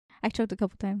I choked a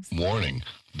couple times. Warning.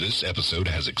 This episode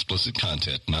has explicit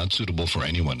content not suitable for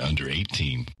anyone under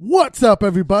 18. What's up,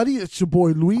 everybody? It's your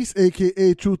boy Luis,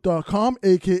 a.k.a. Truth.com,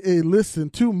 a.k.a. Listen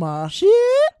to My Shit,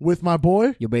 with my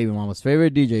boy. Your baby mama's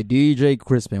favorite DJ, DJ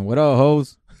Crispin. What up,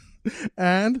 hoes?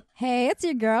 And? Hey, it's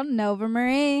your girl, Nova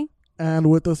Marie.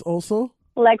 And with us also?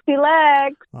 Lexi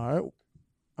Lex. All right.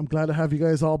 I'm glad to have you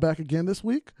guys all back again this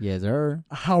week. Yes, sir.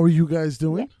 How are you guys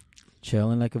doing?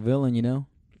 Chilling like a villain, you know?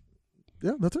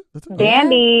 Yeah, that's it.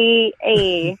 Dandy.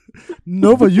 Hey.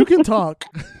 Nova, you can talk.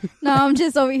 No, I'm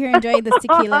just over here enjoying this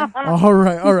tequila. All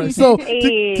right. So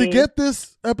Hey. to get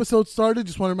this episode started,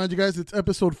 just want to remind you guys it's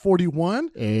episode 41.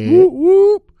 Hey. Whoop,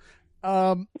 whoop.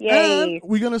 Yay. And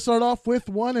we're going to start off with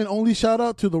one and only shout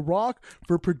out to The Rock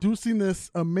for producing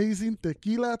this amazing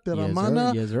tequila,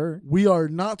 Terramana. Yes, sir. We are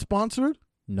not sponsored.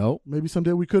 Nope. Maybe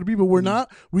someday we could be, but we're not.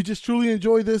 We just truly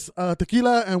enjoy this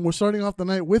tequila, and we're starting off the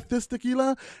night with this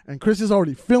tequila, and Chris is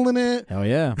already feeling it. Hell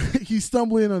yeah. He's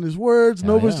stumbling on his words.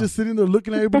 Hell Nova's yeah. just sitting there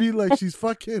looking at everybody like she's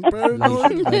fucking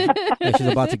paranoid. Like she's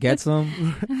about to get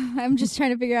some. I'm just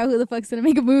trying to figure out who the fuck's going to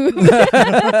make a move.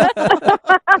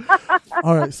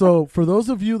 All right, so for those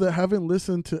of you that haven't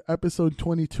listened to episode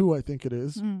 22, I think it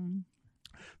is,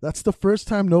 that's the first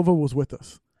time Nova was with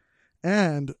us.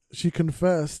 And she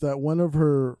confessed that one of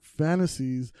her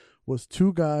fantasies was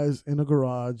two guys in a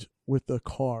garage with a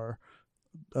car,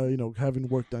 having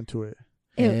work done to it.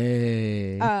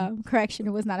 Hey. Correction,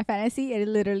 it was not a fantasy. It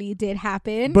literally did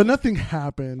happen. But nothing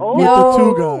happened Oh. with the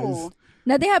two guys.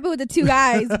 Nothing happened with the two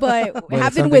guys, but it But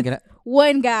happened something with can-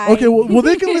 one guy. Okay, well,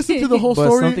 they can listen to the whole But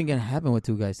story. something can happen with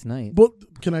two guys tonight. But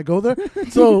can I go there?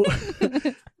 So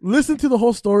listen to the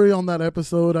whole story on that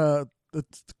episode.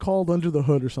 It's called Under the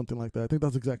Hood or something like that. I think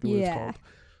that's exactly what it's Yeah. called.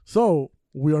 So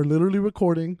we are literally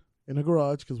recording in a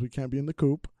garage because we can't be in the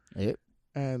coop. Yep.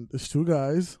 And there's two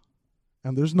guys,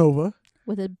 and there's Nova,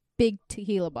 With a big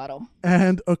tequila bottle.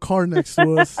 and a car next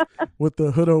to us with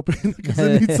the hood open because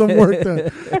it needs some work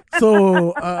done.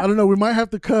 So I don't know. We might have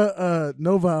to cut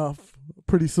Nova off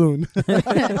pretty soon.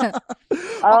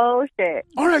 Oh, shit.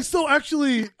 All right, so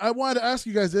actually, I wanted to ask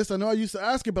you guys this. I know I used to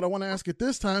ask it, but I want to ask it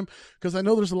this time because I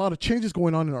know there's a lot of changes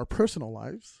going on in our personal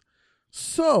lives.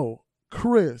 So,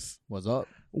 Chris, What's up?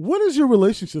 what is your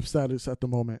relationship status at the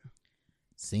moment?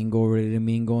 Single, ready to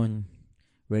mingle, and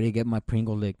ready to get my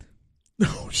Pringle licked.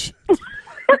 Oh, shit.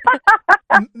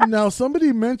 Now,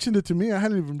 somebody mentioned it to me. I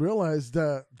hadn't even realized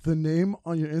that the name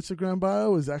on your Instagram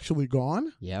bio is actually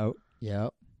gone. Yep.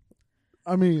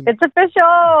 I mean, It's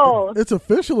official. it's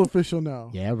official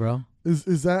now. Yeah, bro.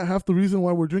 Is that half the reason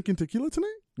why we're drinking tequila tonight?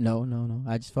 No.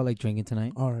 I just felt like drinking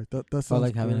tonight. All right, that sounds Felt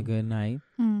like having a good night.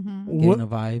 Mm-hmm. What- Getting a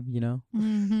vibe, you know?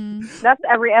 Mm-hmm. That's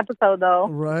every episode, though.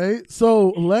 Right.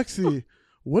 So, Lexi,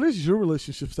 what is your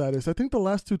relationship status? I think the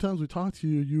last two times we talked to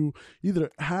you, you either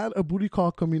had a booty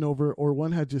call coming over or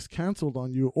one had just canceled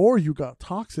on you or you got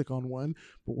toxic on one.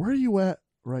 But where are you at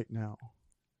right now?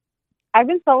 I've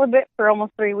been celibate for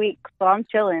almost 3 weeks, so I'm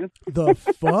chilling. The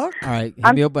fuck? All right, hit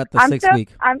I'm- me up at the I'm 6th just- week.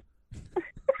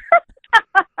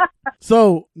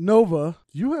 So, Nova,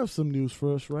 you have some news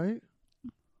for us, right?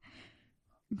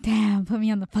 Damn, put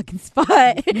me on the fucking spot.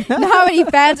 Know how many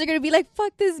fans are going to be like,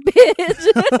 fuck this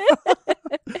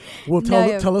bitch? Well,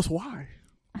 No. tell us why.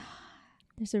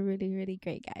 There's a really, really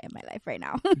great guy in my life right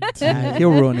now.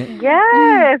 He'll ruin it.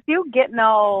 Yes, you get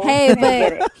no. Hey, I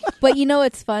get it. but you know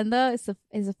what's fun though? Is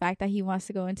the fact that he wants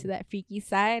to go into that freaky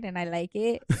side, and I like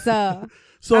it. So, I'm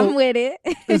So, with it.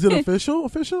 is it official?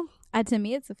 Official? To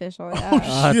me, it's official.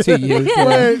 To you.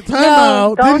 Wait, time No.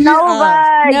 out. Don't Did he know,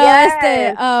 ask? but No, yes.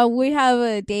 it's the we have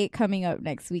a date coming up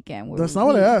next weekend. Where That's not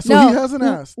what I asked. So No, he hasn't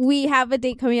asked. We have a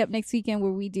date coming up next weekend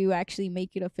where we do actually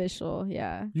make it official.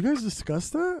 Yeah. You guys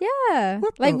discussed that? Yeah.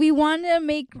 What Like the- we want to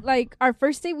make like our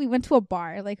first date. We went to a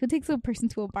bar. Like who takes a person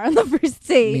to a bar on the first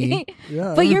date? Me.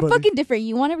 Yeah. But you're everybody. fucking different.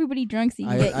 You want everybody drunk so you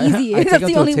can I- get I- easy. I take That's them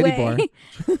the to a only titty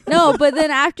way. No, but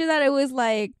then after that, it was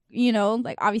like,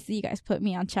 like obviously you guys put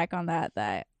me on check on that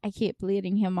I keep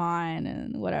leading him on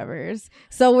and whatever's.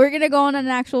 So we're going to go on an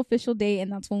actual official date,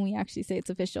 and that's when we actually say it's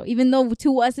official. Even though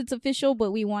to us it's official,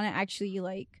 but we want to actually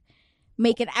like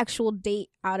make an actual date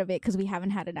out of it because we haven't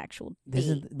had an actual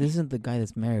date. This isn't the guy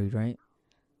that's married, right?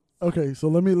 Okay, so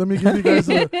let me give you guys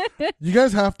you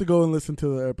guys have to go and listen to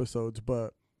the episodes,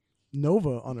 but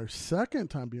Nova on her second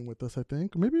time being with us, I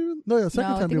think. Maybe second no, I time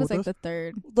think it being was with like us. the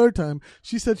third. Third time,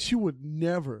 she said she would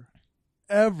never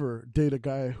ever date a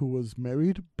guy who was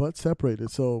married but separated,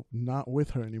 so not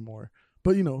with her anymore.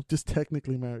 But, just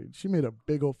technically married. She made a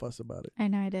big old fuss about it. I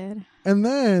know I did. And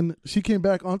then she came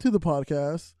back onto the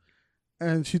podcast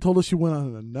and she told us she went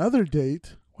on another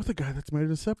date with a guy that's married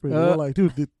and separated. We're like,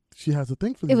 dude, she has a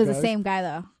thing for these It was guys. the same guy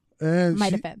though. And My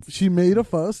defense. she made a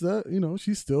fuss that,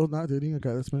 she's still not dating a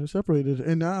guy that's married separated.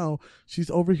 And now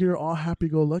she's over here all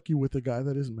happy-go-lucky with a guy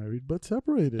that is married but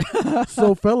separated.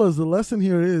 So, fellas, the lesson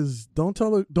here is don't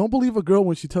believe a girl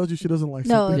when she tells you she doesn't like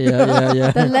No. something. Yeah.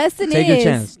 The lesson Take is your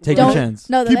chance. Take don't- your chance.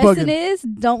 No, the Keep lesson bugging. is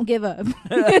don't give up.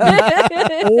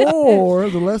 Or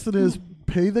the lesson is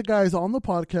pay the guys on the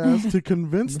podcast to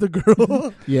convince the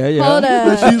girl Yeah. Hold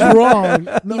that up. she's wrong.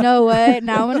 No, You know what?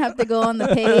 Now I'm gonna have to go on the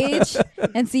page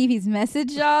and see if he's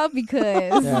messaged y'all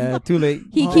because Yeah, too late.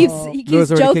 he Oh. keeps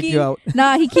Louis already kicked you joking. out.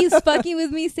 Nah, he keeps fucking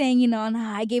with me, saying, nah,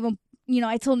 I gave him,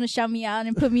 I told him to shout me out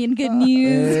and put me in good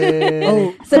news. Hey.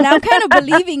 Oh, So now I'm kind of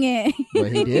believing it.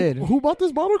 But he did. who bought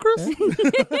this bottle, Chris?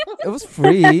 It was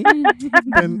free.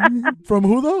 And from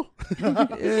who though?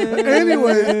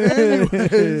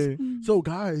 Anyway. So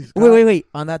guys, Wait.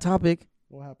 On that topic,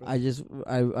 what happened?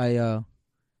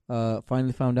 I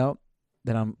finally found out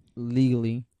that I'm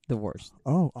legally divorced.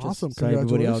 Oh, Just awesome! so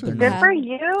everybody out there Congratulations. Good for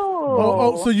you.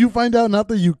 Oh, so you find out not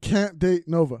that you can't date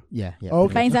Nova, Yeah.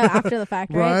 Okay. Finds out after the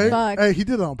fact, right? right? Fuck. Hey, he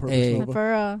did it on purpose, Hey. Nova.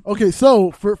 For Okay,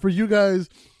 so for you guys,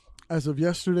 as of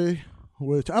yesterday,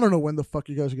 which I don't know when the fuck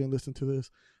you guys are gonna listen to this,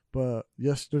 but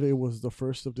yesterday was the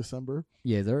 1st of December.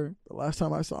 Yeah, there. The last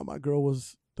time I saw my girl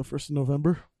was the 1st of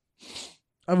November.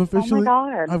 I've Oh officially, my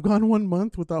God. I've gone 1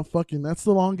 month without fucking. That's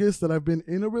the longest that I've been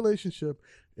in a relationship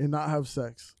and not have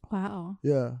sex. wow.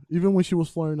 Yeah, even when she was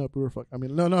flaring up, we were fucking. I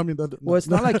mean, no, Well, it's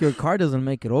not like your car doesn't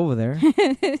make it over there.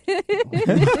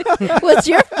 What's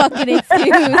your fucking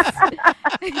excuse?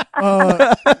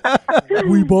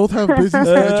 We both have busy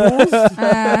schedules.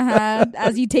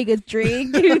 As you take a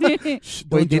drink. Shh,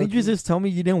 don't Wait, didn't judge you me. just tell me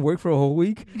you didn't work for a whole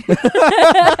week?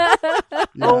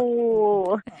 Yeah.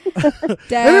 Oh.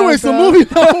 Damn, Anyway, so bro. moving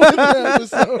on with the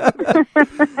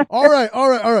episode. All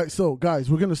right. So, guys,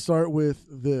 we're gonna start with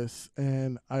this,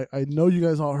 and I know you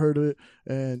guys all heard it,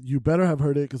 and you better have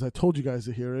heard it because I told you guys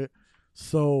to hear it.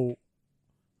 So,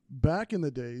 back in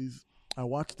the days, I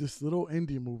watched this little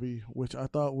indie movie which I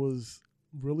thought was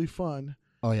really fun,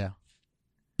 Oh yeah,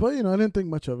 but I didn't think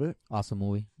much of it. awesome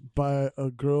movie. By a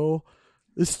girl,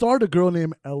 it starred a girl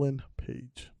named Ellen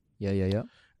Page. Yeah.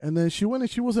 And then she went and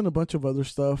she was in a bunch of other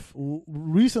stuff.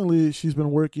 Recently, she's been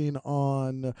working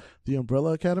on The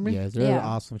Umbrella Academy. Yeah, it's a really Yeah.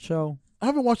 awesome show. I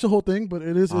haven't watched the whole thing, but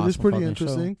it is Awesome pretty fucking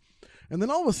interesting. And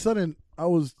then all of a sudden, I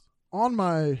was on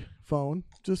my phone,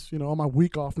 just on my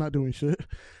week off, not doing shit,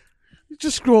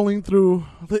 just scrolling through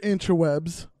the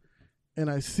interwebs, and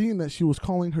I seen that she was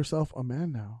calling herself a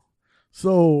man now.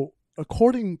 So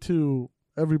according to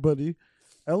everybody,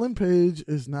 Ellen Page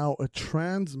is now a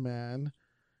trans man,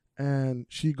 and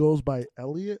she goes by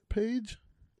Elliot Page.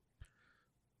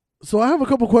 So I have a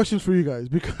couple questions for you guys,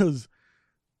 because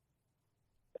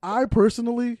I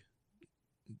personally,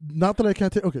 not that I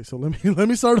can't take. Okay, so let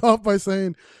me start off by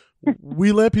saying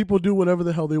we let people do whatever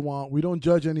the hell they want. We don't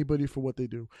judge anybody for what they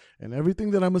do, and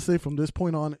everything that I'm gonna say from this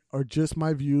point on are just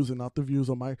my views and not the views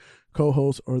of my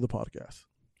co-host or the podcast.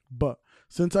 But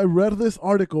since I read this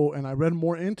article and I read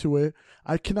more into it,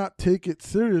 I cannot take it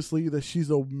seriously that she's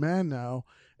a man now.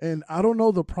 And I don't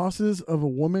know the process of a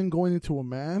woman going into a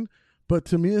man, but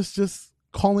to me, it's just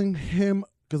calling him,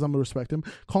 because I'm going to respect him,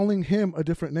 calling him a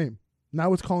different name.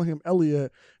 Now it's calling him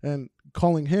Elliot and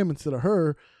calling him instead of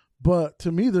her. But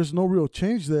to me, there's no real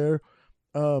change there.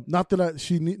 Not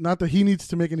that he needs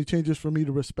to make any changes for me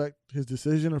to respect his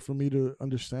decision or for me to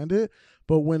understand it.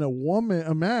 But when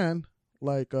a man,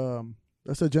 like,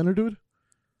 that's a gender dude?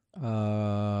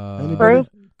 Bruce?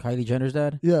 Kylie Jenner's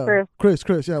dad. Yeah, Chris.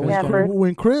 Yeah, Yeah, Bruce.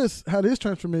 when Chris had his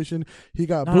transformation, he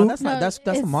got No, boobs. that's not. That's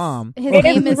the it's- mom. His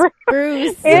name is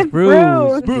Bruce. It's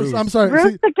Bruce. Bruce, I'm sorry.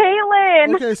 Bruce See, to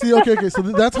Caitlin. okay. So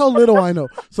that's how little I know.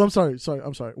 So I'm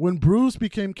sorry. When Bruce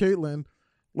became Caitlyn,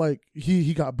 like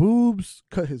he got boobs,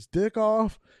 cut his dick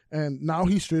off, and now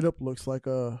he straight up looks like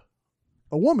a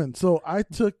woman. So I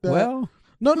took that. Well,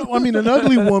 No, I mean an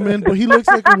ugly woman, but he looks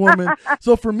like a woman.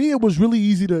 So for me, it was really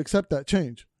easy to accept that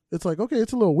change. It's like, okay,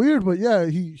 it's a little weird, but yeah,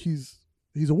 he's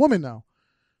a woman now.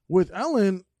 With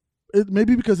Ellen, it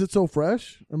maybe because it's so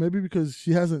fresh, or maybe because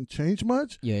she hasn't changed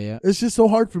much. yeah. It's just so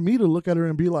hard for me to look at her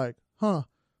and be like, huh,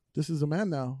 this is a man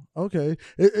now. Okay.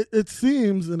 It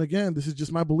seems, and again, this is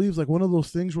just my beliefs, like one of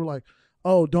those things where like,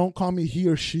 oh, don't call me he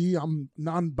or she. I'm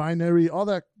non-binary, all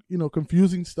that,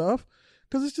 confusing stuff.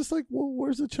 Because it's just like, well,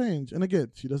 where's the change? And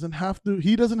again, he doesn't have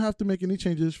to make any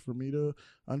changes for me to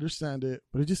understand it.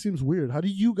 But it just seems weird. How do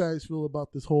you guys feel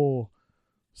about this whole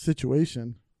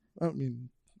situation? I mean,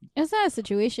 It's not a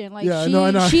situation. Like, yeah, she,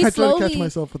 I know. she I try to slowly, catch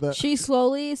myself with that. she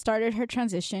slowly started her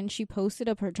transition. She posted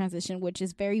up her transition, which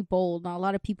is very bold. Not a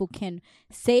lot of people can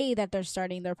say that they're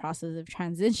starting their process of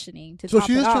transitioning. To So top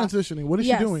she it is off. transitioning. What is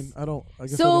Yes. she doing? I guess I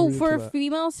So didn't read for into that.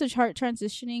 females to start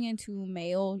transitioning into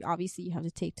male, obviously you have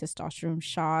to take testosterone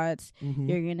shots. Mhm.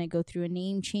 You're gonna go through a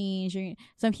name change.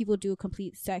 Some people do a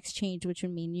complete sex change, which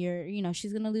would mean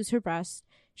she's gonna lose her breasts.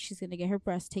 She's gonna get her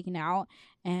breasts taken out,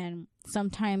 and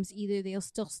sometimes either they'll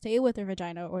still stay with her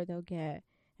vagina or they'll get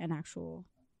an actual,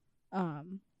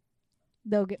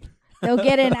 they'll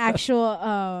get an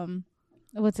actual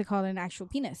what's it called, an actual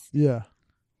penis. Yeah.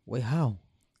 Wait, how?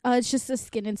 It's just a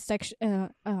skin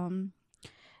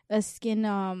a skin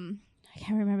I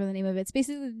can't remember the name of it. It's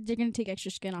basically they're gonna take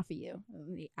extra skin off of you.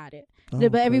 And they add it, Oh,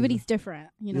 but crazy. everybody's different,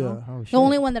 you know. Yeah. Oh, shit. The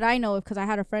only one that I know of, because I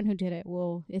had a friend who did it.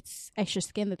 Well, it's extra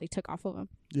skin that they took off of him.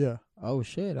 Yeah. Oh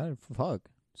shit! Fuck.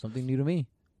 Something new to me.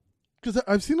 Because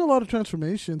I've seen a lot of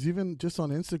transformations, even just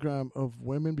on Instagram, of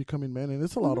women becoming men, and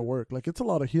it's a lot of work. Like, it's a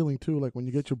lot of healing too. Like when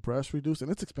you get your breasts reduced,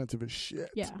 and it's expensive as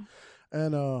shit. Yeah.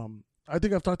 And I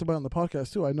think I've talked about it on the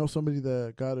podcast too. I know somebody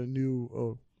that got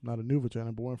not a new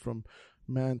vagina, but went from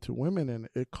man to women, and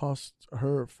it cost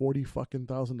her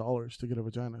 $40,000 to get a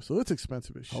vagina. So it's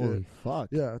expensive as shit. Holy fuck.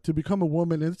 Yeah, to become a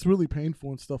woman, it's really painful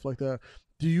and stuff like that.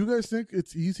 Do you guys think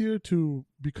it's easier to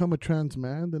become a trans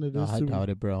man than it No, is I to? doubt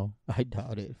it, bro. I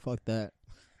doubt it. Fuck that.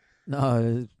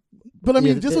 No, But I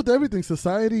mean, Yeah, just it- with everything,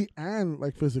 society and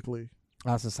like physically.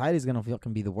 society's gonna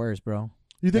fucking be the worst, bro.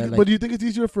 You think? Yeah, like- But do you think it's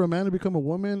easier for a man to become a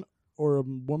woman or a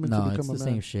woman to No, become it's a the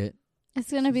man? same shit. It's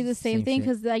gonna be the same Same thing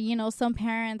shit. because some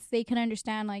parents, they can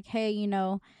understand, like, hey,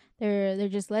 they're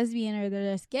just lesbian or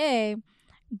they're just gay,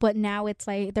 but now it's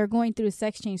like they're going through a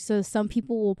sex change. So some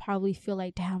people will probably feel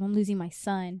like, damn, I'm losing my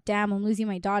son. Damn, I'm losing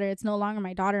my daughter. It's no longer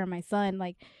my daughter and my son.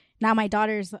 Like, now my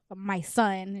daughter's my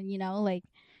son. And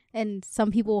and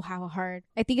some people will have a hard.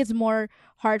 I think it's more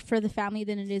hard for the family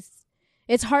than it is.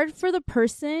 It's hard for the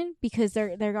person because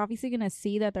they're obviously gonna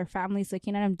see that their family's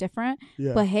looking at them different.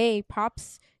 Yeah. But hey,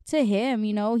 props to him.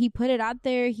 He put it out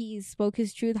there. He spoke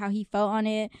his truth, how he felt on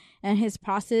it, and his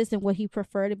process and what he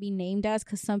preferred to be named as.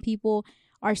 Because some people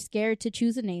are scared to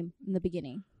choose a name in the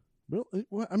beginning. Really?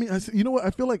 Well, I mean, you know what?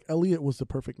 I feel like Elliot was the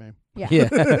perfect name. Yeah.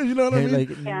 Yeah. You know what I mean? Like,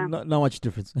 Yeah. not much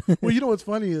difference. Well, you know what's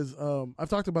funny is I've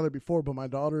talked about it before, but my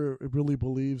daughter really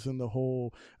believes in the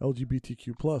whole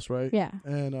LGBTQ plus, right? Yeah.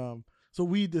 And so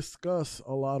we discuss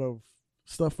a lot of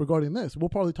stuff regarding this. We'll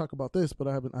probably talk about this, but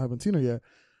I haven't seen her yet.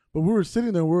 But we were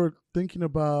sitting there, we were thinking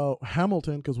about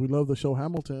Hamilton because we love the show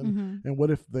Hamilton, and what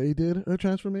if they did a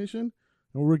transformation,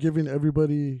 and we were giving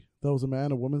everybody that was a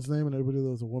man a woman's name, and everybody that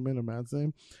was a woman a man's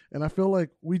name. And I feel like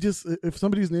if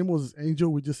somebody's name was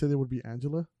Angel, we just say they would be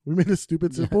Angela. We made it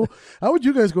stupid simple. How would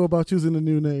you guys go about choosing a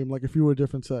new name, like if you were a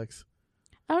different sex?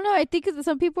 I don't know. I think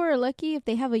some people are lucky if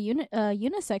they have a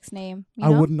unisex name. I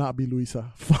would not be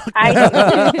Luisa. Fuck. I have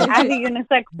a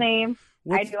unisex name.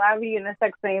 What's- I do have a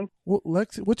unisex name. Well,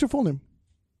 Lexi, what's your full name?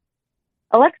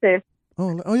 Alexis.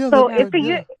 Oh yeah. So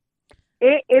that-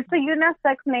 it's a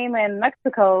unisex name in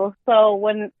Mexico. So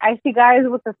when I see guys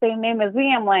with the same name as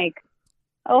me, I'm like,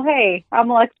 oh hey, I'm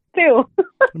Alexis too.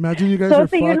 Imagine you guys So are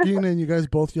it's a uni- fucking and you guys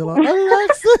both yell out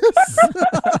Alexis.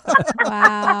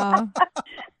 Wow.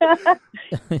 So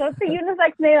it's a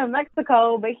unisex name in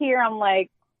Mexico, but here I'm like,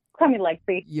 call me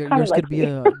Lexi. Call me Yours could be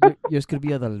Lexi. yours could be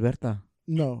Adalberta.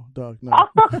 No, dog. No.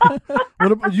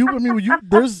 What about you? I mean,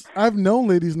 I've known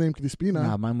ladies named Crispina.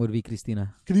 Nah, mine would be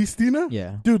Cristina. Cristina?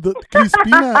 Yeah. Dude, the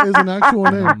Crispina is an actual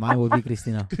No, name. mine would be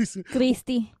Cristina.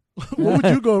 Christy. What would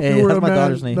you go if Hey, you were that's a my man,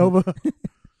 daughter's name. Nova?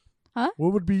 Huh?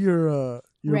 What would be your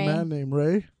Ray. man name?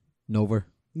 Ray? Nover.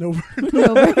 Nova.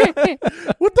 Over.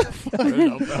 What the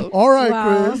fuck? All right,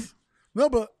 Wow. Chris. No,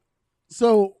 but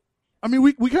so I mean,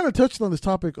 we kind of touched on this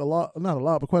topic a lot, not a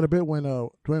lot, but quite a bit when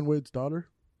Dwayne Wade's daughter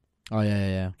Oh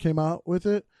yeah. came out with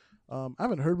it. I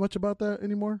haven't heard much about that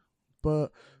anymore, but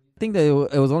I think that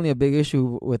it was only a big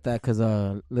issue with that because it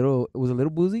was a little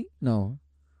boozy. No.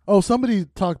 somebody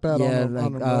talked bad Yeah, on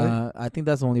him, like right? I think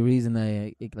that's the only reason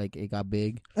that it got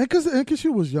big. And because she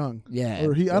was young, Yeah.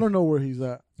 or I don't know where he's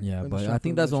at. Yeah, in but the I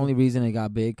think that's the transformation. only reason it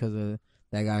got big because of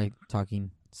that guy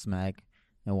talking smack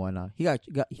and whatnot. He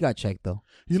got checked though.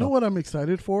 You know So- what I'm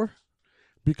excited for?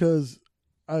 Because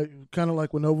I kind of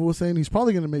like what Nova was saying. He's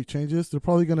probably going to make changes. They're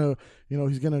probably going to,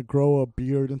 he's going to grow a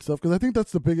beard and stuff. Because I think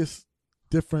that's the biggest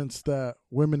difference that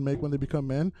women make when they become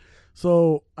men.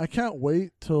 So I can't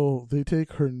wait till they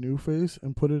take her new face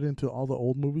and put it into all the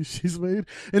old movies she's made.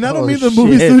 And I don't Oh, mean the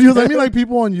movie shit. studios. I mean like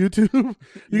people on YouTube.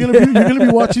 You're gonna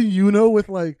be watching with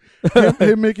like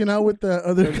him making out with that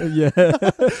other Yeah.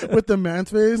 with the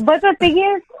man's face. But the thing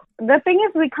the thing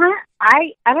is, we kind of,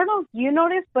 I don't know if you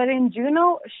noticed, but in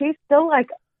Juno, she's still like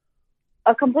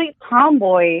a complete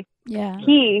tomboy. Yeah.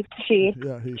 She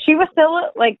was still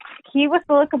like, he was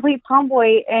still a complete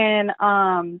tomboy in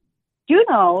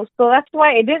Juno. So that's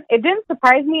why it didn't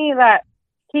surprise me that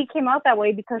he came out that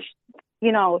way, because,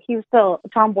 you know, he was still a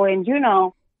tomboy in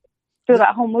Juno through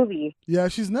that whole movie. Yeah,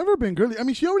 she's never been girly. I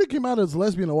mean, she already came out as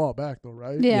lesbian a while back, though,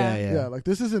 right? Yeah. Yeah, like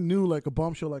this isn't new, like a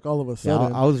bombshell, like all of a Yeah,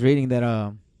 sudden. I was reading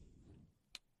that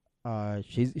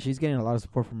she's getting a lot of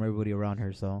support from everybody around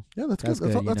her. So yeah, that's good.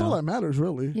 good, That's all that matters,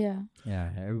 really. Yeah. yeah,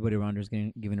 everybody around her is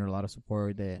giving her a lot of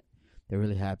support. That they're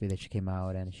really happy that she came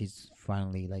out and she's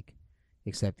finally like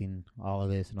accepting all of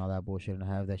this and all that bullshit, and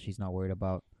have that she's not worried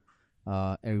about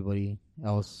everybody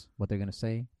else what they're gonna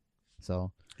say.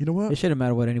 So You know what? it shouldn't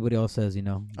matter what anybody else says, you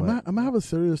know. I'm gonna have a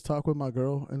serious talk with my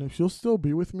girl, and if she'll still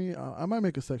be with me, I might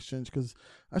make a sex change, because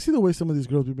I see the way some of these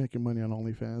girls be making money on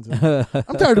OnlyFans. And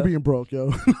I'm tired of being broke,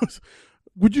 yo.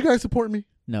 Would you guys support me?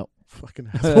 No. Fucking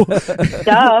asshole.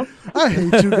 Duh. I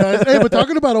hate you guys. Hey, but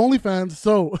talking about OnlyFans,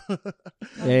 so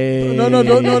Hey. no.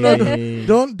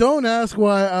 Don't ask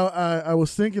why I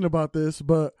was thinking about this,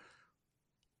 but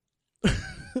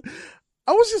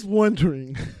I was just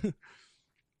wondering.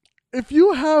 If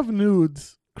you have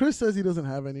nudes, Chris says he doesn't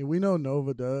have any. We know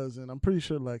Nova does, and I'm pretty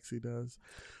sure Lexi does.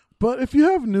 But if you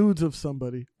have nudes of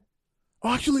somebody,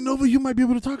 actually, Nova, you might be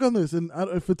able to talk on this. And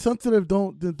if it's sensitive,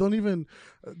 don't even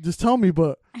just tell me.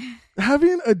 But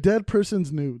having a dead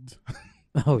person's nudes.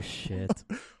 Oh shit.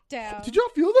 Damn. Did y'all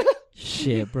feel that?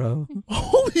 Shit, bro.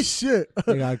 Holy shit!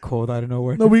 It got cold out of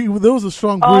nowhere. No, there was a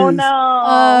strong breeze. Oh no.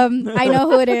 I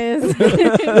know who it is.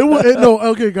 No,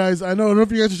 okay, guys. I don't know if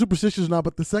you guys are superstitious or not,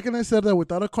 but the second I said that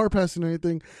without a car passing or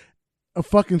anything, a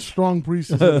fucking strong breeze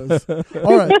hit us.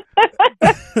 All right.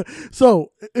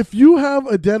 So, if you have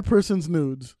a dead person's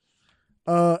nudes,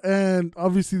 and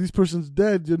obviously this person's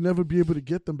dead, you'll never be able to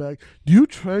get them back. Do you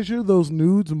treasure those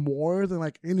nudes more than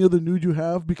like any other nude you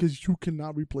have because you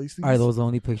cannot replace these? Are those the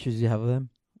only pictures you have of them?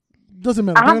 Doesn't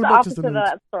matter. I have the Talking about just opposite of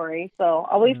that story, so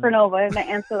I'll wait for Nova to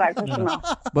answer that question now.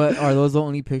 But are those the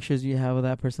only pictures you have of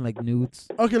that person, like nudes?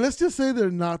 Okay, let's just say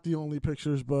they're not the only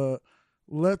pictures, but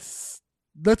let's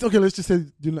just say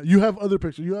you have other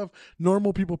pictures. You have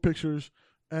normal people pictures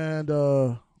and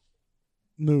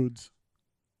nudes.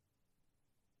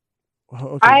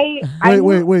 Okay.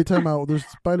 Wait, time out. There's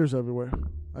spiders everywhere.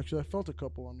 Actually, I felt a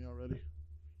couple on me already.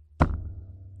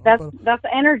 That's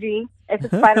energy. It's a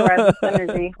spider web. It's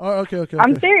energy. Oh, okay.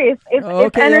 I'm serious. It's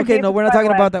energy. Okay. No, we're not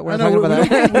talking about that. We're not talking about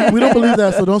that. We don't believe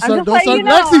that, so don't start. Don't start. You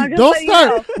know, Lexi, don't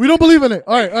start. We don't believe in it.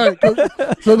 All right.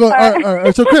 So go. All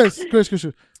right. So Chris, just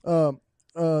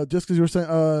because you were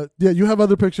saying, you have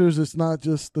other pictures. It's not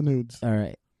just the nudes. All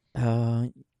right.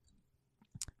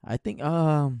 I think,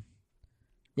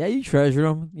 yeah, you treasure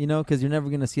them, you know, because you're never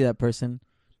gonna see that person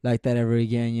like that ever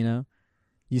again, you know.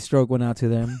 You stroke one out to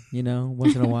them, you know,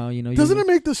 once in a while, you know. Doesn't it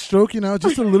make the stroking out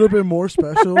just a little bit more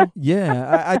special?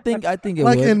 Yeah, I think it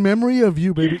like would. in memory of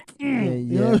you, baby.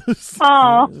 Yeah.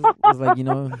 Oh. It's like, you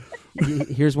know,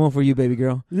 here's one for you, baby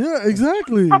girl. Yeah,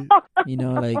 exactly. You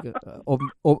know, like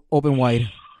open wide.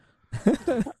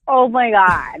 Oh my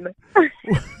God.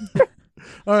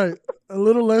 All right, a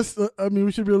little less.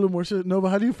 We should be a little more shit. Nova,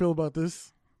 how do you feel about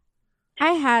this?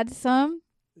 I had some.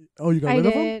 Oh, you got rid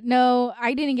of them? No,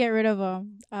 I didn't get rid of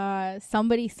them.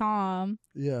 Somebody saw them.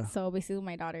 Yeah. So basically,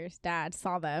 my daughter's dad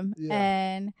saw them, Yeah.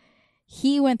 and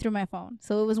he went through my phone.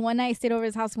 So it was one night I stayed over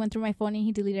his house, went through my phone, and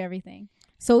he deleted everything.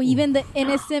 So even the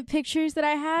innocent pictures that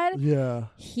I had, Yeah.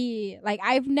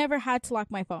 I've never had to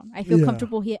lock my phone. I feel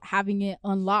comfortable having it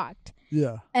unlocked.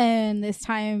 Yeah. And this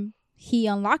time he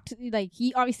unlocked,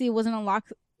 he obviously it wasn't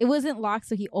unlocked. It wasn't locked,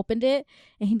 so he opened it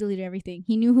and he deleted everything.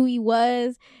 He knew who he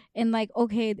was, and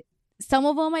okay, some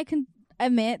of them I can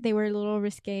admit they were a little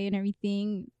risque and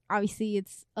everything. Obviously,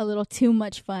 it's a little too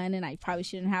much fun, and I probably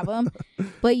shouldn't have them.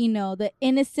 But the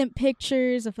innocent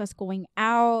pictures of us going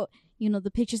out,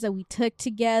 the pictures that we took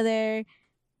together.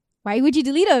 Why would you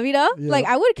delete them? Yeah.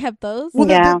 I would have kept those. Well,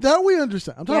 that we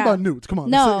understand. I'm talking about nudes. Come on.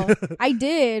 No, I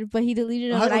did, but he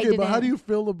deleted them. But how do you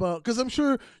feel about? Because I'm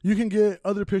sure you can get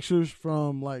other pictures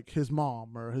from his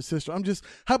mom or his sister. I'm just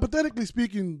hypothetically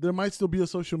speaking. There might still be a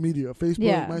social media,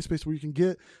 Facebook, MySpace, where you can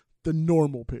get the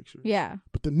normal pictures. Yeah.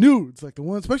 But the nudes, the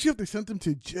ones, especially if they sent them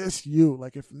to just you,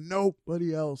 if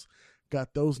nobody else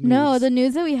got those nudes. No, the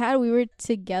nudes that we had, we were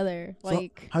together. So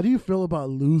how do you feel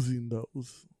about losing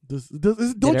those?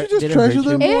 Don't you just it treasure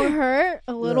them more? It hurt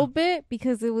a little bit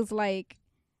because it was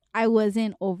I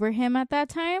wasn't over him at that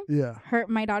time. Yeah.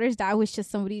 My daughter's dad was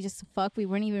just somebody just to fuck. We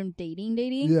weren't even dating.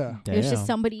 Yeah. It was just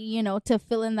somebody, you know, to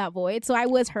fill in that void. So I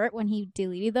was hurt when he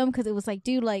deleted them because it was like,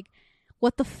 dude, like,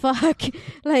 what the fuck?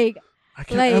 Like, I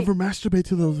can't ever masturbate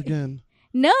to those again.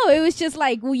 No, it was just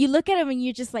like, well, you look at him and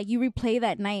you're just like, you replay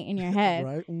that night in your head.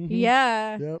 Right? Mm-hmm.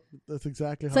 Yeah. Yep. That's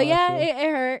exactly how So, yeah, I feel. it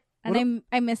hurt. And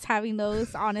I miss having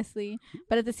those, honestly.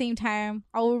 But at the same time,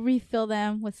 I will refill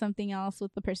them with something else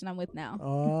with the person I'm with now.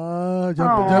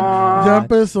 Ya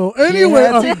empezó. Anyway.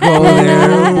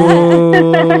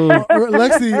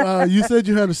 Lexi, you said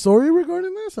you had a story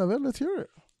regarding this? A ver, let's hear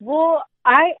it. Well,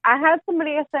 I had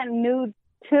somebody I sent nude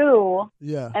to.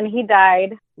 Yeah. And he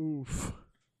died. Oof.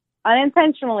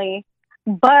 Unintentionally.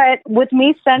 But with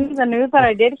me sending the news that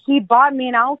I did, he bought me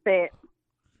an outfit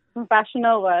from Fashion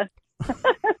Nova.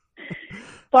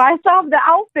 So I still have the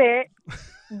outfit,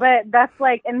 but that's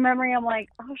like in memory. I'm like,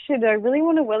 oh shit, do I really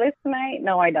want to wear this tonight?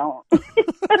 No, I don't.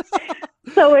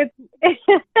 So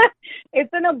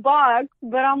it's in a box,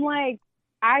 but I'm like,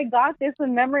 I got this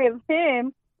in memory of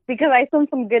him because I sent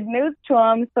some good news to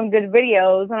him, some good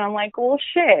videos, and I'm like, well,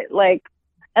 shit, like,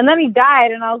 and then he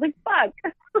died, and I was like, fuck.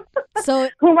 So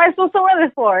who am I supposed to wear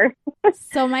this for?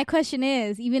 So my question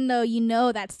is, even though you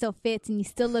know that still fits and you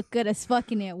still look good as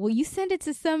fucking it, will you send it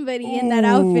to somebody in that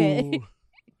outfit?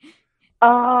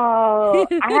 Oh,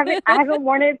 I haven't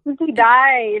worn it since he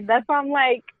died. That's why I'm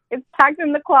like, it's packed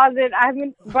in the closet. I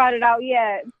haven't brought it out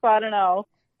yet, so I don't know.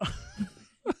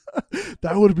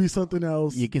 That would be something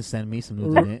else. You can send me some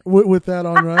nudes in it. With that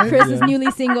on, right? Chris is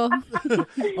newly single.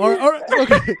 all right,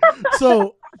 okay.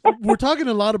 So we're talking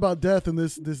a lot about death, and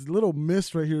this little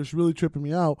mist right here is really tripping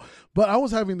me out. But I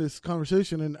was having this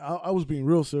conversation, and I was being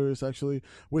real serious, actually,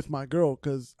 with my girl,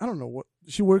 because I don't know what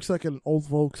she works like at an old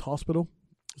folks hospital,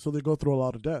 so they go through a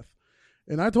lot of death.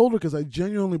 And I told her, because I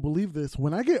genuinely believe this,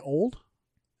 when I get old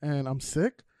and I'm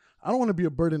sick, I don't want to be a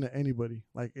burden to anybody,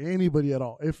 like anybody at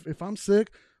all. If I'm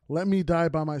sick, let me die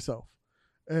by myself.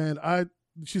 And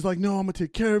she's like, no, I'm going to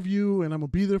take care of you and I'm going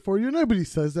to be there for you. And everybody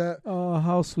says that. Oh,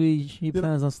 how sweet. She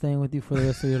plans on staying with you for the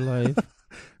rest of your life.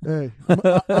 Hey,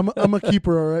 I'm a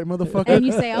keeper, all right, motherfucker. And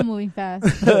you say, I'm moving fast.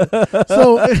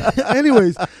 So,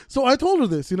 anyways, so I told her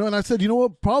this, and I said, you know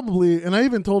what, probably, and I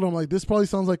even told her, I'm like, this probably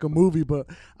sounds like a movie, but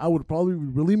I would probably be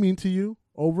really mean to you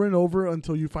over and over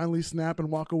until you finally snap and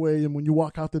walk away. And when you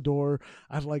walk out the door,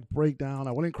 I'd like break down.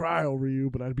 I wouldn't cry over you,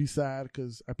 but I'd be sad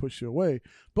because I pushed you away.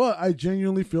 But I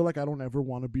genuinely feel like I don't ever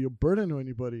want to be a burden to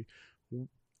anybody.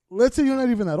 Let's say you're not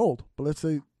even that old, but let's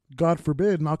say, God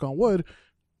forbid, knock on wood,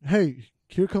 hey,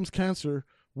 here comes cancer.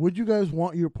 Would you guys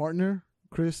want your partner,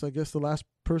 Chris, I guess the last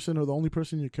person or the only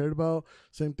person you cared about,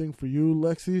 same thing for you,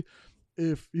 Lexi,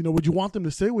 if, would you want them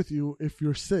to stay with you if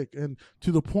you're sick and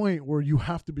to the point where you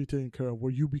have to be taken care of,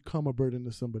 where you become a burden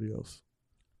to somebody else?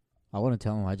 I wouldn't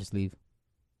tell them. I just leave.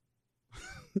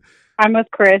 I'm with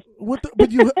Chris.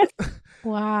 But you...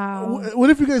 Wow. What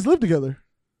if you guys live together?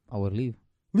 I would leave.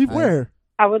 Leave where?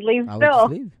 I would leave I still. would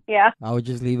just leave. Yeah. I would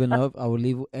just leave enough. I would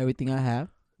leave everything I have.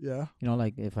 Yeah.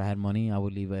 Like if I had money, I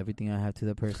would leave everything I have to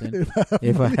the person.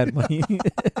 if I had money.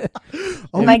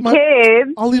 my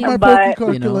kids. I'll leave my Poké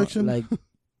card collection. Like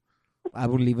I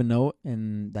would leave a note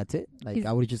and that's it. Like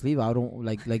I would just leave. I don't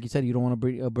like you said, you don't want to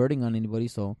bring a burden on anybody,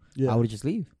 so I would just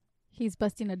leave. He's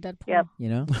busting a Deadpool. Yep.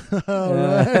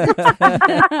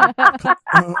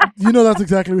 That's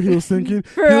exactly what he was thinking.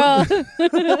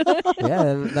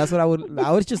 Yeah, that's what I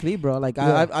would just leave, bro. Like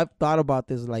I've thought about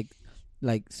this, like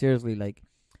seriously, like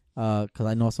because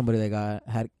I know somebody that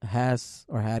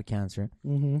had cancer.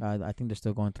 Mm-hmm. I think they're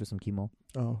still going through some chemo.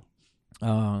 Oh.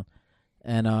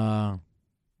 And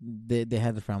they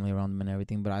had the family around them and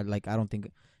everything, but I don't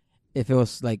think if it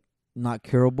was like not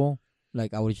curable,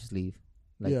 like I would just leave.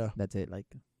 Like that's it. Like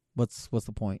what's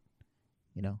the point?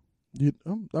 I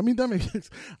mean, that makes sense.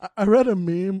 I read a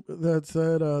meme that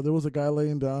said there was a guy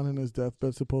laying down in his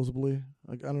deathbed, supposedly.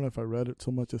 Like, I don't know if I read it so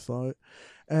much, I saw it.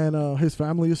 And his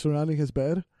family is surrounding his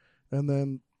bed. And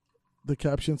then the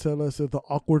caption said, the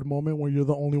awkward moment where you're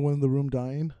the only one in the room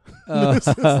dying.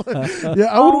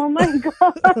 Oh my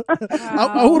God.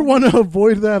 I would want to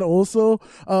avoid that also.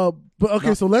 But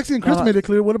okay, so Lexi and Chris made it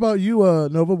clear. What about you,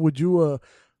 Nova? Would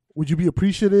you be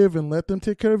appreciative and let them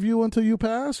take care of you until you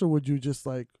pass? Or would you just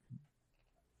like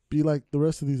be like the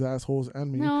rest of these assholes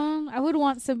and me? No, I would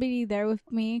want somebody there with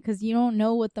me because you don't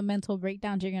know what the mental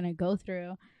breakdowns you're going to go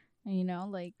through.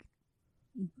 Like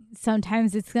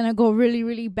sometimes it's going to go really,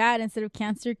 really bad. Instead of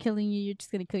cancer killing you, you're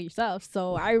just going to kill yourself.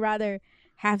 So I'd rather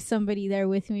have somebody there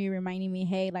with me reminding me,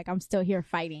 hey, like I'm still here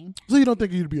fighting. So you don't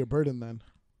think you'd be a burden then?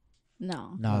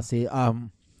 No. No, see,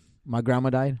 my grandma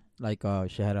died. Like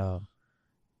she had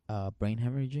brain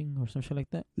hemorrhaging or some shit like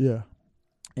that. Yeah.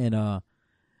 And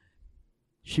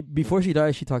she before she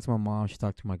died, she talked to my mom, she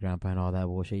talked to my grandpa, and all that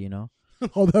bullshit. You know,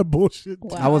 All that bullshit.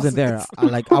 Wow. I wasn't there.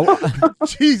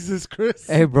 Jesus, Chris.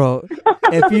 Hey, bro,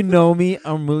 if you know me,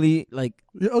 I'm really like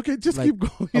Yeah, okay, just like, keep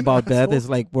going. about death. asshole. It's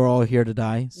like we're all here to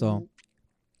die. So,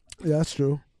 Yeah, that's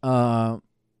true.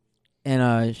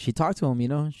 and she talked to him. You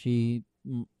know,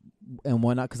 and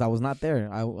whatnot because I was not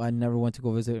there. I never went to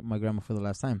go visit my grandma for the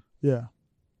last time. Yeah.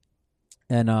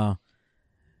 And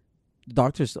the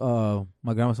doctors,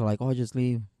 my grandma was like, "Oh, just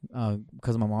leave,"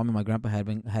 because my mom and my grandpa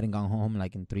hadn't gone home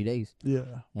like in 3 days.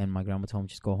 Yeah. And my grandma told him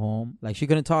just go home. Like she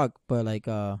couldn't talk, but like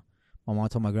my mom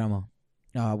told my grandma,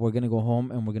 "We're gonna go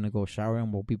home and we're gonna go shower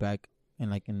and we'll be back in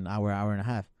like an hour and a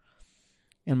half."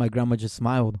 And my grandma just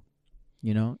smiled,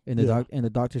 you know. And the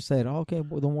doctor said, "Oh, okay,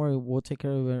 well, don't worry, we'll take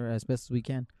care of her as best as we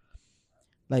can."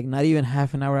 Like not even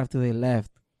half an hour after they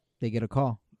left, they get a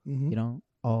call. Mm-hmm. You know,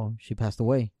 oh, she passed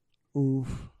away.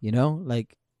 Oof. You know,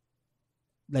 like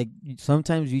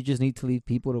sometimes you just need to leave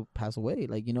people to pass away.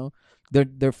 Like, you know,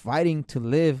 they're fighting to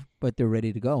live, but they're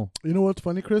ready to go. You know what's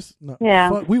funny, Chris? No,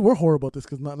 Yeah. we were horrible at this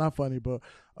because not funny, but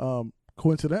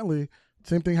coincidentally,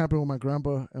 same thing happened with my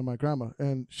grandpa and my grandma,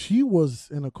 and she was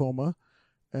in a coma,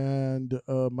 and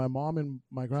my mom and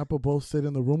my grandpa both stayed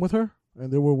in the room with her,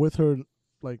 and they were with her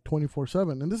like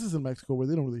 24/7. And this is in Mexico where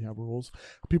they don't really have rules.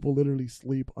 People literally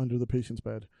sleep under the patient's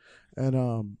bed,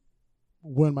 and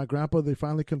when my grandpa, they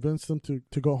finally convinced him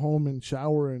to go home and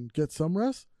shower and get some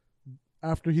rest.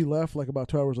 After he left, like about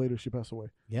 2 hours later, she passed away.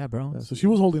 Yeah, bro. Yeah, so she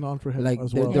was holding on for him Like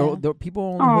as well. Yeah. people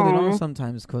only holding on Aw.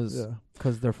 sometimes because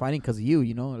Yeah. they're fighting because of you,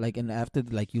 you know. Like, and after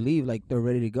like you leave, like they're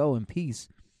ready to go in peace,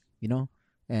 you know.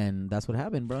 And that's what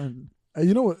happened, bro. And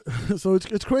you know what? So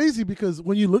it's crazy because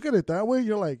when you look at it that way,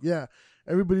 you're like, yeah,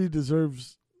 everybody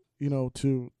deserves, you know,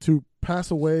 to pass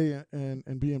away and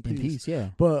be in In peace. peace, yeah.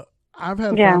 But I've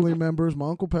had Yeah. family members. My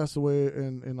uncle passed away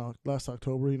in last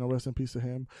October. You know, rest in peace to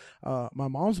him. My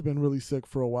mom's been really sick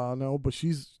for a while now, but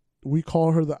we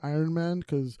call her the Iron Man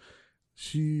because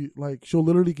she'll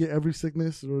literally get every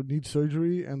sickness or need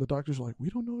surgery, and the doctors are like, we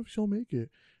don't know if she'll make it,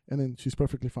 and then she's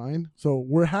perfectly fine. So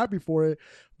we're happy for it,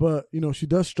 but you know, she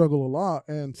does struggle a lot.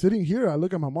 And sitting here, I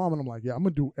look at my mom and I'm like, yeah, I'm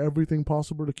gonna do everything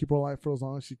possible to keep her alive for as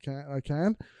long as I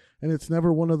can. And it's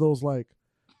never one of those like,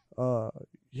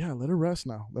 yeah, let her rest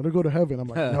now. Let her go to heaven. I'm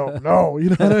like, no, you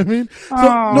know what I mean? So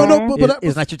no, but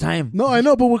It's not your time. no, I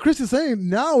know, but what Chris is saying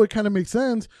now, it kind of makes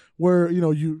sense. Where you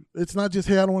know, it's not just,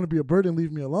 hey, I don't want to be a burden,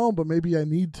 leave me alone, but maybe I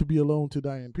need to be alone to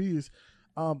die in peace.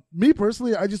 Me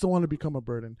personally, I just don't want to become a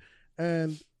burden.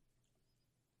 And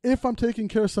if I'm taking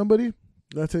care of somebody,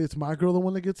 let's say it's my girl, the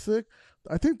one that gets sick,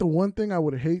 I think the one thing I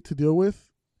would hate to deal with,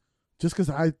 just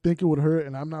because I think it would hurt,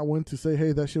 and I'm not one to say,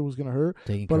 hey, that shit was gonna hurt.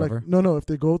 Taking But care like, of her. no, if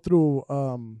they go through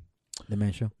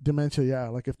Dementia. yeah,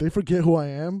 like if they forget who I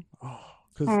am,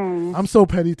 because Mm. I'm so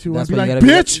petty too. That's I'd be why you like,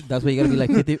 gotta bitch. that's why you gotta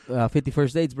be like 50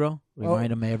 first dates, bro.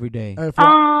 Remind them every day.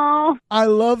 Oh, I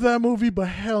love that movie, but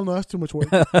hell no, that's too much work.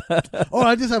 Oh,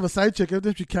 I just have a side chick. Every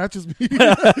time she catches me,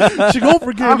 she go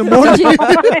forget in the morning.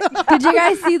 Did you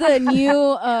guys see the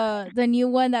new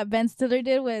one that Ben Stiller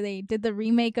did, where they did the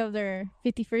remake of their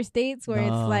 51st Dates, where No.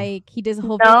 it's like he does a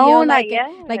whole No, video not like yet.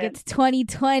 like it's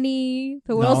 2020,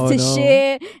 the world's to No.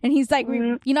 shit, and he's like,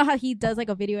 Mhm. you know how he does like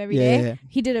a video every Yeah, day? yeah.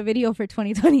 He did a video for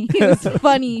 2020. It was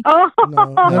funny. oh.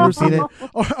 No, Never seen it.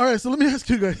 All right, so let me ask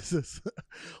you guys this.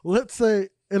 Let's say,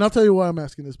 and I'll tell you why I'm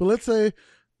asking this, but let's say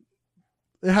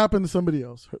it happened to somebody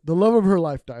else. The love of her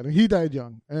life died, and he died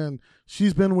young, and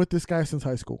she's been with this guy since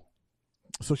high school.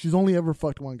 So she's only ever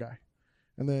fucked one guy,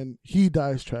 and then he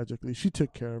dies tragically. She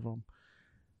took care of him.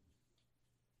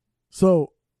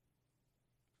 So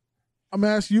I'm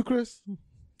gonna ask you, Chris,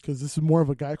 because this is more of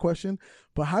a guy question,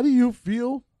 but how do you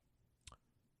feel?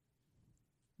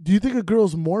 Do you think a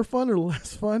girl's more fun or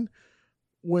less fun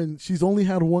when she's only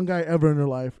had one guy ever in her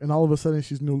life and all of a sudden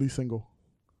she's newly single?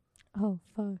 Oh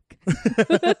fuck.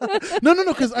 No,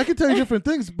 because I can tell you different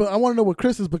things, but I want to know what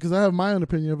Chris is because I have my own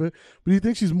opinion of it. But do you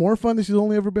think she's more fun that she's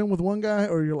only ever been with one guy,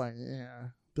 or you're like, yeah,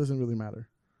 doesn't really matter?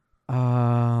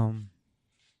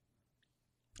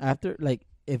 After like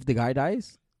if the guy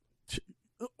dies,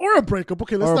 Or a breakup.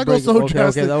 Okay, let's Or a not go so breakup. Okay,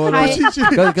 drastic. that would- I- She's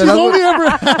that's only what- ever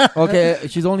had, okay,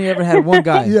 she's only ever had one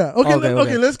guy. yeah. Okay, Okay,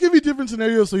 okay. Let's give you different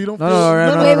scenarios so you don't No, feel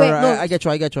no. I get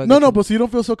you. I get you. No, but so you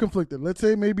don't feel so conflicted. Let's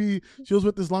say maybe she was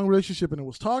with this long relationship and it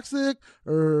was toxic,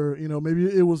 or you know maybe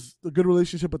it was a good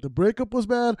relationship but the breakup was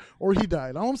bad, or he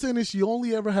died. All I'm saying is she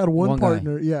only ever had one One guy.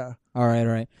 partner. Yeah. All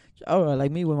right. Oh, like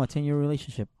me with my 10-year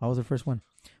relationship, I was the first one.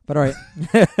 But all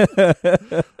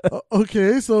right.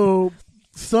 Okay, so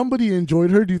somebody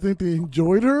enjoyed her? Do you think they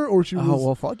enjoyed her, or she was? Oh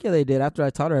well, fuck yeah, they did. After I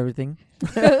taught her everything.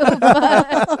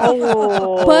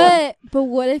 Oh. But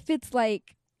what if it's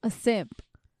like a simp?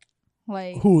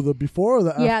 Like Who, the before or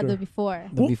the after? yeah, the before.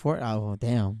 The before. Oh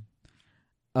damn.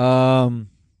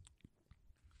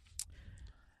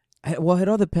 Well, it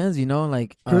all depends, you know.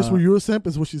 Like Chris, were you a simp?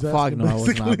 Is what she's asking. fuck no, I was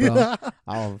not, basically.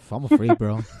 bro. I'm a freak,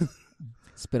 bro.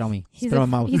 Spit on me. Spit on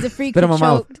my mouth. He's a freak Spit who on my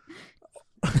mouth. choked.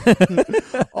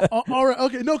 All right.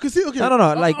 Okay. No, because okay. No.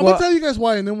 Like, I'm gonna tell you guys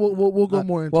why, and then we'll go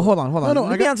more into. Well, hold on. No,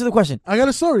 Let me answer the question. I got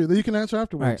a story that you can answer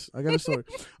afterwards. I got a story.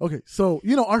 Okay, so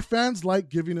our fans like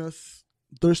giving us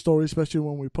their story, especially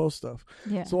when we post stuff.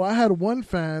 Yeah. So I had one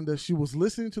fan that she was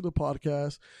listening to the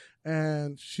podcast,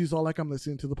 and she's all like, "I'm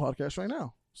listening to the podcast right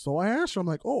now." So I asked her, I'm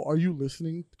like, "Oh, are you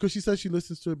listening?" Because she says she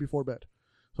listens to it before bed.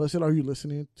 So I said, "Are you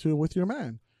listening to it with your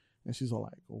man?" And she's all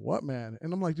like, "What man?"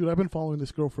 And I'm like, "Dude, I've been following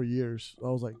this girl for years." I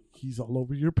was like, "He's all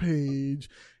over your page,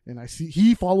 and I see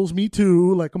he follows me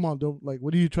too. Like, come on, don't like,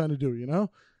 what are you trying to do, you know?"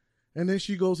 And then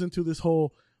she goes into this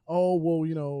whole, "Oh,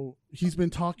 well, he's been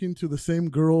talking to the same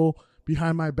girl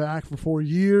behind my back for 4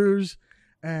 years,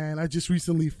 and I just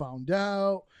recently found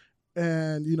out.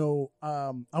 And,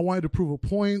 I wanted to prove a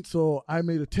point, so I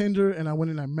made a Tinder, and I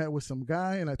went and I met with some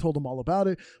guy, and I told him all about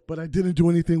it, but I didn't do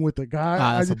anything with the guy."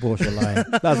 That's a bullshit lie.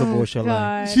 That's a bullshit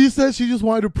lie. She said she just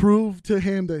wanted to prove to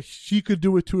him that she could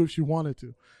do it too if she wanted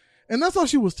to. And that's all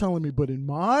she was telling me. But in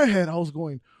my head, I was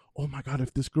going, oh my God,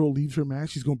 if this girl leaves her man,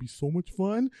 she's going to be so much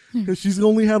fun because she's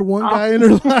only had one guy in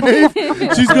her life.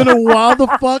 She's going to wow the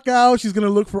fuck out. She's going to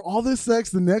look for all this sex.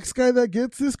 The next guy that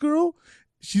gets this girl,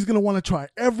 she's going to want to try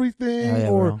everything,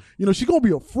 or, she's going to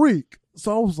be a freak.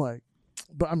 So I was like,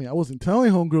 but I mean, I wasn't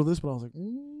telling homegirl this, but I was like,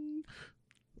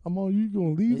 I'm all, you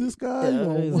going to leave this guy?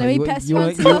 Let me pass you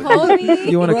on to the homie.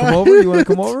 You want to come over? You want to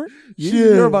come over?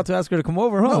 You're about to ask her to come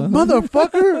over, huh? No,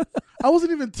 motherfucker. I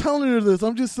wasn't even telling her this.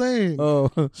 I'm just saying.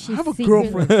 Oh, I have a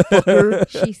girlfriend, fucker.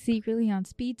 She's secretly on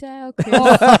speed dial.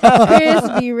 Chris,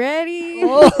 be ready.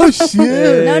 Oh,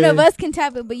 shit. None of us can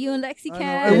tap it, but you and Lexi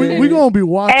can. We going to be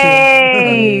watching.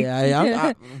 Hey.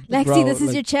 Lexi, bro, this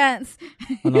is your chance.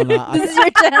 No, This is your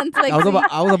chance, Lexi.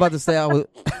 I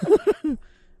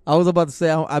was about to say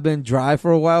I've been dry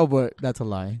for a while, but that's a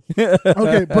lie.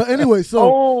 Okay, but anyway,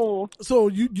 so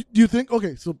you do you think?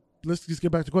 Okay, so let's just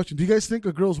get back to the question. Do you guys think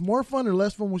a girl's more fun or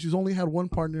less fun when she's only had one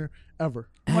partner ever?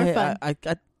 More fun. I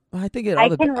think it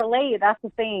all I can relate. That's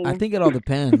the thing. I think it all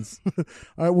depends. All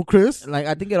right, well, Chris, Like,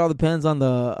 I think it all depends on the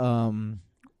on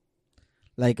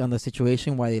the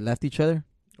situation why they left each other.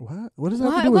 What does that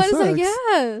have to do with sex? That?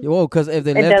 Yeah. Well, because if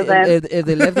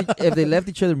they left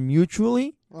each other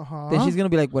mutually, then she's gonna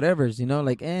be like whatever's,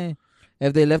 like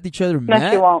If they left each other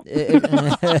mad, she won't.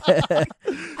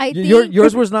 I think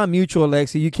yours was not mutual,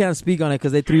 Lexi. You can't speak on it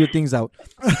because they threw your things out.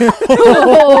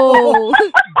 Oh.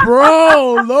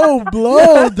 Bro, low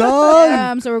blow,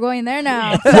 dog. So we're going there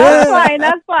now.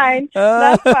 That's fine.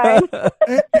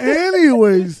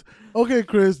 Anyways, okay,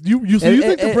 Chris, you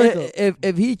think the breakup?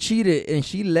 If he cheated and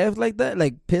she left like that,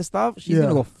 like pissed off, she's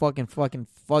gonna go fucking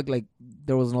fuck like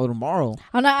there was no tomorrow.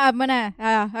 I'm gonna.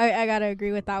 I gotta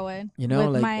agree with that one.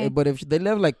 But if they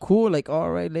left like cool, like all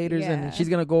right, later, and she's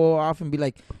gonna go off and be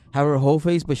like have her whole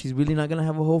face, but she's really not gonna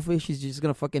have a whole face. She's just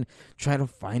gonna fucking try to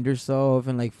find herself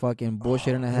and like fucking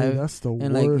bullshit in the head. That's the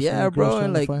and worst. Like yeah, bro,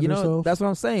 and like herself. that's what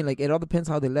I'm saying. Like it all depends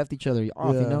how they left each other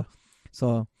off,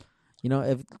 So,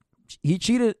 if he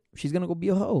cheated, she's gonna go be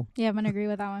a hoe. Yeah, I'm gonna agree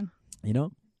with that one.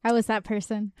 I was that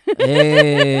person.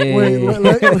 Hey. Wait,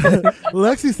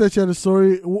 Lexi said she had a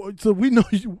story. So we know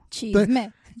you. Cheese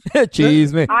me.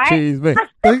 Cheese me.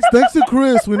 Thanks to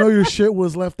Chris, we know your shit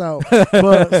was left out.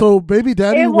 But so baby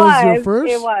daddy was your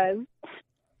first? It was.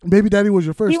 Baby daddy was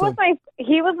your first. He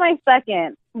was my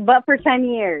second, but for 10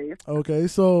 years. Okay,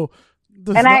 so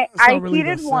I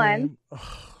cheated once.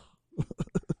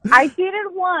 I cheated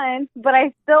once, but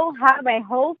I still had my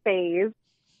whole phase,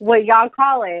 what y'all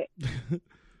call it.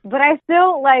 But I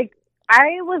still, I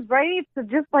was ready to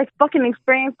just, fucking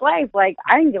experience life. Like,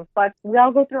 I didn't give a fuck. We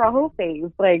all go through a whole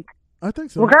phase. Like, I think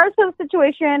so. Regardless of the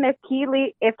situation, if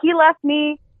he left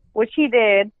me, which he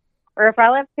did, or if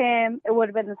I left him, it would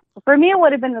have been, for me, it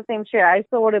would have been the same shit. I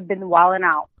still would have been wilding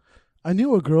out. I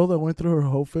knew a girl that went through her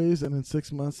whole phase and in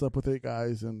 6 months slept with 8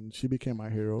 guys, and she became my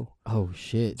hero. Oh,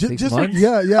 shit. Just 6 months?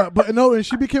 Yeah. But no, and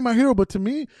she became my hero. But to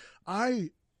me,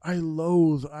 I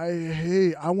loathe, I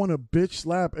hate, I want to bitch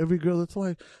slap every girl that's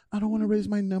like, I don't want to raise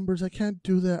my numbers. I can't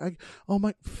do that.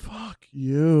 Fuck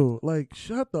you. Like,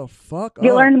 shut the fuck up.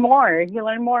 You learn more.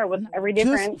 With every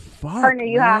different partner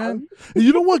you have. And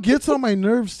you know what gets on my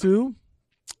nerves too?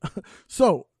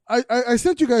 So, I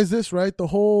sent you guys this, right? The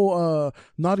whole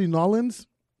Naughty Nolans.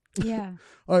 Yeah.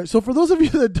 All right. So for those of you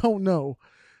that don't know,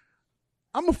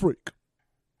 I'm a freak.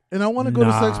 And I want to go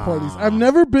to sex parties. I've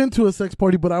never been to a sex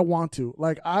party, but I want to.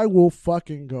 Like, I will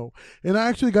fucking go. And I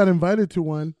actually got invited to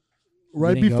one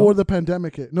right before the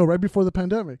pandemic hit. No, right before the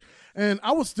pandemic. And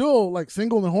I was still, like,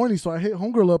 single and horny, so I hit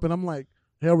homegirl up, and I'm like,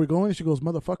 hey, are we going? And she goes,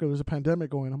 motherfucker, there's a pandemic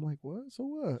going. I'm like, what? So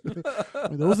what? I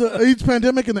mean, there was an AIDS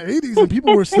pandemic in the 80s, and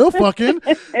people were still fucking.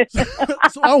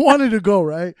 So I wanted to go,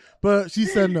 right? But she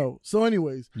said no. So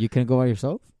anyways. You can go by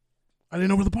yourself? I didn't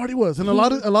know where the party was, and a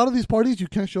lot of these parties you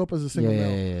can't show up as a single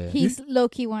male. Yeah. He's low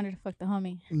key wanted to fuck the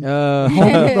homie. The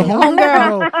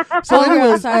homegirl. So,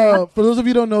 anyways, for those of you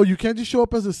who don't know, you can't just show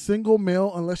up as a single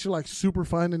male unless you're like super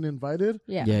fine and invited.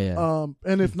 Yeah.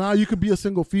 And if not, you could be a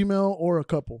single female or a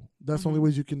couple. That's the only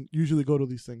ways you can usually go to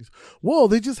these things. Well,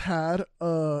 they just had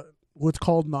what's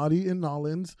called Naughty in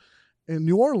Nolans in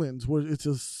New Orleans, where it's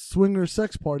a swinger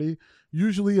sex party.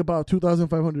 Usually about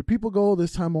 2,500 people go.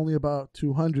 This time only about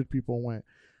 200 people went.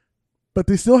 But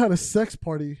they still had a sex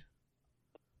party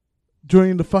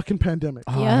during the fucking pandemic.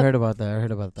 Oh, I heard about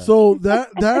that. So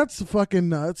that's fucking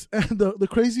nuts. And the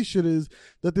crazy shit is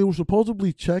that they were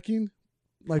supposedly checking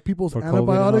like people's for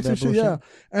antibiotics and shit. bullshit? Yeah.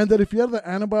 And that if you had the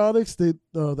antibiotics, the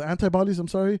antibodies, I'm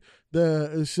sorry,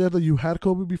 it said that you had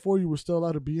COVID before, you were still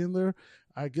allowed to be in there.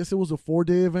 I guess it was a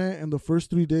 4-day event, and the first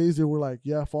 3 days they were like,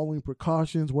 following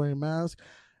precautions, wearing masks,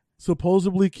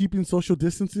 supposedly keeping social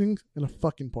distancing in a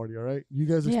fucking party. All right, you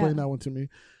guys explain that one to me.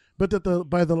 But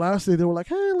by the last day, they were like,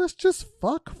 hey, let's just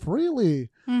fuck freely.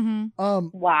 Mm-hmm.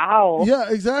 Wow. Yeah,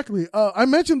 exactly. I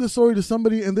mentioned this story to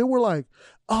somebody, and they were like,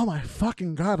 oh my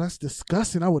fucking God, that's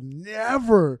disgusting. I would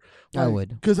never. I would.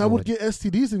 Because I would get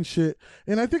STDs and shit.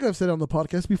 And I think I've said it on the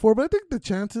podcast before, but I think the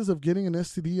chances of getting an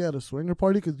STD at a swinger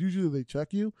party, because usually they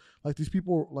check you, like these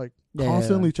people like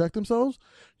constantly check themselves,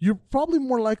 you're probably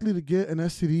more likely to get an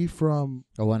STD from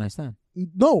a one night stand.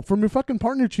 No, from your fucking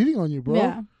partner cheating on you, bro.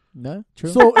 Yeah. No, true.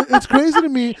 So it's crazy to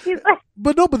me.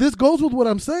 But this goes with what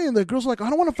I'm saying. That girls are like, I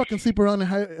don't want to fucking sleep around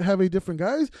and have 8 different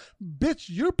guys. Bitch,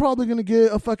 you're probably going to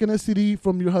get a fucking STD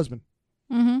from your husband.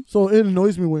 Mm-hmm. So it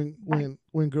annoys me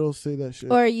when girls say that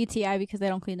shit. Or a UTI because they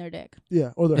don't clean their dick.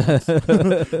 Yeah, or their house.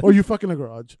 Or you fucking a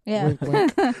garage. Yeah. Wink,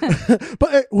 wink.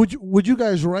 But hey, would you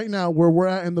guys right now, where we're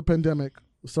at in the pandemic,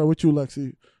 start with you,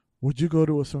 Lexi, would you go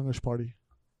to a swingers party?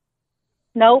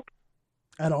 Nope.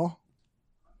 At all?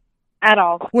 At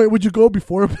all. Wait, would you go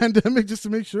before a pandemic just to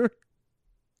make sure?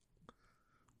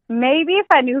 Maybe if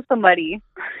I knew somebody.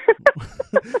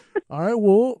 All right,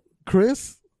 well,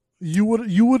 Chris, you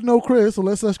would know Chris, so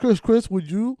let's ask Chris. Chris,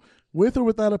 would you, with or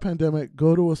without a pandemic,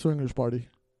 go to a swingers party?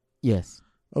 Yes.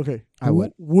 Okay. I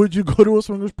would. Would you go to a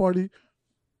swingers party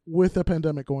with a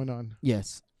pandemic going on?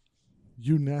 Yes.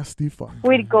 You nasty fuck.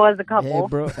 We'd go as a couple. Yeah,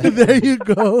 bro. There you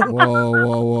go.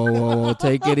 Whoa.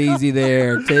 Take it easy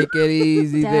there.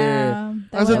 Damn.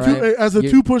 As a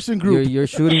two-person group. You're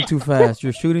shooting too fast.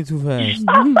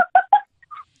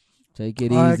 Take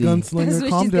it All right, easy. gunslinger, That's what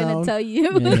calm she's down. gonna tell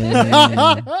you.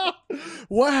 Yeah.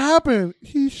 What happened?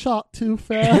 He shot too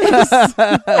fast.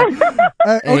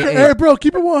 Hey, bro,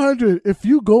 keep it 100. If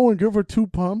you go and give her 2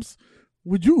 pumps,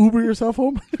 would you Uber yourself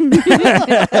home?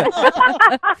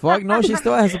 Fuck no, she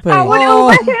still has to pay. I would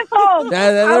Uber him home.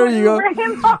 There you go. Uber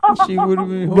him home. She would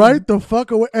be home. Right the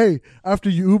fuck away. Hey, after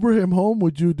you Uber him home,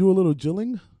 would you do a little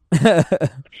jilling?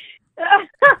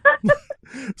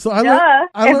 So if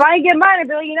I get mine, I'd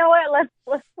be like, you know what?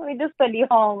 Let me just send you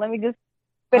home. Let me just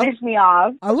finish me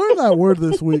off. I learned that word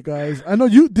this week, guys. I know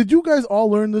you. Did you guys all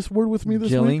learn this word with me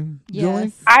this Jilling? week?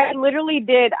 Yes. I literally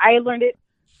did. I learned it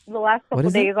the last couple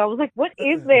of days. I was like, what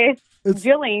is this? It's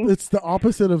Jilling. It's the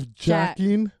opposite of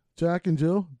jacking. Jack and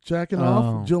Jill. Jacking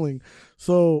off. Jilling.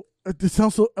 So it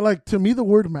sounds so, like, to me, the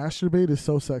word masturbate is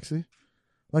so sexy.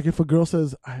 Like if a girl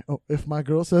says, if my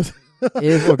girl says,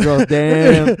 if a girl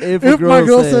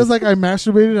says like I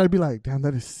masturbated, I'd be like, damn,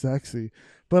 that is sexy.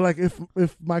 But like if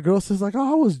my girl says like,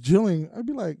 oh, I was jilling, I'd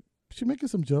be like, she making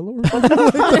some jello or something?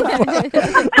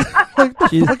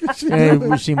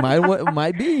 She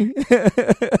might be.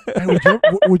 Hey,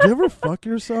 would you ever fuck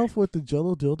yourself with the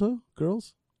Jello dildo,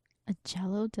 girls? A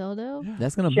Jello dildo? Yeah.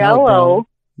 That's gonna Jello. melt, bro.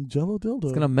 Jello dildo.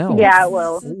 It's gonna melt. Yeah, it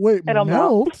will. Wait, it'll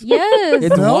melt? Yes.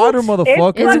 It's Melt? water,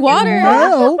 motherfucker. It's water.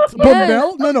 Melt? Yes. But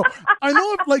melt? No. I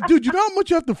know, like, dude, you know how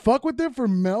much you have to fuck with it for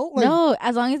melt? Like, No,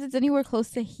 as long as it's anywhere close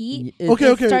to heat,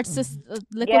 Okay. it starts to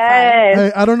liquefy. Yes.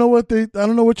 Hey, I don't know what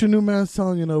your new man's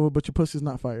telling you, Nova, but your pussy's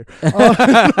not fire.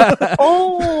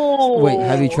 Oh. Wait,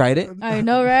 have you tried it? I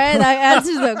know, right? That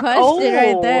answers the question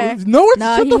right there. No,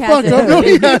 shut the fuck up. No,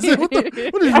 he hasn't.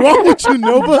 What is wrong with you,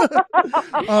 Nova?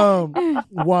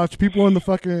 Watch people in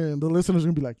the listeners are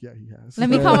gonna be like, yeah, he has. Let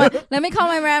me call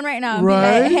my man right now and be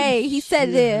like, hey, he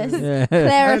said this. Yeah.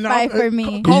 Clarify for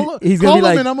me. He's call gonna be him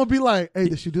like, and I'm gonna be like, hey,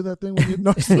 did she do that thing? When you,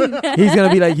 no, he's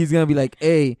gonna be like,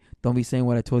 hey, don't be saying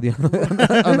what I told you on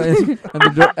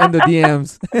the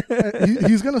DMs.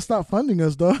 He's gonna stop funding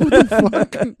us, though. What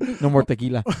the fuck? No more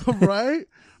tequila. Right?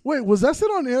 Wait, was that said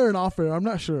on air and off air? I'm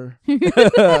not sure.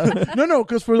 No,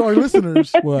 because for our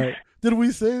listeners, What? did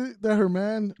we say that her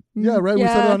man? Yeah, right. We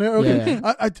said it on air. Okay.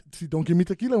 Yeah. I see, don't give me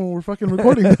tequila when we're fucking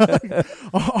recording.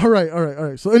 All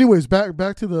right. So, anyways,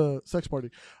 back to the sex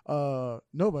party. No,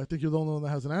 but I think you're the only one that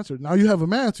hasn't answered. Now you have a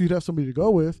man, so you'd have somebody to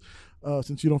go with.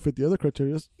 Since you don't fit the other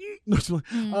criteria.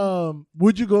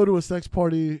 Would you go to a sex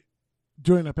party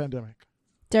during a pandemic?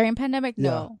 During pandemic, Yeah.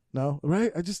 no. No, right?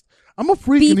 I'm a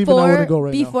freak, and even I wouldn't go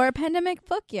right now. Before a pandemic,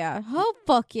 fuck yeah. Oh,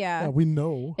 fuck yeah. Yeah, we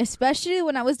know. Especially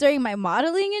when I was doing my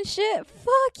modeling and shit.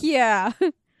 Fuck yeah.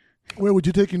 Wait, would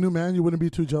you take your new man? You wouldn't be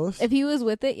too jealous? If he was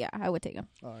with it, yeah, I would take him.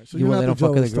 All right, so You you're won't not let the him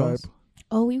fuck with jealous the girls? type.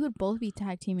 Oh, we would both be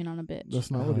tag teaming on a bitch.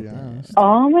 That's not what he damn. asked.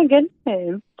 Oh my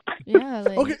goodness. Yeah.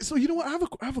 Like, Okay, so you know what?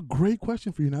 I have a great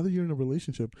question for you now that you're in a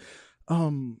relationship.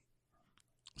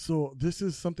 So this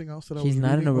is something else that I was She's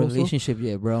not in a reading also. relationship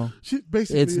yet, bro. She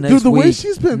basically, It's next dude, the way week.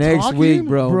 she's been Next talking, week,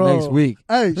 bro. Next week.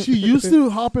 Hey, she used to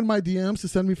hop in my DMs to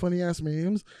send me funny ass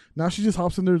memes. Now she just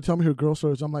hops in there to tell me her girl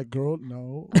stories. I'm like, girl,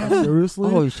 no, seriously.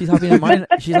 Oh, she's hopping in mine.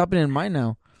 She's hopping in mine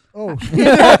now. Oh,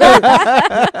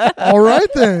 all right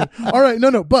then. All right,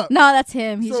 no, but no, that's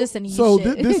him. He's just an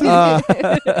shit. This is.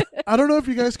 I don't know if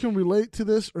you guys can relate to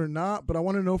this or not, but I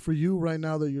want to know for you right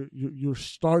now that you're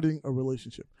starting a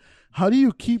relationship. How do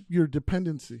you keep your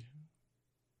dependency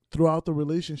throughout the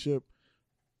relationship,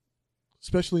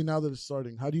 especially now that it's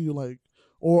starting? How do you like,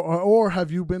 or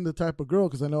have you been the type of girl?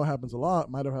 Because I know it happens a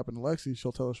lot. Might have happened to Lexi.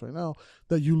 She'll tell us right now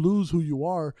that you lose who you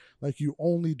are. Like you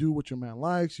only do what your man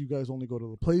likes. You guys only go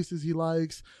to the places he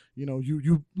likes. You know,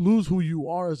 you lose who you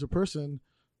are as a person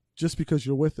just because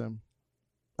you're with him.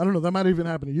 I don't know. That might even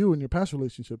happen to you in your past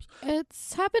relationships.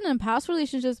 It's happened in past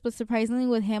relationships, but surprisingly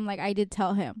with him, like I did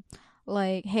tell him,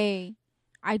 like, hey,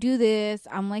 I do this.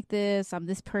 I'm like this. I'm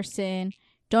this person.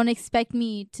 Don't expect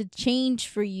me to change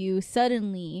for you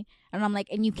suddenly. And I'm like,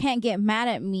 and you can't get mad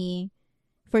at me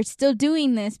for still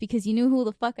doing this because you knew who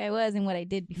the fuck I was and what I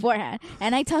did beforehand.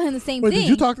 And I tell him the same thing. Did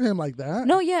you talk to him like that?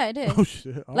 No, yeah, I did. Oh,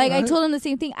 shit. All like, right. I told him the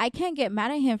same thing. I can't get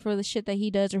mad at him for the shit that he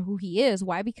does or who he is.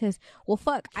 Why? Because, well,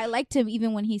 fuck, I liked him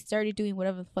even when he started doing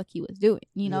whatever the fuck he was doing,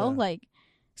 you know? Yeah. Like,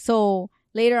 so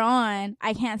later on,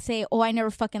 I can't say, oh, I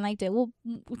never fucking liked it. Well,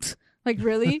 like,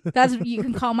 really? That's you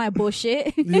can call my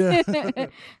bullshit. Yeah.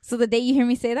 So the day you hear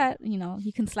me say that, you know,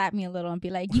 you can slap me a little and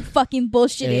be like, you fucking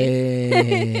bullshitted.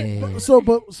 Hey.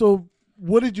 So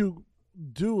what did you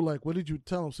do? Like, what did you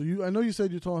tell him? I know you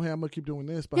said you told him, hey, I'm gonna keep doing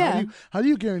this, but Yeah. how do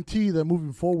you guarantee that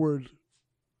moving forward?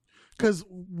 Because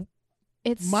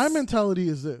my mentality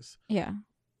is this: yeah.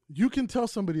 you can tell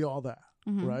somebody all that,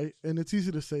 Mhm. right? And it's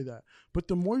easy to say that, but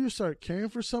the more you start caring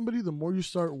for somebody, the more you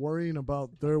start worrying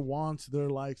about their wants, their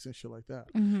likes, and shit like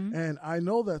that. Mm-hmm. And I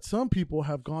know that some people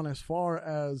have gone as far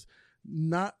as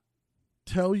not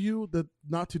tell you that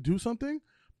not to do something,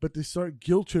 but they start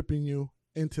guilt tripping you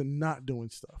into not doing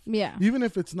stuff. Yeah. Even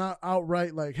if it's not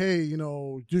outright like, hey, you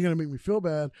know, you're going to make me feel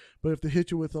bad. But if they hit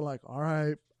you with a like, all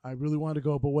right, I really want to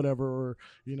go, but whatever, or,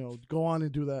 you know, go on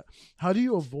and do that. How do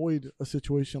you avoid a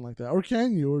situation like that? Or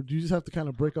can you, or do you just have to kind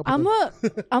of break up? I'm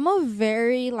a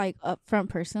very like upfront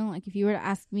person. Like if you were to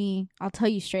ask me, I'll tell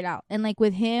you straight out. And like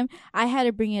with him, I had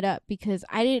to bring it up because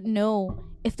I didn't know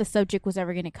if the subject was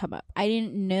ever going to come up. I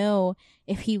didn't know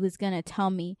if he was going to tell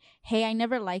me, hey, I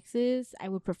never liked this. I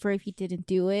would prefer if you didn't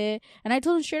do it. And I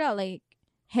told him straight out, like,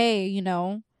 hey, you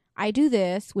know, I do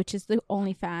this, which is the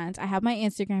OnlyFans. I have my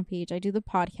Instagram page. I do the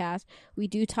podcast. We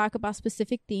do talk about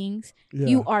specific things. Yeah.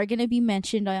 You are going to be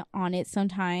mentioned on it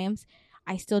sometimes.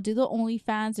 I still do the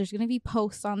OnlyFans. There's going to be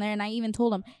posts on there. And I even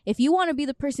told him, if you want to be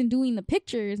the person doing the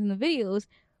pictures and the videos,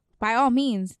 by all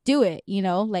means, do it, you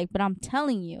know? Like, but I'm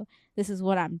telling you, this is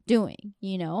what I'm doing,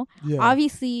 you know? Yeah.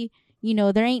 Obviously, you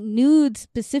know, there ain't nudes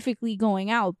specifically going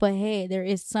out, but hey, there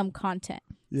is some content.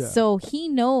 Yeah. So he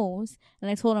knows. And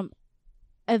I told him,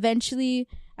 eventually,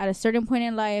 at a certain point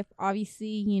in life, obviously,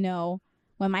 you know,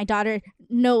 when my daughter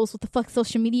knows what the fuck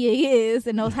social media is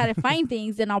and knows how to find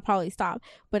things, then I'll probably stop.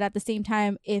 But at the same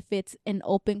time, if it's an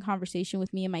open conversation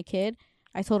with me and my kid,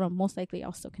 I told him most likely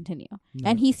I'll still continue. Yeah.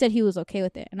 And he said he was okay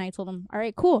with it. And I told him, all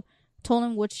right, cool. Told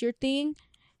him, what's your thing?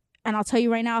 And I'll tell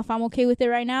you right now, if I'm okay with it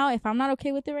right now, if I'm not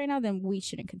okay with it right now, then we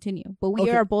shouldn't continue. But we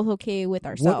are both okay with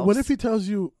ourselves. What if he tells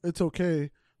you it's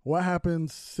okay? What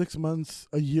happens 6 months,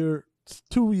 a year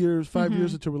 2 years, 5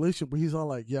 years Mhm. into a relationship, but he's all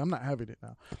like, yeah, I'm not having it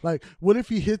now. Like, what if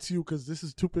he hits you? Because this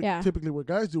is typically what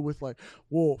guys do with like,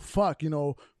 well, fuck,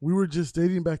 we were just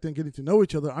dating back then, getting to know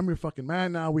each other. I'm your fucking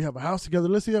man now. We have a house together.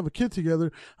 Let's say you have a kid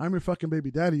together. I'm your fucking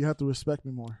baby daddy. You have to respect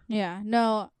me more. Yeah,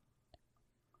 no.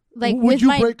 Like, would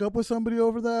you break up with somebody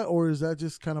over that, or is that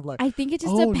just kind of like, I think it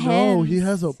just oh depends. no, he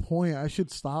has a point. I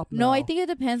should stop now. No, I think it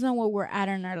depends on where we're at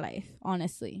in our life,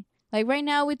 honestly. Like, right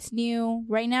now, it's new.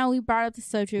 Right now, we brought up the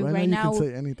subject. Right now, you can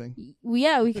say anything.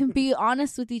 We can be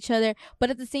honest with each other. But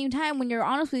at the same time, when you're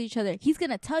honest with each other, he's going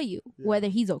to tell you whether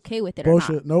he's okay with it Bullshit.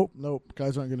 or not. Nope.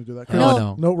 Guys aren't going to do that.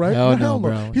 No, right? Hell Hell no,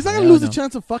 no. bro. He's not going to lose the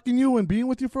chance of fucking you and being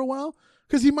with you for a while.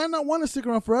 Because he might not want to stick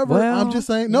around forever. Well, I'm just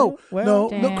saying, no,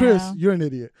 Damn. Chris, you're an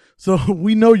idiot. So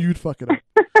we know you'd fuck it up.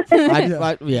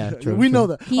 True. We know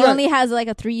that. He All only has like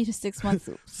a 3 to 6 months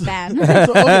span. So,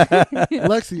 okay.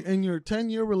 Lexi, in your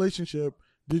 10-year relationship,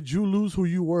 did you lose who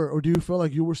you were, or do you feel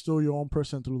like you were still your own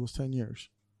person through those 10 years?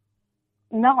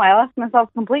 No, I lost myself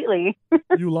completely.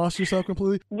 You lost yourself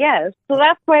completely? Yes. So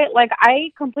that's why, like,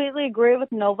 I completely agree with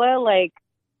Nova. Like,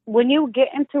 when you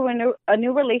get into a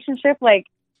new relationship, like,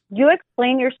 you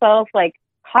explain yourself, like,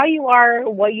 how you are,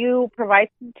 what you provide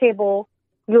to the table.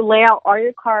 You lay out all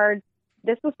your cards.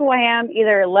 This is who I am.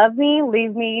 Either love me,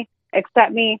 leave me,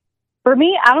 accept me. For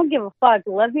me, I don't give a fuck.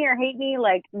 Love me or hate me,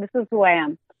 like, this is who I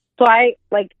am. So I,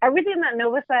 like, everything that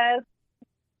Nova says,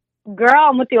 girl,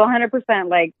 I'm with you 100%.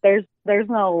 Like, there's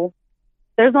no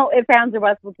ifs, ands, or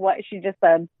buts with what she just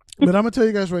said. But I'm going to tell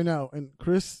you guys right now, and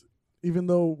Chris, even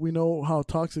though we know how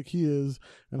toxic he is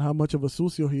and how much of a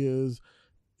sucio he is,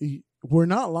 we're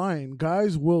not lying.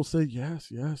 Guys will say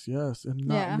yes, and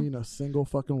not mean a single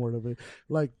fucking word of it.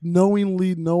 Like,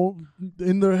 knowingly know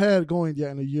in their head going,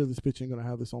 yeah, in a year this bitch ain't gonna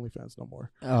have this OnlyFans no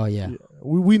more. Oh yeah.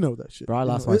 We know that shit. Bro, I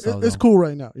lost myself. It's cool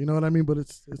right now. You know what I mean? But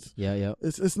it's yeah.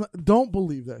 It's not. Don't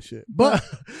believe that shit. But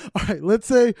all right, let's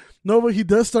say Nova, he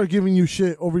does start giving you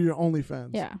shit over your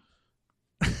OnlyFans. Yeah.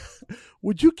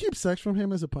 Would you keep sex from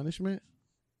him as a punishment?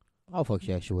 Oh fuck,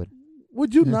 she actually would.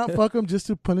 Would you not fuck him just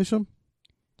to punish him?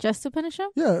 Just to punish him?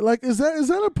 Yeah, like is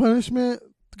that a punishment?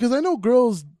 Because I know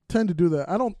girls tend to do that.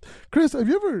 I don't. Chris, have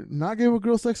you ever not gave a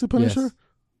girl sex to punish her?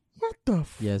 What the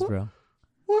fuck? Yes, bro.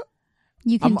 What?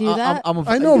 You can do that?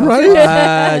 I know, right?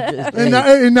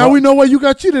 And now we know why you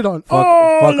got cheated on. Fuck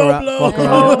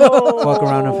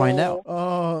around and find out.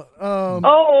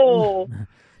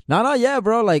 No, yeah,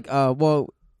 bro. Like, I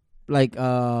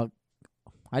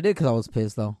did because I was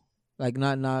pissed though. Like,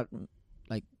 not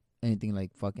like anything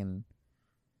like fucking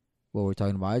what we're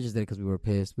talking about. I just did it because we were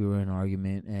pissed. We were in an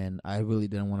argument, and I really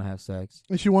didn't want to have sex.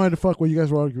 And she wanted to fuck while you guys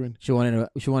were arguing. She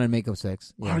wanted makeup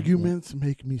sex. Yeah, Arguments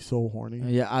make me so horny.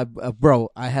 Yeah, bro,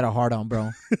 I had a hard on,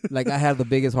 bro. Like, I had the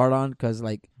biggest hard on because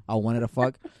like I wanted to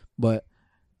fuck, but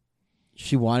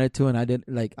she wanted to, and I didn't.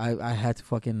 Like, I had to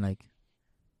fucking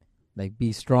like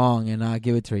be strong and not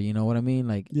give it to her. You know what I mean?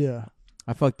 Like, yeah.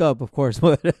 I fucked up, of course,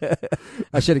 but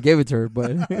I should have gave it to her.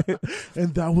 But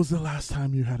and that was the last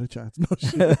time you had a chance. No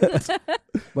shit.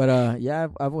 But yeah,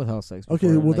 I've withheld sex before.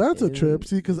 Okay, well, that's a trip.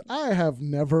 See, because I have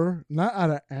never, not out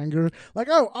of anger, like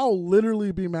I'll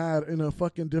literally be mad in a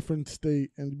fucking different state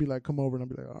and be like, come over, and I'll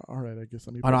be like, all right, I guess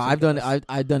let me. Oh no, I've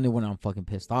done it when I'm fucking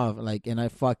pissed off, like, and I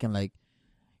fucking like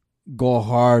go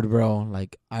hard, bro.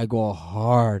 Like, I go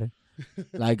hard,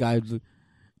 like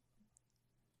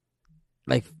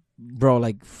bro,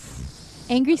 like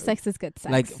angry sex is good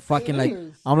sex. Like fucking like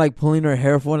I'm like pulling her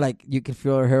hair for, like, you can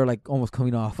feel her hair like almost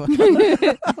coming off.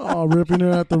 Oh, ripping her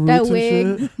at the roots that and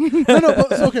wig. shit. No,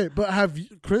 but okay. But have you,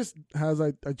 Chris has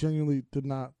I genuinely did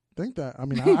not think that. I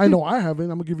mean, I know I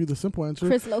haven't. I'm gonna give you the simple answer.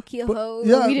 Chris low-key a hoe.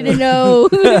 Yeah. We didn't know.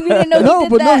 We didn't know. No, he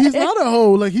did but that. no, he's not a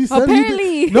hoe. Like he said,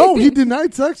 apparently. he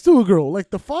denied sex to a girl.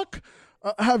 Like the fuck.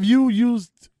 Have you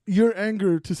used your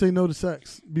anger to say no to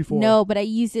sex before? No, but I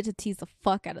used it to tease the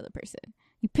fuck out of the person.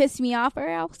 You pissed me off,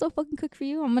 alright, I'll still fucking cook for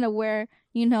you. I'm gonna wear,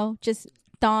 just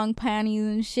thong panties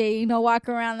and shit, walk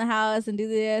around the house and do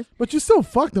this. But you still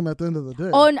fucked them at the end of the day.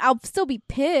 Oh, and I'll still be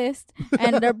pissed.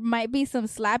 And there might be some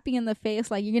slapping in the face,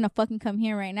 like, you're gonna fucking come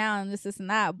here right now and this and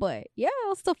that. But yeah,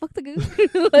 I'll still fuck the goose.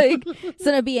 Like, it's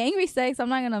gonna be angry sex. I'm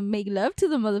not gonna make love to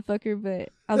the motherfucker, but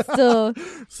I'll still.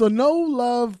 So no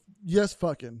love, yes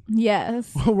fucking.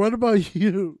 Yes. What about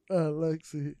you,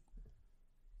 Lexi?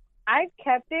 I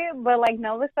kept it, but like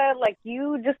Nova said, like,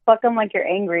 you just fuck them like you're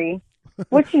angry,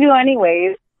 which you do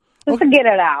anyways, just to get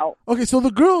it out. Okay, so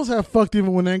the girls have fucked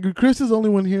even when angry. Chris is the only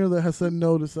one here that has said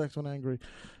no to sex when angry.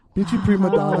 Bitchy prima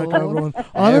donna, everyone.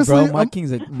 Honestly, yeah, bro, my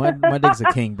dick's a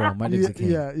king, bro. My dick's a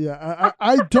king. Yeah.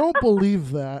 I don't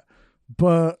believe that,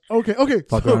 but okay.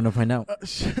 Fuck around and find out.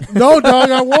 No,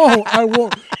 dog, I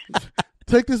won't.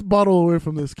 Take this bottle away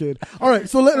from this kid. All right,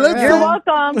 so let's. You're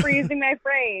welcome for using my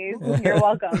phrase. You're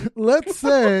welcome. Let's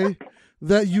say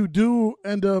that you do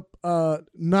end up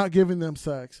not giving them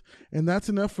sex, and that's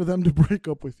enough for them to break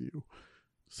up with you.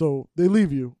 So they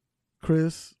leave you,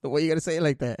 Chris. Why you gotta say it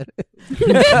like that?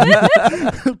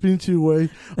 Pinche way.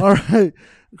 All right,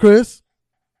 Chris,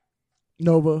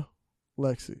 Nova,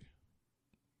 Lexi.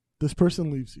 This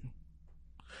person leaves you,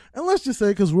 and let's just say,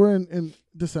 because we're in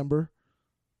December,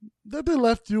 that they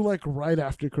left you like right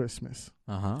after Christmas.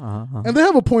 And they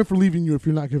have a point for leaving you if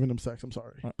you're not giving them sex. I'm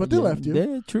sorry, but they left you.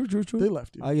 Yeah, true. They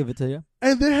left you. I'll give it to you.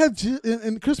 And they had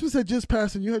and Christmas had just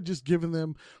passed, and you had just given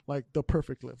them like the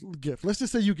perfect gift. Let's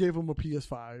just say you gave him a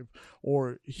PS5,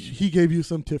 or he gave you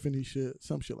some Tiffany shit,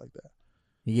 some shit like that.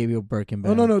 He gave you a Birkin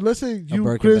bag. Oh no! Let's say you,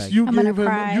 Chris, bag.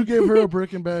 you gave her a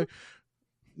Birkin bag.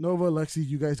 Nova, Lexi,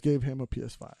 you guys gave him a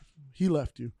PS5. He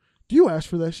left you. Do you ask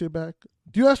for that shit back?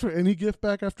 Do you ask for any gift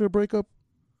back after a breakup?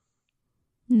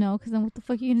 No, because then what the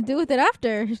fuck are you gonna do with it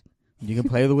after? You can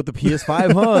play with the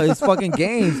PS5, huh? It's fucking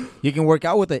games. You can work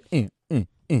out with it.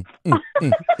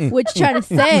 What you trying to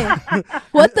say?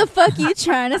 What the fuck you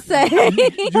trying to say?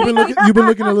 You've been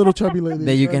looking a little chubby lately.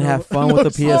 That you can have fun with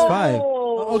the PS5.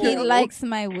 Okay. He likes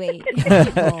my weight.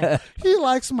 He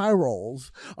likes my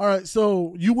rolls. All right,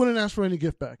 so you wouldn't ask for any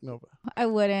gift back, Nova? I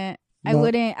wouldn't. No.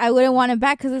 I wouldn't want it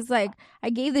back because it's like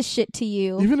I gave this shit to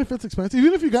you. Even if it's expensive,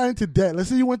 even if you got into debt. Let's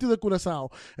say you went to the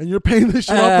Curaçao and you're paying this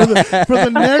shit off for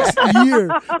the next year,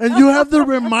 and you have the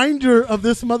reminder of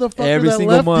this motherfucker every that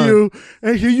single left month. you,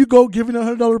 and here you go giving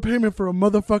 $100 payment for a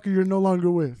motherfucker you're no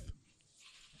longer with.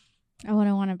 I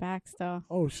wouldn't want it back still.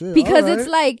 Oh shit! Because All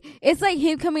right. it's like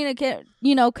him coming to get,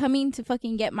 coming to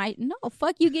fucking get my, no,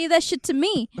 fuck, you gave that shit to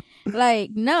me.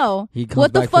 Like, no. He comes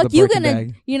what the back for fuck the you Birkin gonna,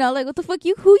 bag. like, what the fuck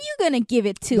who you gonna give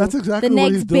it to? That's exactly the what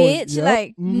next he's doing. bitch. Yep. Like,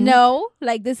 Mhm. no,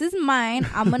 like, this is mine.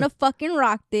 I'm gonna fucking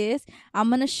rock this.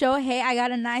 I'm gonna show, hey, I got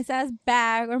a nice ass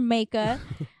bag or makeup.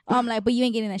 I'm like, but you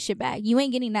ain't getting that shit back. You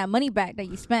ain't getting that money back that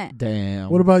you spent. Damn.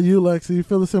 What about you, Lexi? You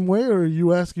feel the same way, or are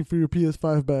you asking for your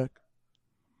PS5 back?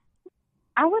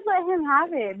 I would let him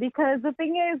have it because the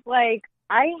thing is, like,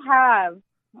 I have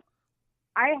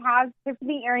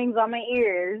Tiffany earrings on my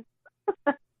ears.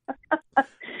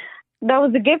 That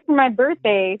was a gift for my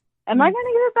birthday. Am I gonna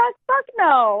give it back? Fuck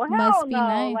no. Hell Must be no.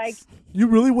 nice. Like, You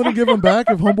really wouldn't give them back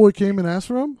if homeboy came and asked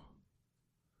for them?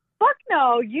 fuck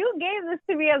no. You gave this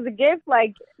to me as a gift.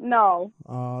 Like, no.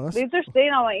 That's These are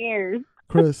staying on my ears.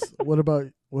 Chris. What about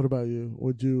you?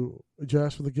 Would you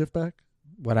ask for the gift back?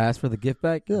 What, I asked for the gift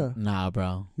back? Yeah. Nah,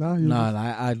 bro. No,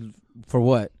 I for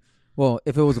what? Well,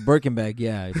 if it was a Birkin bag,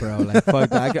 yeah, bro. Like, fuck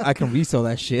that. I can resell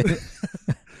that shit.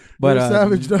 But you're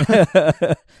savage,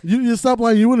 though. You stop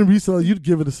lying. You wouldn't resell it. You'd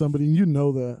give it to somebody, and you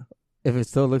know that. if it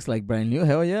still looks like brand new,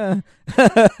 hell yeah.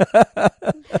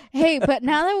 Hey, but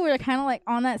now that we're kind of like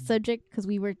on that subject, because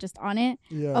we were just on it,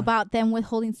 Yeah. about them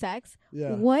withholding sex,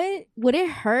 Yeah. what would it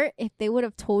hurt if they would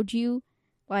have told you,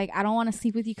 like, I don't want to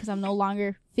sleep with you because I'm no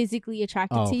longer physically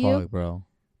attracted to you? Fuck, bro.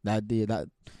 That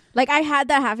Like, I had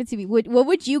that happen to me. What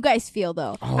would you guys feel,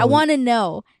 though? Oh, I want to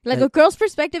know. Like, like- a girl's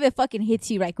perspective, it fucking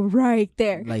hits you, like, right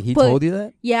there. like he But- told you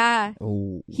that? Yeah.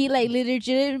 Oh. He, like,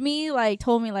 legitimately, like,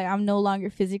 told me, like, I'm no longer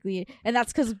physically... And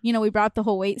that's because, we brought the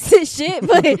whole weight shit,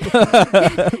 but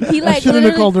he, like, I shouldn't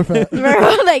have called her fat.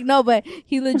 like, no, but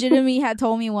he legitimately had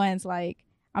told me once, like,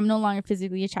 I'm no longer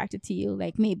physically attracted to you.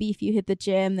 Like, maybe if you hit the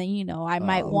gym, then, I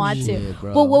might want to. shit,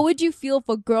 bro. But what would you feel if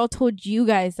a girl told you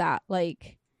guys that?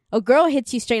 Like, a girl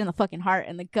hits you straight in the fucking heart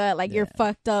and the gut, like you're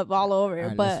fucked up all over. All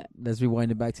right, but let's rewind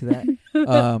it back to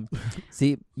that.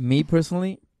 See, me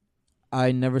personally,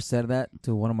 I never said that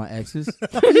to one of my exes.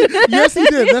 Yes, he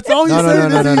did. That's all he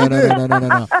said.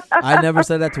 No. I never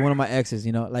said that to one of my exes.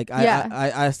 Like Yeah.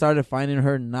 I started finding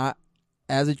her not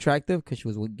as attractive because she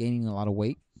was gaining a lot of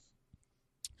weight.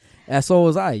 And so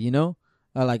was I.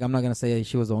 Like, I'm not gonna say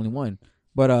she was the only one,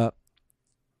 but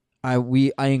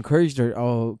I encouraged her.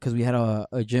 Oh, because we had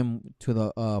a gym to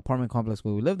the apartment complex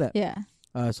where we lived at. yeah,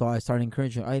 So I started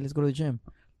encouraging her. Hey, let's go to the gym.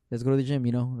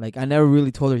 Like, I never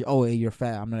really told her, oh, hey, you're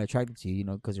fat. I'm not attracted to you,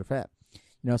 because you're fat.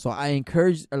 So I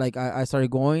encouraged, like, I started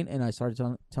going, and I started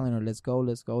telling her, let's go.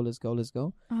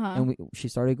 uh-huh. And she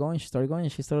started going,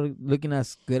 and she started looking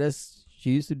as good as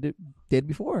she used to did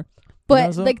before.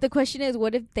 But like, the question is,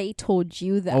 what if they told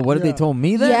you that? Oh, what if they told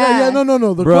me that? Yeah.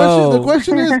 No. The Bro.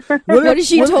 question is, What if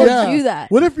she told you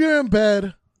that? What if you're in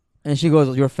bed? And she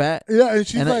goes, you're fat? Yeah, and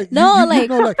she's And like, No,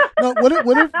 no.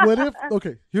 What if?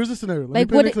 Okay, here's the scenario. Let Like,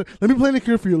 me play it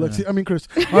clear for you, Lexi. I mean, Chris.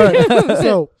 All right.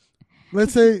 So,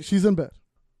 let's say she's in bed.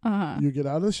 Uh-huh. You get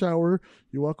out of the shower,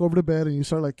 you walk over to bed, and you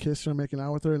start like kissing her, making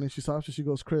out with her, and then she stops and she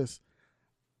goes, Chris,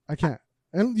 I can't.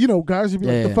 And guys would be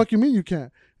like, the fuck you mean you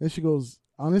can't? And she goes,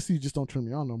 honestly, you just don't turn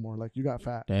me on no more. Like, you got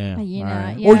fat. Damn.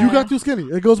 Right. Or you got too skinny.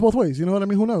 It goes both ways. You know what I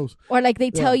mean? Who knows? Or like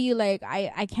they tell you like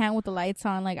I can't with the lights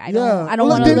on. Like I don't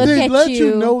want to look they at let you.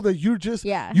 you know that you're just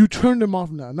you turned them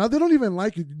off now. Now they don't even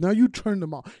like you. Now you turned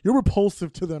them off. You're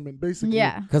repulsive to them, and basically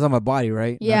because of my body,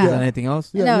 right? Yeah. Not anything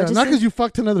else. Not because you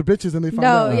fucked 10 other bitches and they found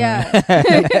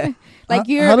out. Like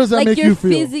you're how does that make you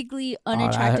feel? Physically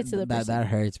unattracted to the person. That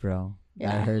hurts, bro.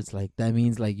 Yeah. That hurts. Like that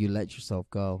means like you let yourself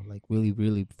go. Like really,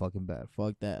 really fucking bad.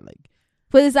 Fuck that. Like.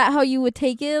 But is that how you would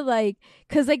take it? Like,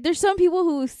 because like there's some people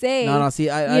who say,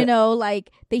 see, like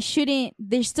they shouldn't.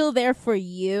 They're still there for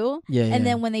you. Yeah. And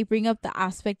then when they bring up the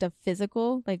aspect of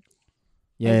physical, like,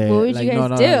 what would you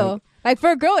guys do? Like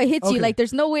for a girl, it hits you. Like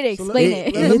there's no way to explain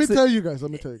it. Let me tell you guys.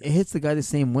 It hits the guy the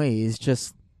same way. It's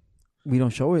just we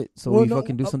don't show it, so we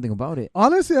fucking do something about it.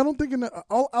 Honestly, I don't think.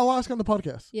 I'll ask on the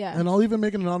podcast. Yeah. And I'll even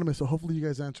make it anonymous. So hopefully you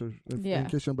guys answer in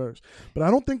case you're embarrassed. But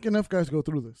I don't think enough guys go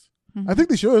through this. Mm-hmm. I think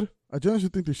they should. I genuinely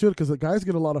think they should because the guys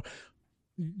get a lot of.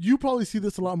 You probably see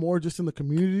this a lot more just in the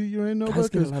community you're in, Nova. Guys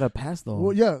get a lot of pass though.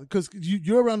 Well, yeah, because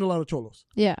you're around a lot of cholos.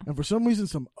 Yeah. And for some reason,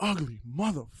 some ugly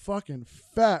motherfucking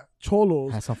fat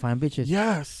cholos. Has some fine bitches.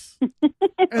 Yes.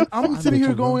 And I'm sitting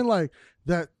here going like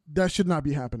that should not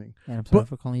be happening. And I'm sorry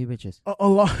for calling you bitches. A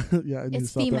lot. Yeah,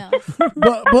 it's female.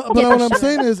 But what I'm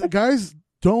saying is, guys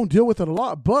don't deal with it a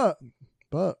lot. But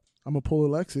I'm gonna pull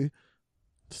Alexi.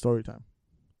 Story time.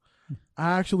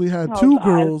 I actually had two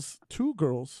girls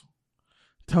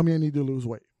tell me I need to lose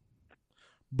weight.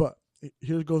 But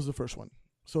here goes the first one.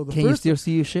 So can you still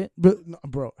see your shit? But no,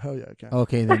 bro, hell yeah, I can.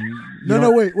 Okay, then.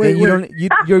 Wait.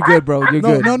 You're good, bro. You're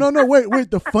good. No.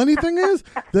 Wait. The funny thing is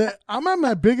that I'm at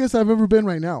my biggest I've ever been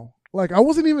right now. Like I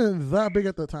wasn't even that big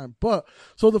at the time. But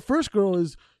so the first girl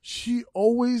is she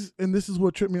always, and this is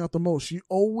what tripped me out the most. She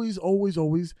always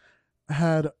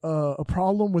had a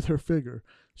problem with her figure.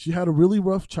 She had a really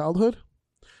rough childhood,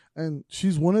 and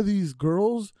she's one of these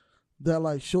girls that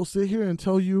like she'll sit here and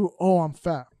tell you, "Oh, I'm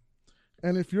fat,"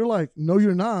 and if you're like, "No,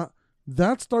 you're not,"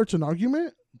 that starts an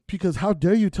argument because how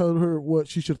dare you tell her what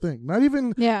she should think? Not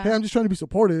even, "Hey, I'm just trying to be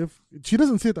supportive." She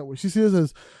doesn't see it that way. She sees it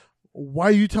as, "Why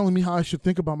are you telling me how I should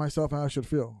think about myself and how I should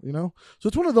feel?" You know. So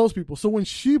it's one of those people. So when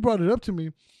she brought it up to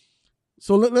me,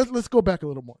 so let's go back a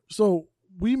little more. So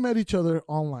we met each other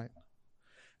online.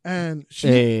 And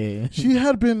she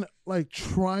had been like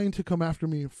trying to come after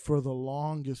me for the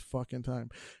longest fucking time.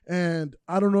 And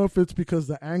I don't know if it's because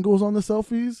the angles on the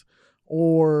selfies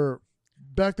or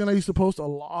back then I used to post a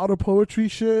lot of poetry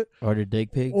shit. Or the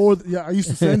dick pics. Or I used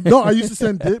to send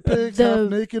dick pics, half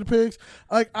naked pics.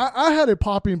 Like I had it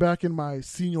popping back in my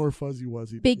senior fuzzy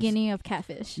wuzzy beginning days. Of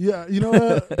catfish. Yeah,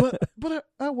 but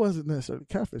I wasn't necessarily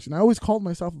catfish. And I always called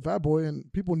myself a fat boy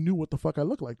and people knew what the fuck I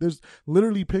looked like. There's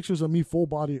literally pictures of me full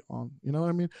body on, you know what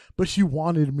I mean? But she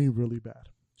wanted me really bad.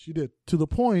 She did. To the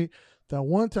point that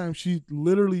one time she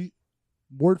literally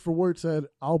word for word said,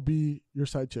 "I'll be your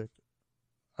side chick.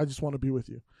 I just want to be with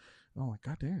you." And I'm like,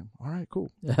 God damn. All right,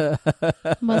 cool.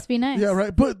 Must be nice. Yeah,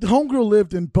 right. But the homegirl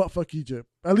lived in Buttfuck, Egypt.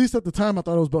 At least at the time, I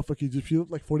thought it was Buttfuck, Egypt. She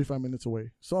lived like 45 minutes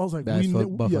away. So I was like,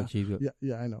 Buttfuck, Egypt.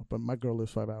 Yeah, I know. But my girl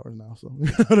lives 5 hours now. So,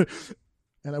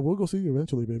 and I will go see you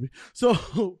eventually, baby.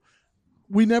 So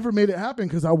we never made it happen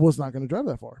because I was not going to drive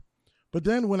that far. But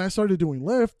then when I started doing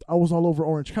Lyft, I was all over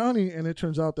Orange County, and it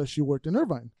turns out that she worked in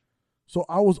Irvine. So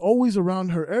I was always around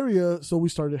her area, so we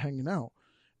started hanging out.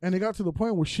 And it got to the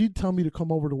point where she'd tell me to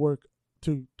come over to work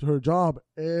to her job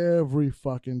every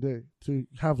fucking day to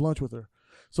have lunch with her.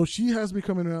 So she has me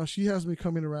coming around. She has me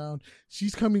coming around.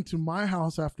 She's coming to my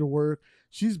house after work.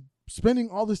 She's spending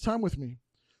all this time with me.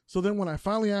 So then when I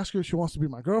finally asked her if she wants to be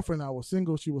my girlfriend, I was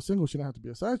single. She was single. She didn't have to be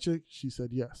a side chick. She said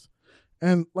yes.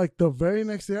 And like the very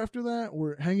next day after that,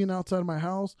 we're hanging outside my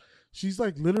house. She's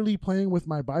like literally playing with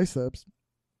my biceps.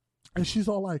 And she's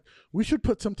all like, "We should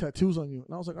put some tattoos on you."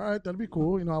 And I was like, "All right, that'd be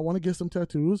cool. You know, I want to get some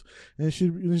tattoos." And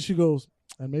she goes,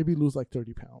 "And maybe lose like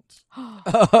 30 pounds.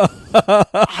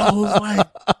 I was like,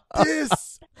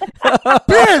 this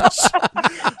bitch.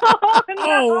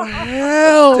 Oh,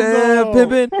 hell no.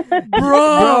 Pimpin'.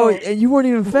 Bro, and you weren't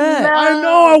even fat. No. I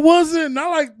know I wasn't. Not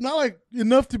like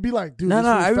enough to be like, dude. No,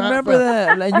 I fat, remember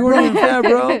that. Like, you weren't even fat,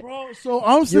 bro. Bro, so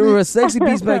I'm sitting. You were a sexy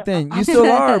beast back then. You still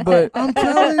are, but I'm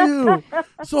telling you.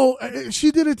 So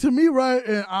she did it to me, right?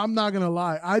 And I'm not gonna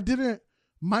lie,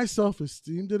 my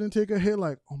self-esteem didn't take a hit.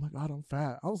 Like, oh my God, I'm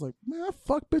fat. I was like, man, I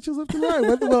fuck bitches left and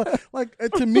right. Like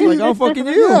to me, like, I'm fucking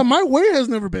you. Yeah, my weight has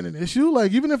never been an issue.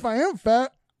 Like, even if I am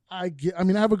fat, I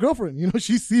have a girlfriend. You know,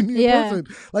 she's seen me in person.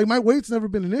 Like, my weight's never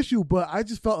been an issue, but I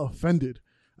just felt offended.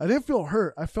 I didn't feel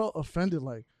hurt. I felt offended.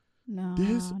 Like, No.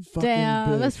 This fucking Damn,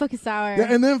 bitch. that's fucking sour.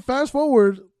 Yeah, and then fast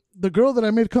forward, the girl that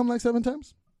I made come like 7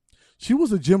 times, she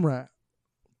was a gym rat,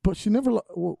 but she never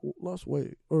lost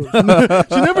weight, or she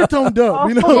never toned up,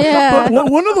 you know. Yeah.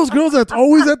 But one of those girls that's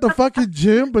always at the fucking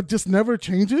gym, but just never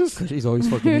changes. She's always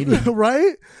fucking eating.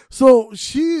 Right? So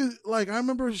she, like, I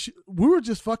remember we were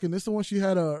just fucking. This is the one she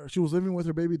was living with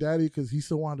her baby daddy because he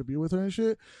still wanted to be with her and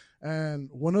shit. And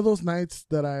one of those nights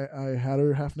that I had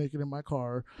her half naked in my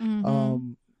car,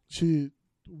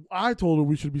 I told her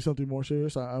we should be something more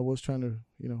serious. I was trying to,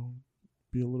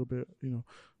 be a little bit,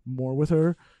 more with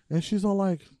her. And she's all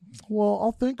like, well,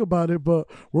 I'll think about it, but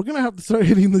we're going to have to start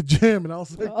hitting the gym. And I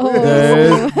was like,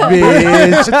 bitch.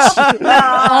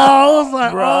 I was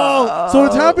like, oh. So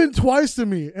it's happened twice to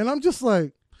me. And I'm just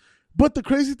like, but the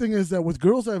crazy thing is that with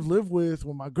girls I've lived with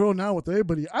my girl now, with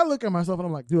everybody, I look at myself and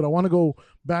I'm like, dude, I want to go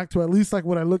back to at least like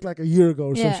what I looked like a year ago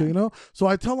or some shit, So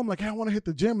I tell them like, hey, I want to hit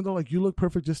the gym. And they're like, you look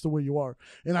perfect just the way you are.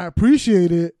 And I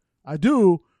appreciate it. I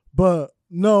do. But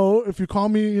no, if you call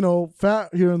me,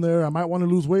 fat here and there, I might want to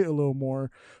lose weight a little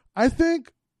more. I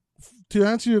think, to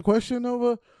answer your question,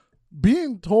 Nova,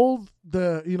 being told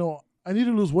that, I need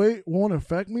to lose weight won't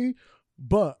affect me.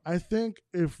 But I think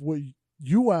if what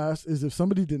you asked is if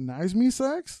somebody denies me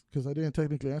sex, because I didn't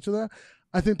technically answer that,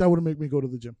 I think that would make me go to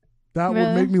the gym. That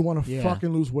would make me want to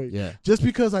fucking lose weight. Yeah. Just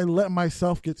because I let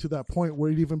myself get to that point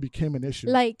where it even became an issue.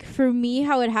 Like, for me,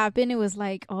 how it happened, it was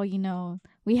like, oh,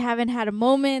 we haven't had a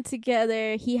moment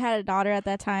together. He had a daughter at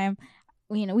that time.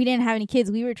 We didn't have any kids.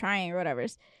 We were trying or whatever.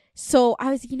 So I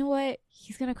was like, you know what?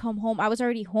 He's going to come home. I was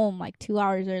already home like 2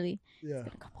 hours early. Yeah. He's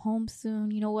going to come home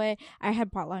soon. You know what? I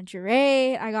had bought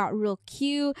lingerie. I got real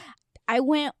cute. I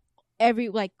went every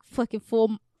fucking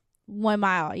full 1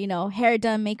 mile, hair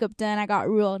done, makeup done. I got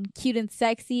real cute and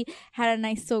sexy. Had a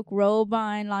nice silk robe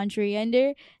on, lingerie under.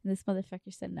 And this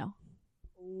motherfucker said no.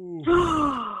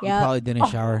 Yeah, probably didn't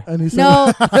shower. And he said,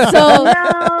 no.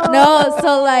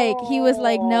 So like he was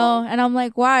like no, and I'm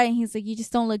like why? And he's like you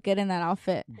just don't look good in that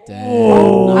outfit.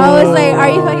 Damn. I was like, are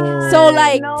you fucking? So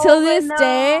like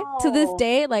to this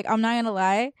day, like I'm not gonna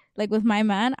lie, like with my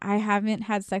man, I haven't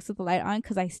had sex with the light on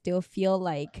because I still feel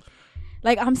like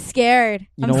I'm scared.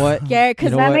 You know what? Scared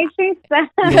because that makes me sad.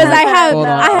 Because I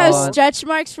have stretch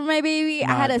marks for my baby.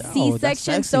 I had a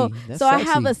C-section, so I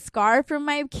have a scar for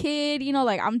my kid.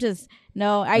 I'm just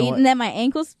and then my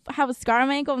ankles have a scar on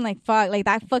my ankle. I'm like fuck, like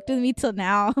that fucked with me till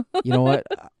now. You know what?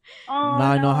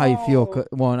 Now I know how you feel.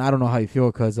 Well, I don't know how you feel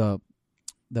because the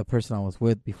person I was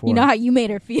with before. You know how you made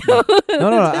her feel.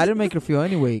 No, I didn't make her feel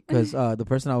anyway because the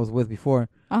person I was with before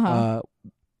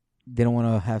didn't want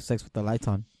to have sex with the lights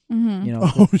on. Mm-hmm.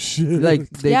 Oh shit! Like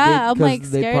they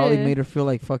probably made her feel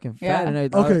like fucking fat.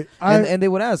 Yeah. And they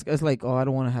would ask, it's like, oh, I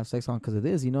don't want to have sex on because of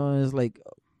this, And it's like,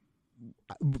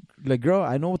 girl,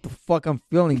 I know what the fuck I'm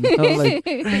feeling. Like,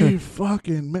 hey,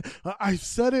 fucking man, I've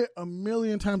said it a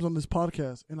million times on this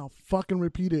podcast, and I'll fucking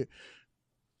repeat it.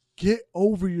 Get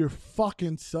over your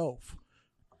fucking self.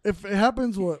 If it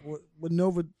happens, what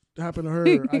Nova happened to her,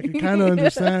 I can kind of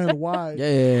understand why.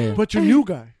 Yeah. But you're new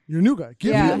guy.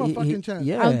 Give him a fucking chance.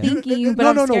 Yeah. I'm thinking you,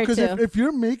 but no, because if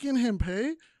you're making him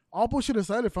pay, all bullshit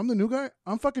aside, if I'm the new guy,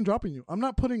 I'm fucking dropping you. I'm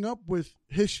not putting up with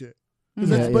his shit. Because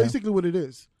that's basically what it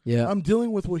is. Yeah. I'm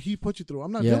dealing with what he put you through.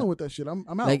 I'm not dealing with that shit. I'm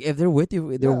out. Like, if they're with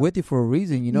you, they're with you for a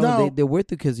reason, They're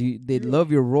with you because they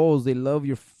love your roles. They love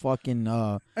your fucking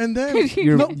and then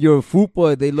your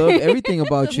fupa. They love everything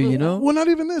about you, Well, not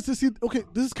even this. This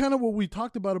is kind of what we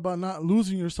talked about not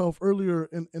losing yourself earlier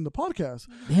in the podcast.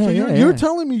 Yeah, so you're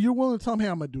telling me you're willing to tell me, hey,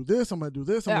 I'm going to do this, I'm going to do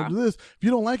this, I'm going to do this. If you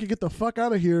don't like it, get the fuck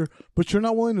out of here. But you're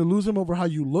not willing to lose him over how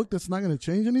you look. That's not going to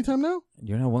change anytime now?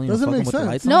 You're not willing doesn't to make fuck sense. With the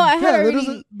lights no, on? I had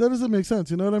already... That doesn't make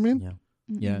sense. You know what I mean? Yeah.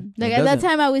 Yeah. Like at that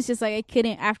time I was just like I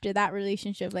couldn't after that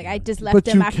relationship. Like I just left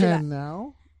him after that. But you can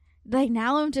now? Like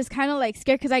now I'm just kind of like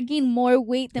scared because I gained more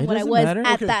weight than what I was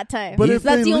at that time. But if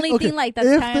that's the only thing like that's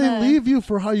if kinda... they leave you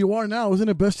for how you are now, isn't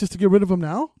it best just to get rid of him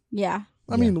now? Yeah.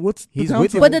 I mean, what's the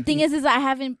with you. But the thing is I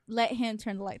haven't let him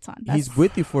turn the lights on. He's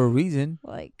with you for a reason.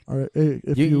 Like, all right, hey,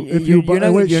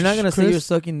 you're not gonna say you're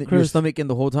sucking your stomach in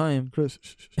the whole time, Chris.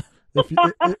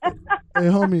 Hey,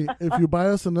 homie, if you buy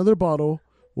us another bottle,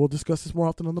 we'll discuss this more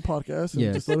often on the podcast.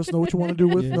 And just let us know what you want to do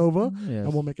with Nova,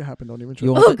 and we'll make it happen. Don't even try.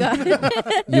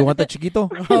 God. You want the chiquito?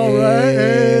 All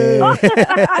right.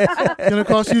 Hey. Gonna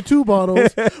cost you 2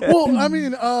 bottles. Well, I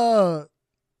mean,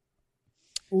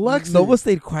 Lexi. Nova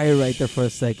stayed quiet right there for a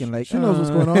second. Like, she knows what's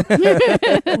going on.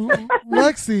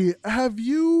 Lexi, have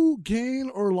you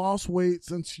gained or lost weight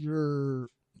since your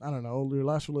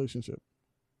last relationship?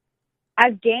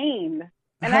 I've gained.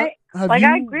 And I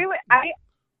agree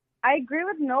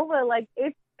with Nova. Like,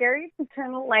 it's scary to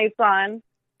turn the lights on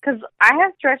because I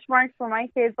have stretch marks for my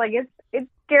kids. Like it's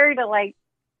scary to like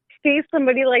see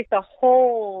somebody like the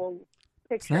whole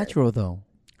picture. It's natural though.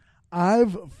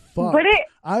 I've fucked.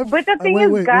 But the thing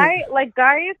is, guys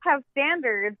have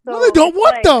standards. So no, they don't.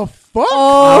 What like, the fuck?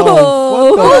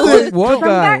 Oh, what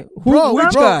guy?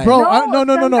 Which guy? Bro,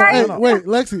 no. Hey, guys- wait,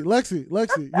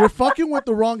 Lexi, you're fucking with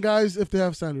the wrong guys if they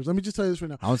have standards. Let me just tell you this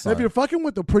right now. I'm sorry. If you're fucking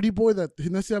with the pretty boy that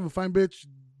unless you have a fine bitch,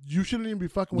 you shouldn't even be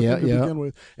fucking with them to begin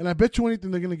with. And I bet you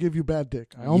anything they're gonna give you bad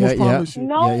dick. I almost promise you.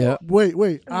 No.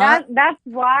 Wait. That's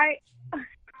why.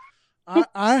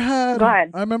 I had. Go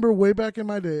ahead. I remember way back in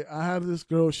my day, I had this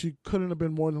girl. She couldn't have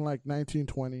been more than like 19,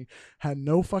 20. Had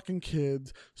no fucking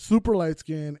kids, super light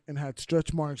skin, and had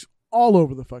stretch marks all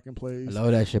over the fucking place. I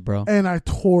love that shit, bro. And I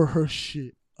tore her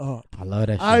shit up. I love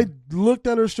that shit. I looked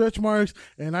at her stretch marks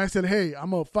and I said, "Hey,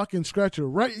 I'm a fucking scratcher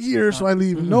right here, so I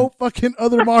leave no fucking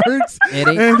other marks,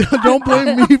 and don't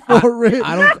blame me for it."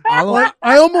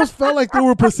 I almost felt like there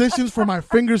were positions for my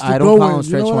fingers to I go don't call in. them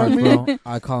stretch you know marks, what I mean? bro.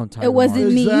 I call them tiger it wasn't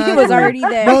marks. me. Exactly. He was already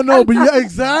there. No, but yeah,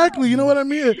 exactly. You know what I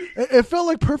mean? It felt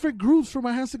like perfect grooves for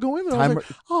my hands to go in there. I was like,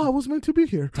 "Oh, I was meant to be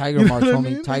here." Tiger You know marks, what I homie.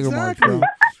 mean? Tiger marks, Exactly. bro.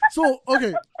 So,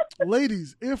 okay,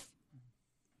 ladies,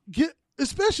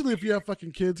 especially if you have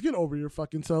fucking kids, get over your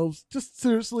fucking selves. Just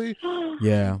seriously,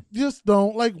 Yeah. just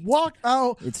don't walk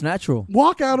out. It's natural.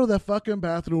 Walk out of that fucking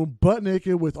bathroom butt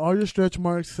naked with all your stretch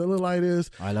marks,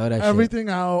 cellulitis, I love that everything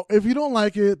out. If you don't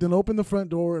like it, then open the front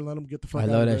door and let them get the fuck shit.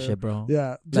 out. I love of that there. shit, bro.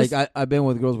 Yeah, Like I've been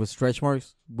with girls with stretch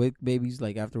marks with babies,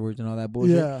 like afterwards and all that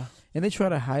bullshit. yeah. And they try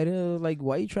to hide it. Like,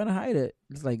 why are you trying to hide it?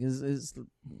 It's like it's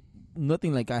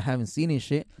nothing like I haven't seen it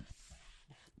shit.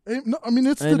 No, I mean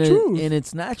it's And the truth. and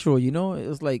it's natural, you know.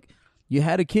 It's like you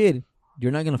had a kid,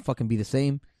 you're not gonna fucking be the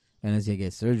same, unless you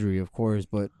get surgery, of course.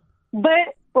 But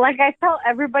like I tell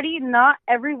everybody, not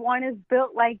everyone is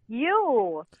built like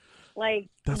you. Like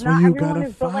that's not why you everyone gotta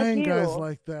is built like find you. guys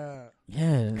like that.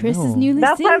 yeah, Chris no. is newly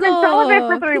That's why I've been single.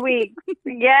 celibate for 3 weeks.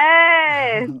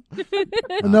 Yes.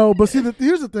 No, but see,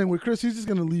 here's the thing with Chris. He's just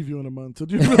gonna leave you in a month. So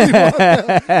do you really want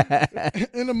that?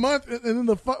 In a month, and then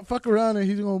the fuck around, and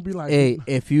he's gonna be like, Hey,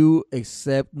 if you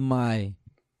accept my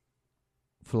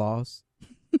flaws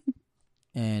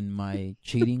and my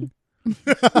cheating,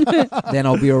 then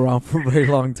I'll be around for a very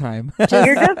long time.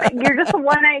 you're just a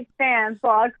one night stand, so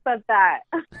I'll accept that.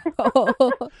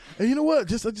 Hey, you know what? I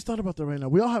just thought about that right now.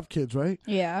 We all have kids, right?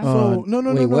 Yeah. So no.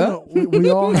 wait, what?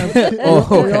 We all have kids.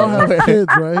 Oh, We all okay. have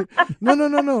kids, right?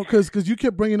 No. Because you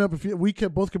kept bringing up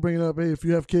both kept bringing up. Hey, if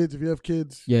you have kids,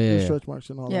 Yeah. stretch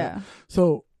marks and all Yeah. that.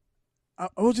 So I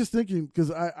was just thinking because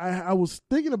I was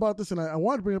thinking about this and I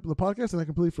wanted to bring it up in the podcast and I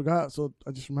completely forgot. So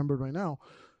I just remembered right now.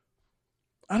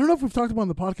 I don't know if we've talked about it on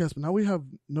the podcast, but now we have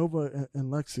Nova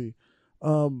and Lexi.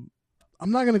 I'm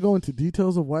not going to go into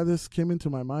details of why this came into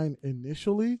my mind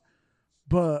initially,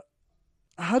 but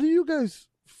how do you guys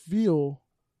feel?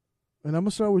 And I'm going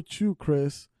to start with you,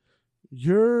 Chris.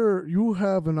 You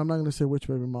have, and I'm not going to say which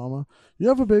baby mama. You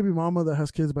have a baby mama that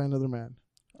has kids by another man.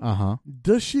 Uh-huh.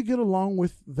 Does she get along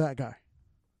with that guy?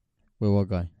 Wait, what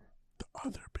guy? The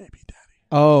other baby daddy.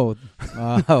 Oh.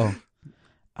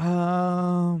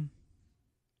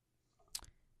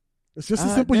 It's just a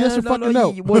simple yes or fucking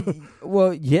no.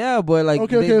 Well, yeah, but like...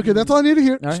 Okay. That's all I need to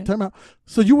hear. All right. Time out.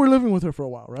 So you were living with her for a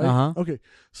while, right? Uh-huh. Okay.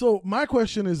 So my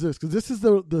question is this, because this is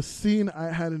the scene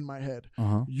I had in my head.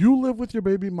 Uh-huh. You live with your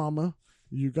baby mama.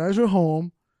 You guys are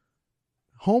home.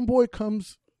 Homeboy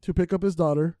comes to pick up his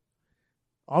daughter.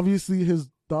 Obviously, his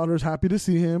daughter's happy to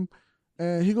see him.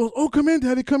 And he goes, "Oh, come in,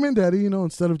 daddy,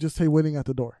 instead of just, hey, waiting at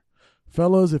the door.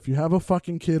 Fellas, if you have a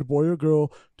fucking kid, boy or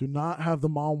girl, do not have the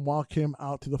mom walk him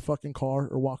out to the fucking car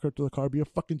or walk her to the car. Be a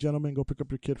fucking gentleman. Go pick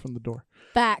up your kid from the door."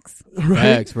 Facts. Right?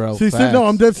 Facts, bro. See, Facts. no,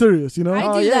 I'm dead serious, you know?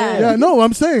 I do that. Yeah, no,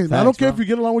 I'm saying. I Facts, don't care bro. if you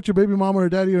get along with your baby mama or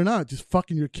daddy or not. Just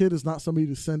fucking your kid is not somebody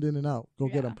to send in and out. Go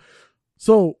get him.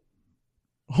 So,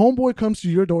 homeboy comes to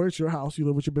your door. It's your house. You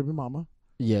live with your baby mama.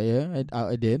 Yeah,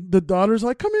 I did. The daughter's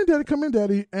like, come in,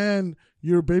 daddy. And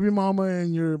your baby mama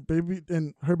and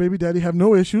her baby daddy have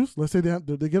no issues. Let's say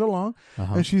they get along.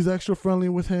 Uh-huh. And she's extra friendly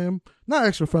with him. Not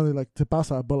extra friendly like te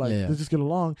pasa, but like they just get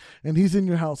along. And he's in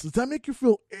your house. Does that make you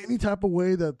feel any type of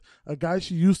way that a guy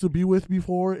she used to be with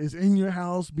before is in your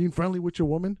house being friendly with your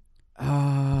woman?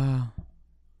 Nah,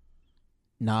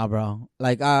 bro.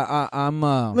 Like I'm.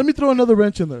 Let me throw another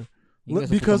wrench in there. You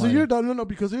guys Because are of your daughter. No,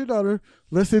 because of your daughter.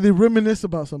 Let's say they reminisce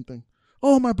about something.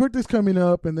 Oh, my birthday's coming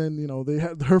up, and then they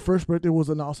had her first birthday was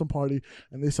an awesome party,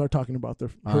 and they start talking about her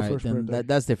first birthday.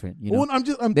 That's different. You know, Well,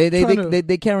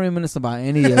 they can't reminisce about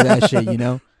any of that shit. You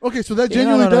know. Okay, so that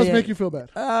genuinely does make you feel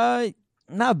bad.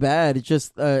 Not bad. It's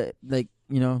just like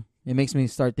It makes me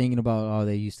start thinking about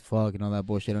they used to fuck and all that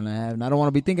bullshit, and I don't want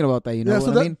to be thinking about that. You know yeah, so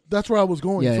what I mean? that's where I was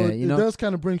going. Yeah, so yeah, it you know? does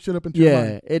kind of bring shit up into your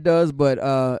mind. Yeah, it does, but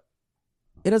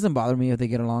it doesn't bother me if they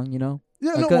get along. You know?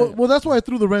 Yeah, Like, no, well, that's why I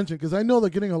threw the wrench in, because I know that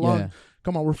getting along. Yeah.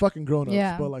 Come on, we're fucking grown ups.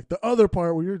 Yeah. But like the other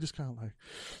part where you're just kind of like,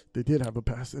 they did have a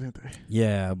past, didn't they?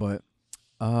 Yeah, but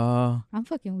I'm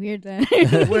fucking weird then.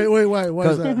 wait, why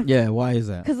is that? Yeah, why is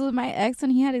that? Because with my ex,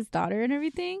 when he had his daughter and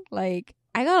everything, like,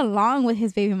 I got along with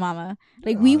his baby mama.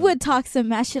 Like, we would talk some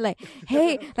mad shit, like,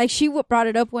 hey, like, she brought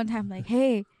it up one time, like,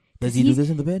 hey. Does he do this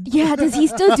in the bed? Yeah, does he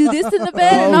still do this in the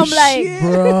bed? And I'm like,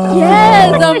 Bro.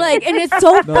 yes. I'm like, and it's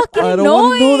so fucking I don't annoying.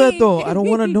 want to know that though. I don't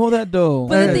want to know that though.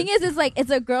 But the Hey. thing is, it's like,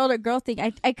 it's a girl to girl thing. I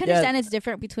can understand it's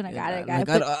different between a guy and a guy. Like,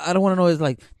 But I don't want to know. Is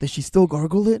like, does she still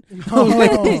gargle it? I Oh. was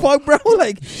like, what the fuck, bro?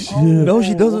 Like, no,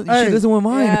 she doesn't. Hey. She doesn't want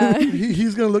mine. yeah.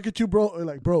 He's gonna look at you, bro.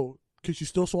 Like, bro, can she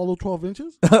still swallow 12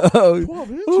 inches? Oh,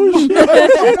 12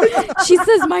 inches? She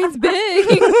says mine's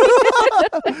big.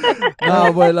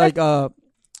 no, but like,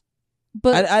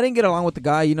 But I didn't get along with the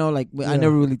guy. You know, like Yeah. I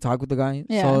never really talked with the guy.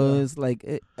 Yeah. So it's like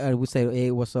I would say,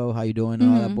 hey, what's up? How you doing?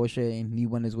 And all that Mhm. bullshit. And he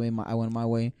went his way. I went my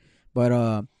way.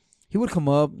 But he would come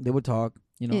up. They would talk.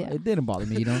 You know, Yeah. it didn't bother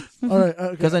me. You know, All right.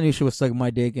 Okay. because I knew she was sucking my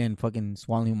dick and fucking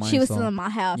swallowing mine. she was so, still in my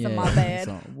house, in yeah, my bed,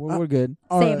 So we're good.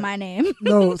 All saying right. my name.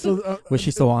 No, so But she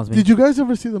still wants me. did you guys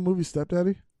ever see the movie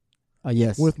Stepdaddy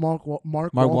Yes. with Mark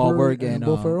Wahlberg and and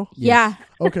Will Ferrell? Yeah.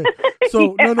 Okay,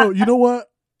 so no, you know what?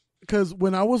 Because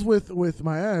when I was with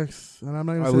my ex, and I'm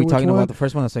not gonna Are say we which talking one. about the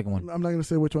first one or the second one? I'm not gonna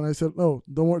say which one. I said no.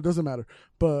 Don't worry, it doesn't matter.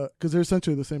 But because they're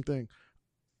essentially the same thing.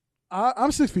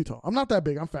 I'm 6 feet tall. I'm not that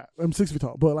big. I'm fat. I'm 6 feet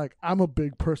tall. But like I'm a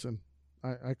big person.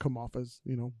 I come off as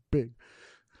big.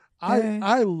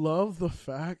 I love the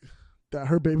fact that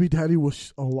her baby daddy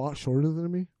was a lot shorter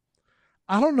than me.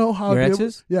 I don't know how. Your to be able,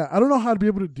 exes? yeah, I don't know how to be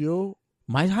able to deal.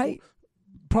 My height?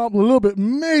 Probably a little bit,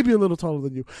 maybe a little taller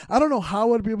than you. I don't know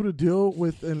how I'd be able to deal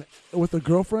with a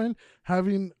girlfriend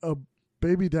having a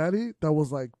baby daddy that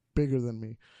was like bigger than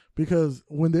me, because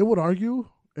when they would argue,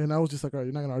 and I was just like, all right,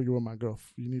 you're not gonna argue with my girl.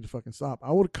 You need to fucking stop.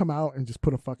 I would come out and just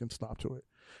put a fucking stop to it,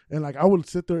 and like I would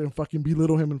sit there and fucking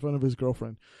belittle him in front of his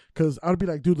girlfriend, because I'd be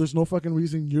like, dude, there's no fucking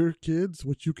reason your kids,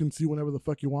 which you can see whenever the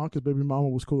fuck you want, because baby mama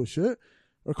was cool as shit,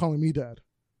 are calling me dad,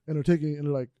 and they're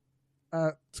like.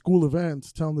 At school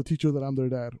events, telling the teacher that I'm their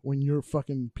dad when you're a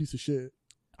fucking piece of shit.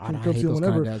 I Come hate see those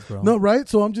whenever. kind of dads, bro. No, right?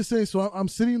 So I'm just saying. So I'm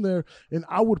sitting there, and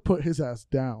I would put his ass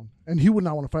down, and he would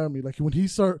not want to fire me. Like when he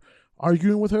start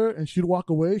arguing with her, and she'd walk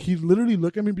away, he'd literally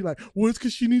look at me and be like, "Well, it's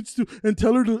because she needs to," and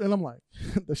tell her to. And I'm like,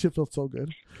 that shit felt so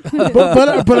good.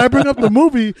 but I bring up the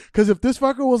movie because if this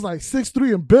fucker was like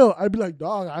 6'3" and built, I'd be like,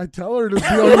 dog, I tell her to be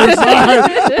on your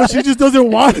side, but she just doesn't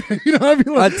want it. You know what I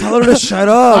mean? I Like, tell her to shut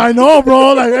up. I know,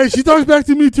 bro. Like, hey, she talks back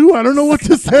to me too. I don't know what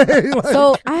to say. Like,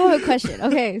 So I have a question.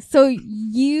 Okay, so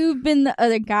you've been the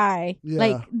other guy, Yeah.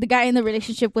 like the guy in the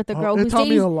relationship with the girl it who's taught me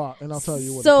dating. a lot, and I'll tell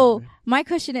you what. it So taught me. my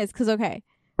question is, because okay,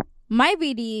 my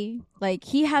BD, like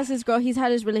he has his girl, he's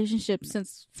had his relationship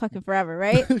since fucking forever,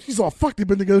 right? She's all fuck. They've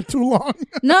been together too long.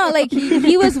 No, like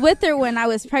he was with her when I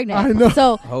was pregnant. I know.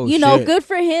 So Oh, you know, shit. good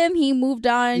for him. He moved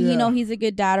on. Yeah. You know, he's a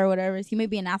good dad or whatever. He may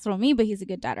be an asshole to me, but he's a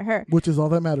good dad to her. Which is all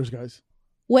that matters, guys.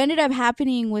 What ended up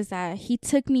happening was that he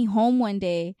took me home one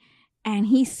day, and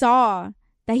he saw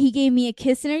that he gave me a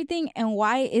kiss and everything. And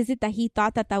why is it that he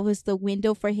thought that that was the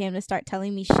window for him to start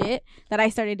telling me shit that I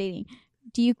started dating?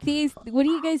 What do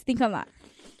you guys think on that?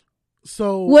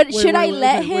 So Should I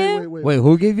let him? Wait,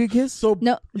 who gave you a kiss? So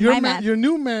No, your my man, man. your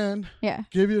new man, Yeah.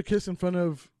 gave you a kiss in front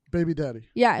of baby daddy.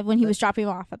 Yeah, when he was dropping him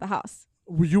off at the house.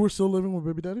 You were still living with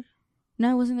baby daddy?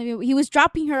 No, it wasn't. He was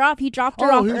dropping her off. He dropped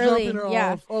her off he was early. dropping her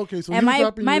Yeah. off. Okay, so And he was my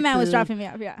dropping your man was kid. dropping me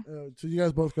off. Yeah. So you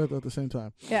guys both got that at the same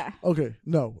time. Yeah. Okay,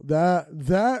 no,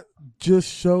 that just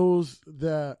shows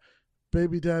that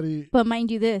baby daddy. But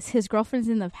mind you this, his girlfriend's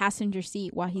in the passenger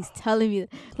seat while he's telling me,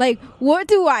 like, what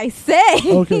do I say?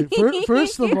 Okay,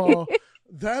 first of all,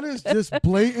 that is just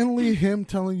blatantly him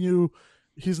telling you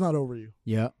he's not over you,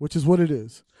 Yeah. which is what it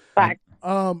is. Fact.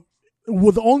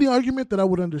 Well, the only argument that I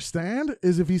would understand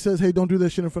is if he says, "Hey, don't do that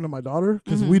shit in front of my daughter,"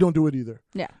 because we don't do it either.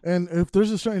 Yeah. And if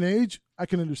there's a certain age, I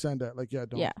can understand that. Like, yeah,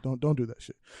 don't do that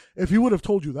shit. If he would have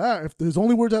told you that, if his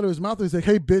only words out of his mouth is like,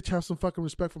 "Hey, bitch, have some fucking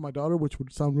respect for my daughter," which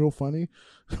would sound real funny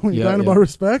when you're Yeah, talking yeah. about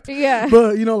respect. Yeah.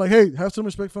 But like, hey, have some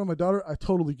respect for my daughter. I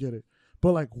totally get it.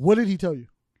 But like, what did he tell you?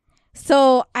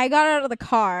 So I got out of the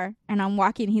car and I'm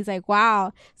walking. He's like,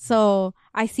 wow. So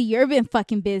I see you've been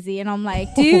fucking busy. And I'm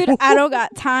like, dude, I don't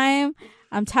got time.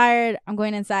 I'm tired. I'm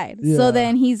going inside. Yeah. So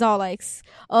then he's all like,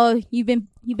 oh, you've been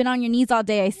on your knees all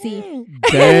day, I see.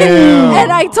 Damn.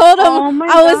 And I told him, Oh my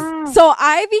God. so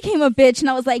I became a bitch and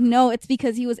I was like, no, it's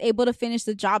because he was able to finish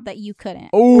the job that you couldn't.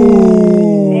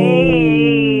 Oh.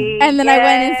 Hey, And then I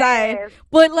went inside.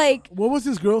 But like, What was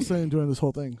this girl saying during this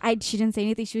whole thing? she didn't say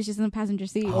anything. She was just in the passenger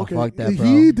seat. Oh, Okay, fuck that, bro.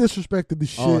 he disrespected the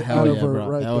shit Oh, hell out of yeah, her bro.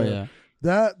 right Hell there. yeah.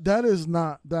 That is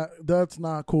not that's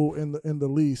not cool in the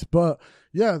least. But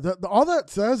yeah, all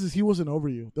that says is he wasn't over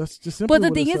you. That's just simply. But the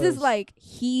what thing it is says. like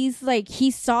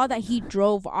he saw that he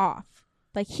drove off.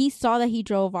 Like he saw that he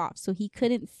drove off, so he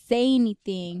couldn't say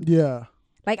anything. Yeah.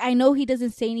 Like I know he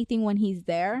doesn't say anything when he's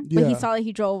there, but he Yeah. saw that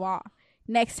he drove off.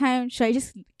 Next time, should I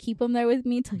just keep him there with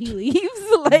me until he leaves?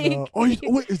 Like, No. Wait,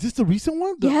 is this the recent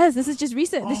one? yes, this is just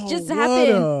recent. This just what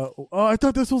happened. I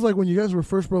thought this was like when you guys were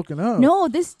first broken up. No,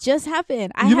 this just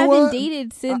happened. I You know haven't what?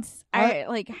 dated since I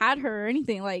like had her or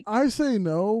anything. Like, I say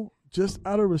no, just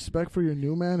out of respect for your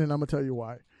new man, and I'm gonna tell you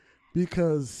why.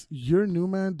 Because your new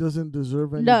man doesn't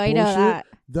deserve any no, I bullshit know that.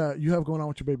 that you have going on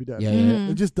with your baby daddy. Yeah, Mhm.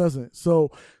 It just doesn't.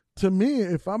 So to me,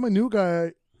 if I'm a new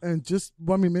guy and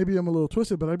maybe I'm a little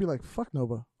twisted, but I'd be like, fuck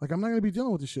Nova. Like, I'm not going to be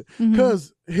dealing with this shit. Mhm.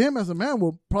 Because him as a man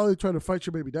will probably try to fight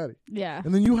your baby daddy. Yeah.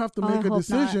 And then you have to Oh, I make a hope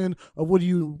decision of what do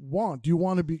you want. Do you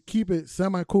want to keep it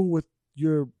semi-cool with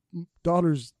your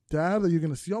daughter's dad that you're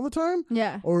going to see all the time?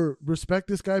 Yeah. Or respect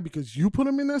this guy because you put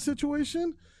him in that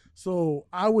situation? So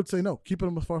I would say no. Keep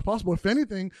him as far as possible. If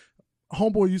anything,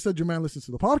 homeboy, you said your man listens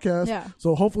to the podcast. Yeah.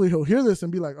 So hopefully he'll hear this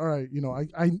and be like, all right,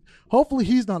 I hopefully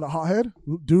he's not a hothead.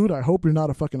 Dude, I hope you're not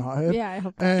a fucking hothead. Yeah, I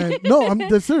hope that. And no, I'm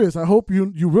dead serious. I hope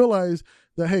you realize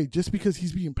that, hey, just because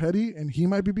he's being petty and he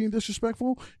might be being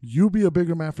disrespectful, you be a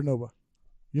bigger man for Nova.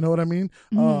 You know what I mean?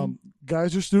 Mhm.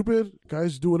 Guys are stupid.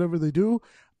 Guys do whatever they do.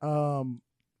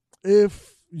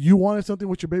 If you wanted something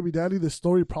with your baby daddy, this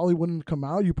story probably wouldn't come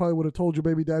out. You probably would have told your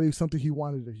baby daddy something he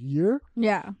wanted to hear.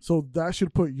 Yeah. So that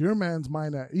should put your man's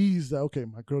mind at ease that, okay,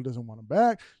 my girl doesn't want him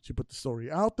back. She put the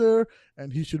story out there,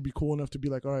 and he should be cool enough to be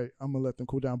like, all right, I'm going to let them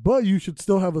cool down. But you should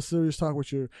still have a serious talk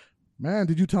with your man.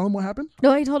 Did you tell him what happened?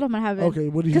 No, I told him what happened. Okay,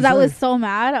 what did he Because say? I was so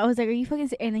mad. I was like, are you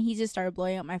fucking... And then he just started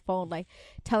blowing up my phone, like,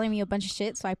 telling me a bunch of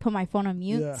shit. So I put my phone on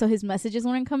mute Yeah. so his messages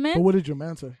wouldn't come in. But what did your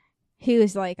man say? He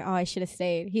was like, oh, I should have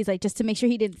stayed. He's like, just to make sure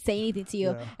he didn't say anything to you.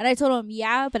 Yeah. And I told him,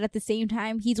 yeah, but at the same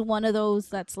time, he's one of those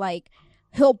that's like,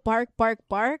 he'll bark,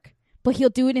 but he'll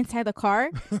do it inside the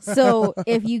car. So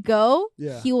if you go,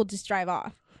 Yeah. he will just drive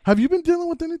off. Have you been dealing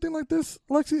with anything like this,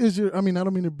 Lexi? I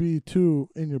don't mean to be too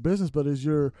in your business, but is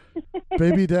your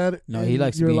baby dad No, in he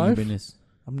likes to your be in your life? business.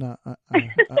 I'm not.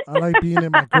 I like being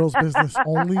in my girl's business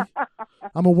only.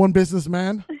 I'm a one business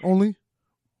man only.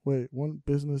 Wait, one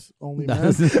business only man.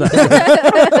 That's just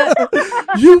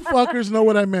You fuckers know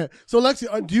what I meant. So,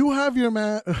 Lexi, do you have your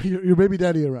man, your baby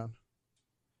daddy around?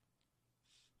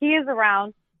 He is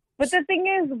around. But the thing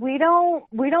is, we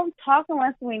don't talk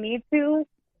unless we need to.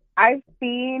 I've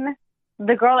seen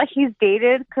the girl that he's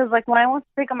dated, because like when I went to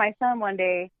pick up my son one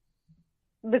day,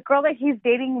 the girl that he's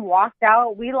dating walked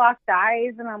out. We locked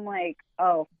eyes, and I'm like,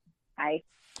 oh, hi.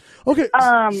 Okay,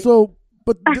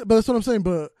 but that's what I'm saying.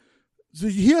 But so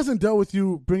he hasn't dealt with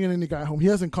you bringing any guy home. He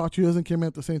hasn't caught you. He hasn't came in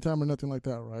at the same time or nothing like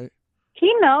that, right?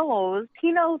 He knows.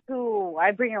 He knows who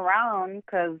I bring around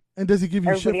because And does he give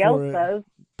you shit everybody for else it? does.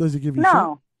 Does he give you shit?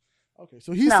 No. Okay,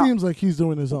 so he No. seems like he's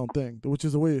doing his own thing, which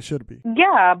is the way it should be.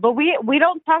 Yeah, but we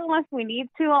don't talk unless we need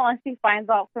to, unless he finds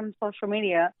out from social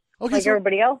media, Okay, like so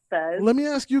everybody else does. let me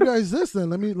ask you guys this then.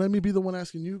 Let me be the one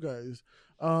asking you guys.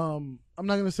 I'm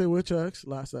not gonna say which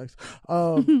last ex.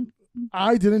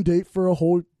 I didn't date for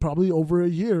probably over a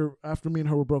year after me and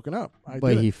her were broken up.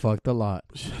 But he fucked a lot.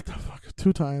 Shut the fuck.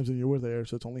 2 times and you were there,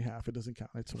 so it's only half. It doesn't count.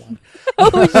 It's 1.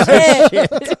 Oh,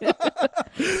 shit.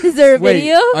 Is there a Wait,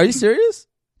 video? are you serious?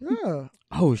 Yeah,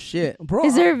 Oh shit! bro.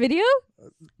 Is there a video?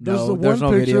 There's No, the there's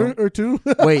one no picture video. or 2.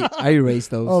 Wait, I erased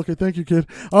those. Okay, thank you, kid.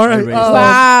 All right. erased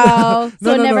Wow.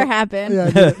 So no, it never no. happened.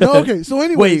 Yeah. No. Okay. So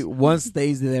anyway. Wait, one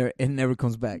stays there and never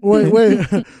comes back. Wait.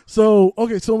 So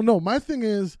no. My thing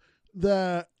is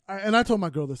that, I told my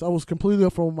girl this. I was completely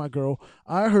upfront with my girl.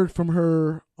 I heard from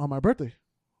her on my birthday,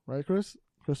 right, Chris?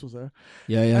 Chris was there.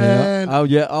 Yeah. And- Oh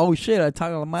yeah. Oh shit! I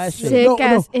talked on my shit. Sick No,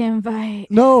 ass invite.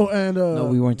 No, and No,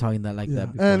 we weren't talking that like yeah,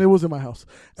 that before. and it was in my house.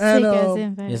 And Sick ass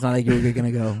invite. It's not like you were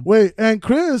gonna go. wait, and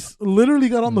Chris literally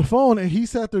got on the phone and he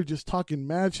sat there just talking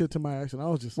mad shit to my ex, and I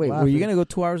was just Wait, laughing. were you gonna go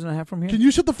 2 hours and a half from here? Can you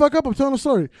shut the fuck up? I'm telling a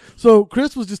story. So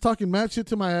Chris was just talking mad shit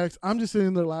to my ex. I'm just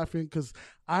sitting there laughing because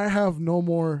I have no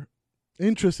more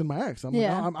interest in my ex.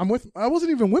 Yeah. I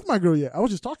wasn't even with my girl yet. I was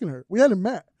just talking to her. We hadn't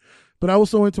met, but I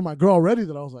was so into my girl already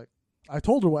that I was like, I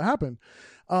told her what happened.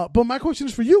 But my question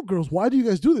is for you girls. Why do you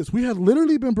guys do this? We had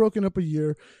literally been broken up a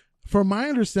year. From my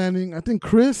understanding, I think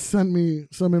Chris sent me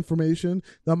some information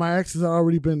that my ex has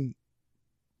already been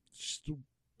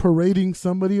parading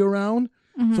somebody around.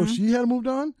 Mm-hmm. So she had moved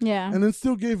on. Yeah. And then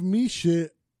still gave me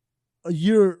shit a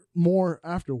year more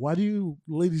after. Why do you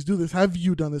ladies do this? Have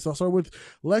you done this? I'll start with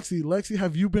Lexi. Lexi,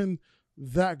 have you been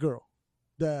that girl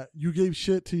that you gave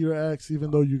shit to your ex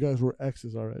even though you guys were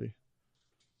exes already?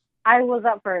 I was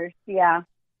at first, yeah.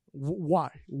 Why?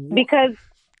 Because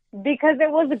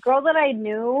it was a girl that I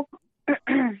knew.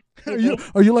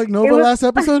 Are you like Nova last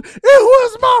episode? It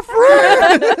was my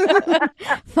friend.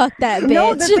 Fuck that bitch.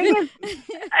 No, the thing is,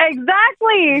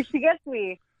 exactly. She gets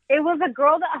me. It was a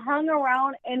girl that hung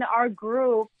around in our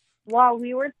group while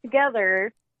we were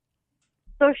together.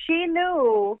 So she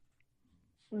knew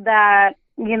that,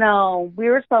 you know, we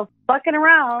were still fucking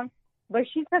around, but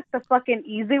she took the fucking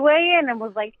easy way in and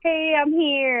was like, hey, I'm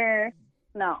here.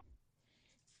 No.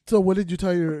 So what did you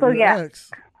tell your ex?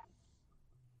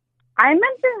 I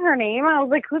mentioned her name. I was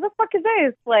like, who the fuck is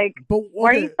this? Like, why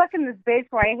are you fucking this bitch?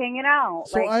 Why are you hanging out?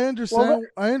 So like, I understand.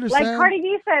 Like Cardi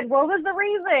B said, what was the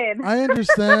reason? I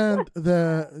understand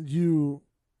that you,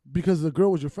 because the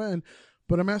girl was your friend,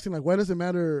 but I'm asking, like, why does it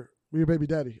matter with your baby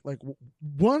daddy? Like,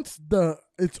 once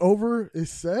it's over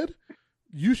is said,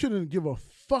 you shouldn't give a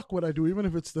fuck what I do, even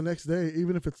if it's the next day,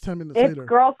 even if it's 10 minutes later. It's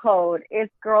girl code.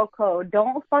 It's girl code.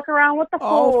 Don't fuck around with the fool.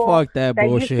 Oh, fuck that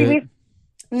bullshit.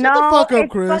 Shut the fuck up,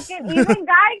 Chris. Fucking even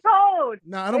guy code.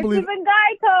 No, I don't believe even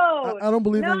guy code. I don't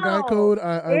believe in guy code.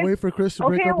 I wait for Chris to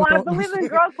break up Okay, with well, I believe in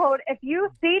girl code. If you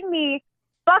see me,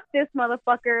 fuck this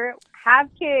motherfucker, have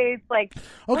kids, like.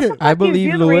 Okay, I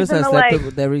believe Lewis has slept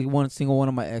with every single one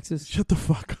of my exes. Shut the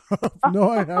fuck up. No,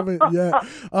 I haven't yet.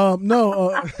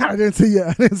 No, I didn't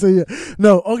say yet.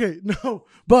 No, okay, no.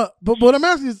 But what I'm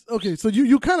asking is, okay, so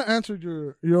you kind of answered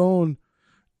your own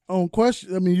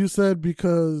question. I mean, you said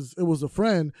because it was a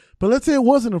friend, but let's say it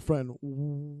wasn't a friend.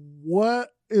 What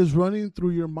is running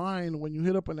through your mind when you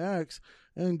hit up an ex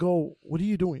and go, what are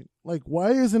you doing? Like,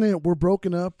 why isn't it we're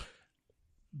broken up?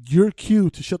 Your cue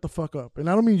to shut the fuck up. And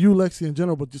I don't mean you, Lexi, in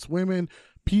general, but just women,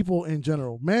 people in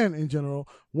general, men in general.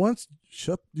 Once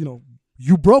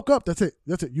you broke up, that's it.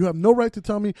 You have no right to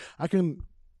tell me I can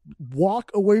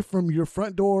walk away from your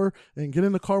front door and get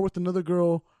in the car with another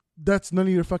girl. That's none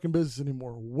of your fucking business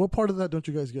anymore. What part of that don't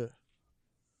you guys get?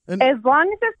 And as long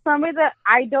as it's somebody that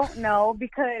I don't know,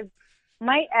 because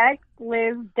my ex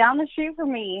lives down the street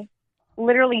from me,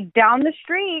 literally down the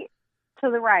street to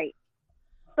the right.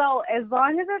 So as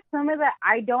long as it's somebody that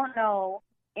I don't know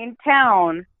in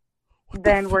town,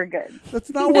 then we're good. That's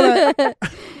not what I...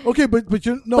 Okay, but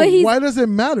why does it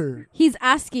matter? He's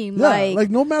asking, like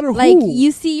no matter who. Like,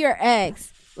 you see your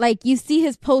ex, like, you see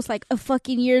his post, like, a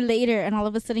fucking year later, and all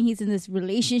of a sudden he's in this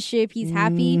relationship, he's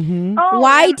happy. Mm-hmm.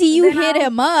 Why do you hit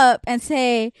him up and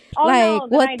say, why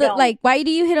do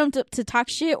you hit him to talk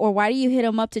shit, or why do you hit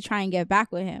him up to try and get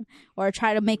back with him, or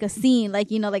try to make a scene, like,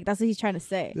 like, that's what he's trying to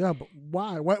say. Yeah, but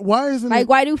why isn't like,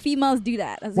 why do females do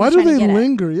that? That's why do they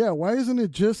linger? Yeah, why isn't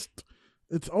it just,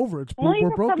 it's over,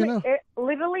 we're broken up?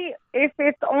 Literally, if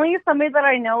it's only somebody that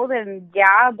I know, then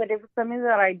yeah, but if it's somebody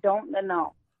that I don't, then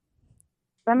no.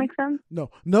 Does that make sense? No.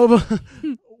 Nova,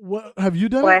 what have you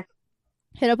done? What?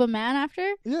 Hit up a man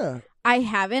after? Yeah. I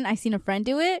haven't. I seen a friend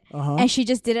do it, and she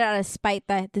just did it out of spite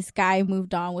that this guy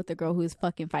moved on with a girl who's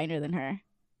fucking finer than her.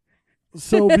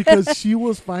 So because she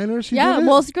was finer, she did it?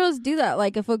 Most girls do that.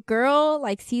 Like, if a girl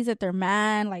like sees that their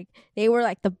man, like, they were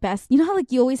like the best. You know how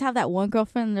like you always have that one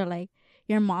girlfriend and they're like,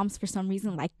 your mom's for some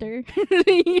reason liked her.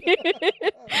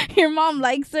 Your mom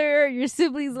likes her, your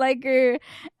siblings like her,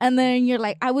 and then you're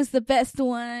like, I was the best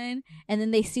one. And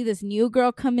then they see this new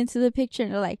girl come into the picture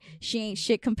and they're like, she ain't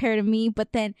shit compared to me,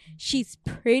 but then she's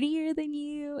prettier than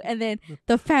you, and then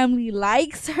the family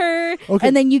likes her,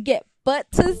 and then you get butt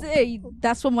to say.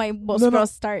 That's when most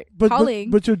girls start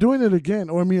calling. But you're doing it again,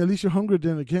 or I mean, at least you're hungry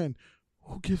then again.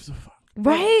 Who gives a fuck?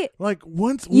 Right? Like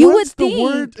once the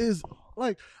word is.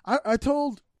 Like I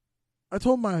told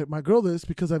my girl this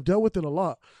because I've dealt with it a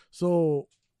lot. So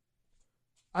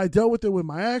I dealt with it with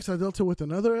my ex. I dealt it with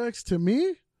another ex. To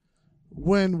me,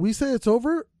 when we say it's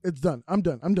over, it's done. I'm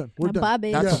done. We're done.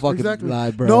 Bobby. That's a fucking lie,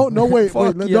 bro. No, wait.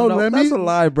 That's a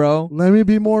lie, bro. Let me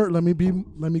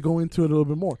go into it a little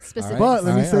bit more. Specific. But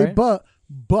let me say, but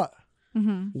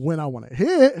when I want to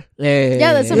hit,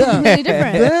 that's something completely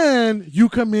different. Then you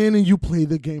come in and you play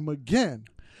the game again.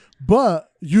 But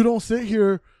you don't sit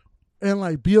here and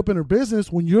like be up in her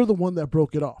business when you're the one that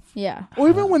broke it off. Yeah. Or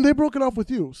even when they broke it off with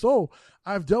you. So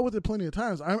I've dealt with it plenty of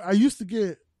times. I used to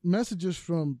get messages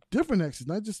from different exes,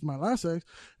 not just my last ex,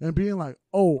 and being like,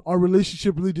 "Oh, our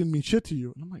relationship really didn't mean shit to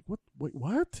you." And I'm like, "What? Wait,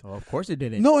 what?" Oh, of course it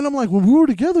didn't. No, and I'm like, "When we were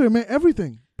together, it meant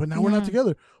everything, but now we're not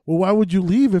together. Well, why would you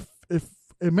leave if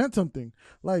it meant something?"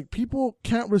 Like, people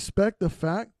can't respect the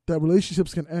fact that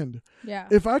relationships can end. Yeah.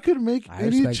 If I could make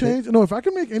any change, if I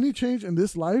could make any change in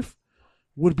this life,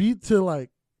 would be to like,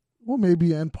 well,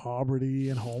 maybe end poverty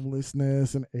and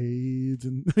homelessness and AIDS,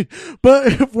 but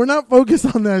if we're not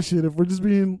focused on that shit, if we're just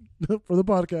being for the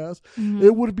podcast,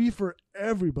 it would be for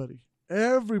everybody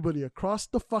across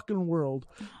the fucking world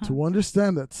to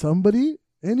understand that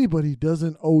anybody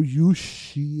doesn't owe you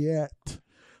shit.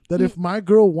 That if my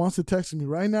girl wants to text me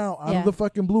right now out of the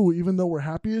fucking blue, even though we're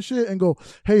happy as shit, and go,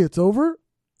 "Hey, it's over.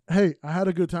 Hey, I had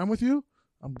a good time with you.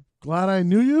 I'm glad I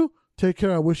knew you. Take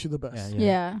care. I wish you the best."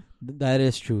 Yeah. That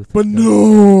is truth. But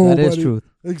no, that is truth.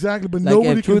 Exactly. But like, nobody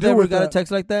if can Truth deal ever with got that. a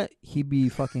text like that, he'd be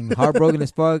fucking heartbroken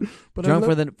as fuck, But drunk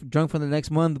for the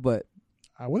next month. But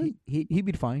I wouldn't. He'd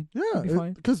be fine. Yeah,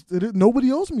 because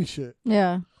nobody owes me shit.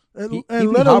 Yeah. And he'd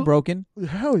be heartbroken.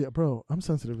 Hell yeah, bro. I'm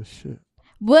sensitive as shit.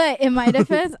 But in my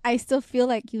defense, I still feel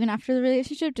like even after the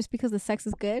relationship, just because the sex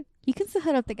is good, you can still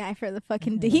hit up the guy for the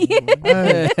fucking D.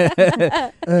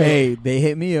 Hey, they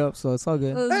hit me up, so it's all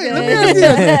good. Hey, let me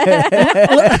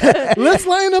ask you. Let's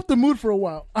line up the mood for a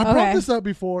while. I brought this up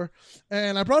before,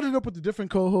 and I brought it up with the different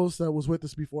co-hosts that was with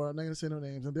us before. I'm not going to say no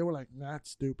names, and they were like, "Nah,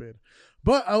 that's stupid."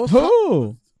 But I was...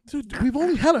 Dude, we've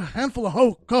only had a handful of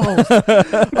co-hosts.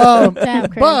 Damn,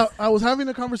 Chris. But I was having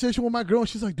a conversation with my girl, and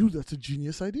she's like, "Dude, that's a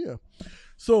genius idea."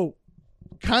 So,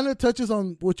 kind of touches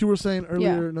on what you were saying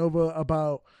earlier, Nova,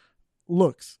 about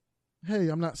looks. Hey,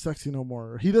 I'm not sexy no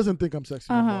more. He doesn't think I'm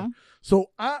sexy no more. So,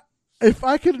 if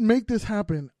I could make this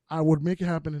happen, I would make it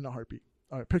happen in a heartbeat.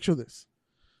 All right, picture this.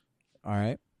 All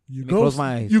right. Close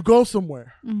my eyes. You go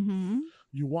somewhere. Mm-hmm.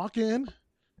 You walk in.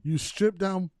 You strip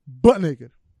down butt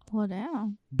naked. Well,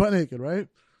 down. Butt naked, right?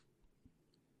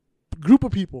 Group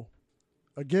of people.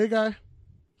 A gay guy.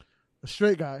 A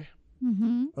straight guy.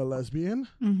 Mm-hmm. A lesbian.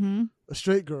 Mm-hmm. A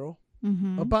straight girl.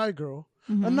 Mm-hmm. A bi girl.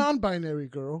 Mm-hmm. A non-binary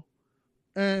girl.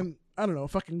 And, I don't know, a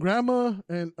fucking grandma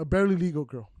and a barely legal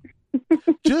girl.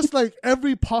 Just like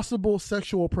every possible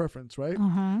sexual preference, right?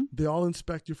 They all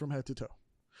inspect you from head to toe.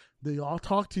 They all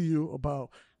talk to you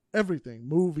about everything.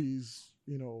 Movies,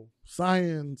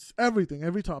 science, everything,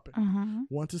 every topic.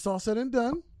 Once it's all said and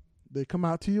done, they come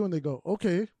out to you and they go,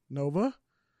 "Okay, Nova,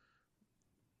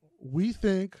 we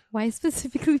think..." Why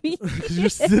specifically me? Because you're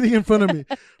sitting in front of me.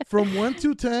 From 1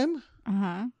 to 10,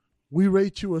 we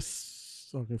rate you a...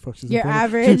 Okay, fuck, she's your in front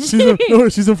average.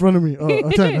 of she's in front of me. Oh,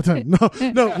 a 10.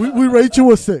 No, we rate you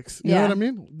a 6. You know what I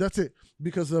mean? That's it.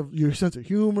 Because of your sense of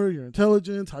humor, your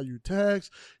intelligence, how you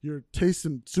text, your taste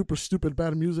in super stupid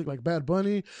bad music like Bad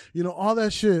Bunny, all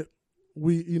that shit.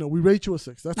 We rate you a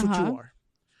 6. That's what you are.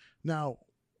 Now,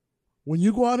 when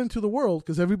you go out into the world,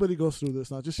 because everybody goes through this,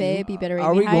 not just babe, you better rate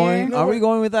Are me we higher. going? Are we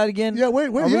going with that again? Yeah, wait.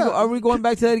 Are we going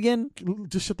back to that again?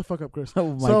 Just shut the fuck up, Chris.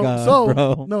 Oh my god,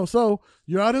 bro. No, so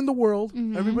you're out in the world.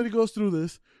 Everybody goes through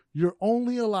this. You're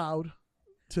only allowed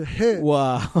to hit.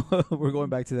 Wow, we're going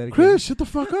back to that again. Chris, shut the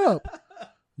fuck up.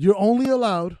 You're only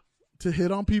allowed to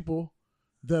hit on people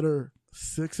that are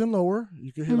 6 and lower.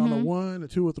 You can hit on a 1, a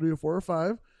 2, a 3, a 4, or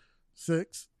 5,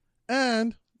 6,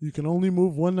 and you can only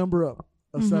move one number up,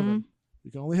 a 7. You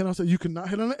can only hit on 7. You cannot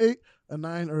hit on an 8, a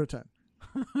 9, or a 10.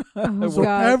 So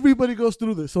everybody goes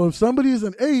through this. So if somebody is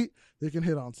an 8, they can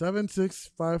hit on 7, 6,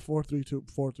 5, 4, 3, 2,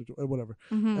 4, 3, 2, whatever.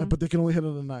 But they can only hit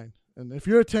on a 9. And if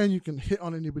you're a 10, you can hit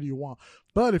on anybody you want.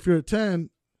 But if you're a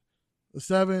 10, a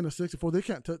 7, a 6, a 4, they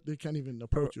can't even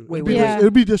approach you.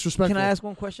 It'd be disrespectful. Can I ask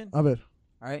one question? I bet.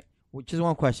 All right, just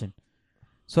one question.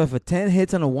 So if a 10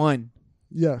 hits on a 1,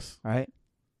 yes, all right,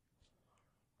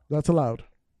 that's allowed.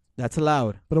 That's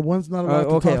allowed. But a 1's not allowed to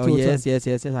talk to a 10.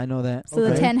 Yes, I know that. So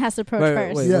the 10 has to approach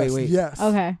first. Wait. Yes.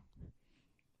 Okay.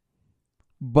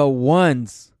 But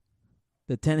once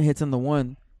the 10 hits on the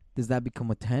 1, does that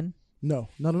become a 10? No,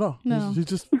 not at all. No. It's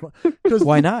just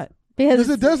why not? Because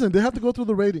it doesn't. They have to go through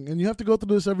the rating, and you have to go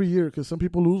through this every year because some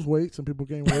people lose weight, some people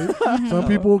gain weight, some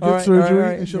people get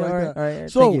surgery and shit like that. All right.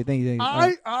 So thank you.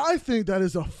 I think that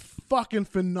is a fucking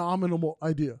phenomenal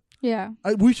idea. Yeah.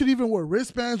 We should even wear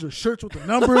wristbands or shirts with the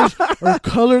numbers or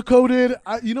color coded.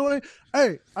 You know what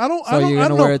I don't. So you're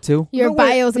gonna wear it too? Your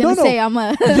bio's gonna say I'm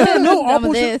a. Yeah, no, I'm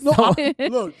a this.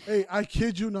 Look, hey, I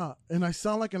kid you not, and I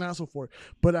sound like an asshole for it,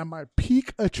 but at my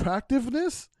peak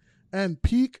attractiveness and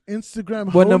peak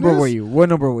Instagram. What number were you?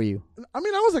 I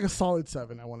mean, I was like a solid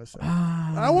 7. I want to say.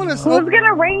 I want to say. Who's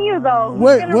gonna rate you though?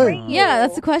 Wait. Yeah,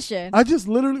 that's the question. I just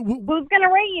literally. Who's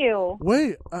gonna rate you?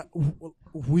 Wait.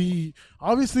 we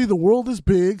obviously the world is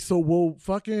big, so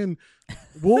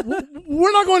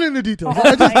we're not going into details.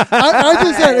 I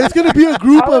just said it's going to be a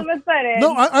group All of. of a sudden.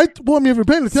 No, I if you're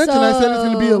paying attention, I said it's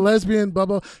going to be a So- lesbian, blah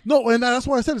blah. No, and that's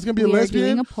why I said it's going to be a We are lesbian.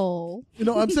 doing a poll. You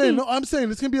know, I'm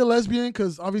saying it's gonna be a lesbian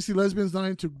because obviously lesbians not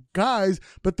into guys,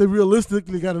 but they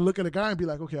realistically got to look at a guy and be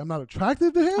like, okay, I'm not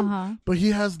attracted to him, but he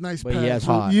has nice But pants. he has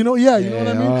So, hot. you know, you know what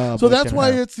I mean. So but that's shouldn't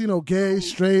why have. it's gay,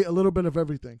 straight, a little bit of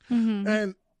everything. Mm-hmm.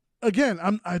 And again,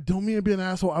 I don't mean to be an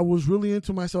asshole. I was really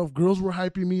into myself. Girls were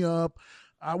hyping me up.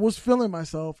 I was feeling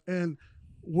myself, and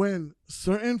when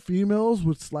certain females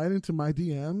would slide into my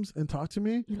DMs and talk to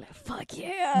me, You're like, fuck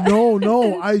yeah.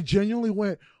 no, I genuinely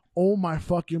went, oh my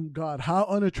fucking God, how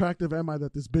unattractive am I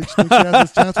that this bitch thinks she has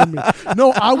this chance with me?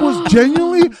 No, I was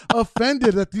genuinely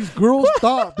offended that these girls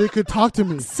thought they could talk to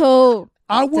me. So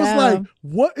I was Damn.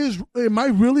 like, am I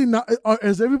really not,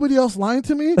 is everybody else lying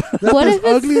to me? That What this if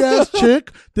it's- ugly ass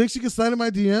chick thinks she can slide in my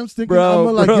DMs thinking Bro, I'm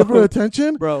gonna like bro. give her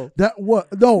attention? Bro. That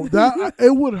what? No,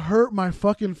 it would hurt my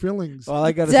fucking feelings. All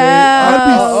I gotta damn. I'd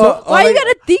be so- Why you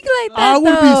gotta think like that? I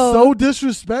would be though? so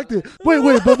disrespected.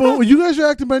 Wait, but you guys are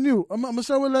acting brand new. I'm gonna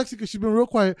start with Lexi because she's been real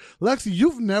quiet. Lexi,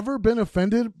 you've never been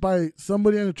offended by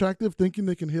somebody unattractive thinking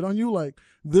they can hit on you? Like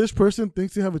this person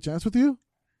thinks they have a chance with you?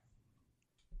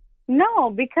 No,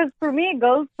 because for me it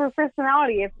goes for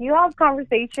personality. If you have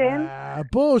conversation,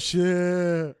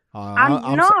 Bullshit.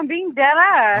 I'm being dead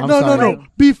ass. I'm No. sorry.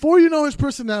 Before you know his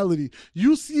personality,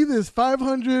 you see this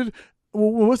 500.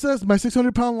 What's that? My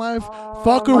 600-pound life,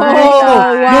 fucker. my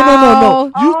No.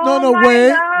 God. You Oh my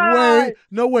wait.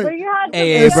 But Wait. you had to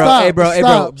Hey, Stop, bro.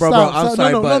 stop, I'm stop.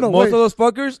 sorry, No, but most wait. of those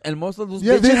fuckers and most of those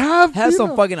Yeah, they bitches have some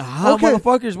female- fucking hot Okay.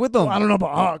 motherfuckers with them. I don't know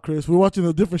about hot, Chris. We're watching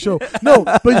a different show. No,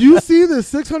 but you see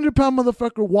this 600-pound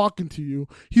motherfucker walking to you.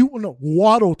 He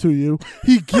waddle to you.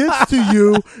 He gets to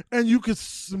you, and you can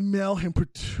smell him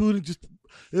protruding.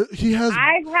 He has.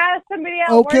 I've had somebody at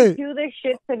Okay. work do this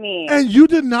shit to me. And you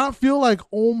did not feel like,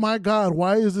 oh my God,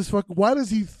 why does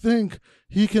he think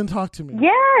he can talk to me?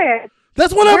 Yes.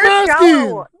 That's what I'm We're asking.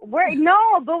 shallow.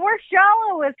 We're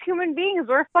shallow as human beings.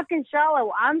 We're fucking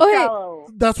shallow. I'm Okay. shallow.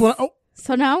 That's what.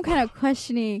 So now I'm kind of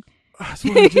questioning. That's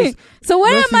what I just. So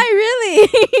what am Lexi- I really?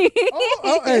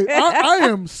 Hey, I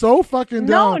am so fucking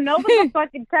No, down. nobody's a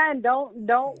fucking 10. Don't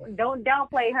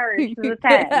downplay her. She's a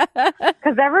 10.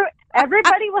 Because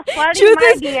everybody was flooding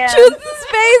my DMs. Truth's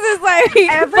face is like fucking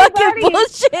Everybody-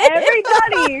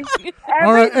 bullshit.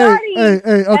 All right,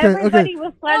 hey, okay. Everybody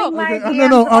was flooding my Okay, DMs.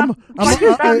 no, about I'm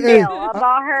fucking thumbnail hey,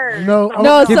 about her. No,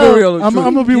 No, Keep so- it real. I'm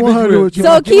gonna be Keep it 100 real. with you.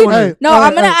 So Keep it keep- 100. no, All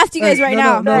I'm gonna ask you guys right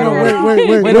now. No,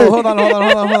 Wait, wait. no, hold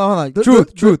on.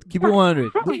 Truth. Keep it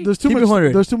 100. There's too Keep it much.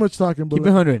 100. There's too much talking. But Keep it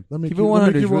 100. Let me Keep it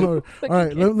 100. Keep it Truth. 100. All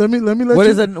right, let me let What you.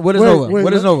 is that? What is wait, Nova? wait,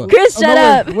 What is Nova? Chris, shut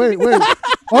up. Wait.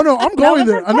 Oh no, I'm going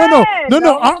there. was a No,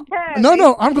 10.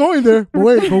 no, I'm going there. But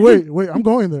wait, I'm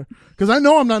going there because I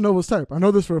know I'm not Nova's type. I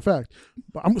know this for a fact.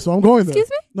 But I'm going there. Excuse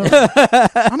me? No,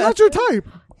 I'm not your type.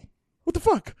 What the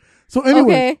fuck? So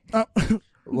anyway,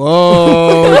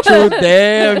 Whoa, Truth.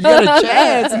 Damn, you got a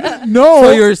chance. no.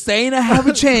 So you're saying I have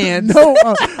a chance? No,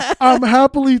 I'm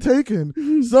happily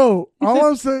taken. So all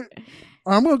I'm saying,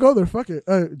 I'm gonna go there. Fuck it,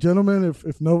 gentlemen.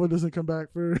 If Nova doesn't come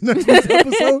back for next week's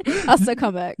episode, I'll still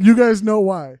come back. you guys know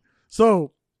why.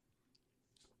 So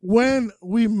when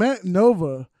we met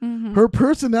Nova, Mhm. her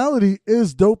personality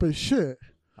is dope as shit.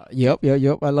 Yep.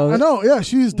 I love it. I know, yeah,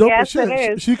 she's dope as Yes, shit.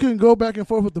 it is. She can go back and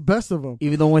forth with the best of them.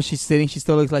 Even though when she's sitting, she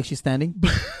still looks like she's standing.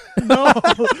 No,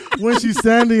 when she's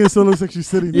standing, it still looks like she's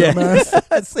sitting.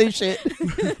 Dumbass. Same shit.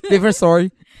 Different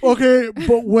story. Okay,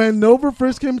 but when Nova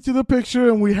first came into the picture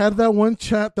and we had that one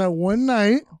chat that one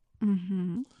night,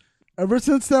 Mhm. ever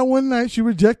since that one night, she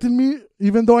rejected me,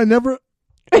 even though I never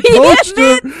approached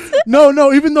her.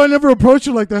 No, even though I never approached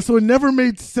her like that. So it never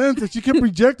made sense that she kept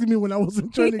rejecting me when I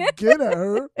wasn't trying to get at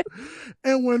her.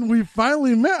 And when we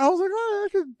finally met, I was like, oh, I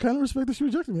could kind of respect that she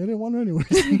rejected me. I didn't want her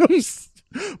anyways.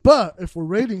 But if we're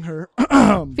rating her,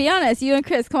 Be honest, you and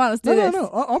Chris. Come on, let's do this. no,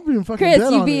 I'm being fucking Chris,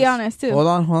 dead you be honest too. Hold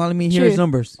on. Let me hear his Truth.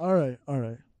 numbers. All right.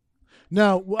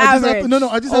 Now, I just have to, Average.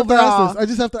 I just have to Overall. ask this. I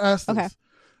just have to ask this. Okay.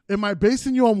 Am I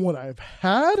basing you on what I've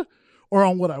had or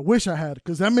on what I wish I had?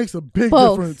 Because that makes a big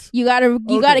Both. difference. You gotta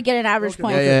Okay. get an average Okay.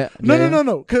 point. Yeah.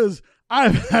 No. Because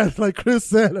I've had, like Chris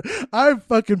said, I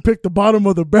fucking picked the bottom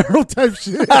of the barrel type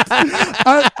shit.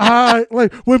 I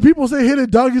like when people say hit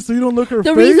it doggy so you don't look her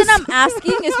The face. reason I'm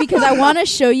asking is because I want to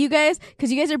show you guys,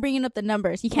 because you guys are bringing up the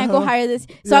numbers. You can't go higher this.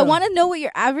 So I Yeah. want to know what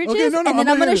your average Okay, is, no, and then I'm I'm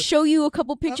gonna going to hit it. show you a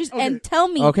couple pictures okay. and tell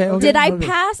me, Okay. did I okay.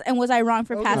 pass and was I wrong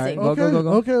for passing? Go.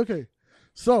 Okay.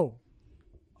 So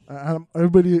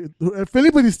Everybody, if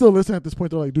anybody's still listening at this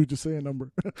point, they're like, dude, just say a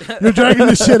number. You're dragging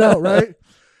this shit out, right?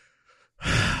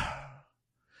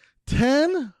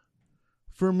 10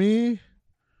 for me.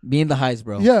 Being the highest,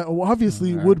 bro. Yeah, well,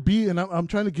 obviously Right. would be, and I'm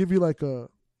trying to give you like a.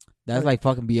 That's like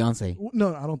fucking Beyonce.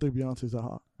 No, I don't think Beyonce's that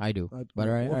hot. I do. But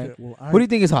all right, okay, all right. well, What do you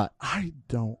think is hot? I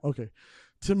don't. Okay.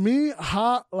 To me,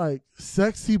 hot, like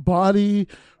sexy body,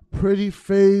 pretty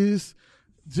face,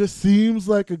 just seems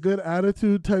like a good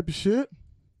attitude type of shit.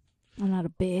 I'm not a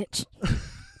bitch.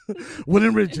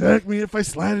 Wouldn't reject me if I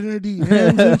slide in her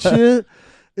DMs and shit.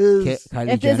 Is Kylie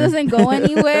If Jenner. this doesn't go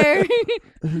anywhere,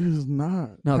 He's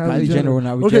not. No, Kylie Jenner will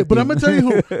not reject Okay, but you. I'm gonna tell you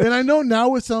who. And I know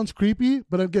now it sounds creepy,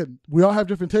 but again, we all have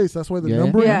different tastes. That's why the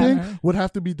numbering Yeah. thing would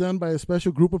have to be done by a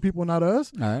special group of people, not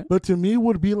us. All right. But to me,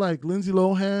 would be like Lindsay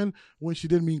Lohan when she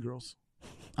did Mean Girls.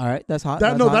 All right. That's hot.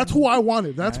 That no, hot. that's who I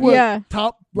wanted. That's All what Yeah.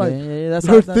 top like that's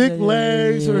her hot. thick Yeah, yeah,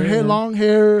 legs, yeah, her yeah, hair, yeah. long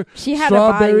hair, she had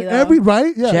strawberry, a body, every though.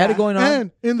 right. Yeah, She had it going on.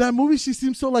 And in that movie, she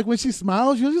seems so like when she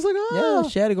smiles, you're just like, oh. Yeah,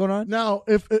 she had it going on. Now,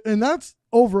 if and that's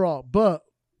overall, but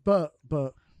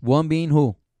One being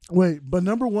who? wait, but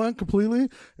number one completely,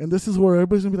 and this is where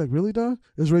everybody's gonna be like, really, dog,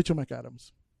 is Rachel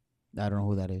McAdams. I don't know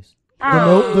who that is.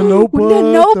 The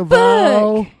Notebook, the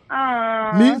Vow.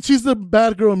 She's the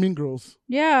bad girl in Mean Girls.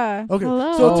 Yeah. Okay,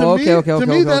 Hello. so to Oh, me, okay, okay, to okay,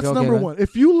 me, okay, that's okay, number okay. one.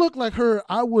 If you look like her,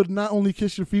 I would not only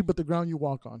kiss your feet, but the ground you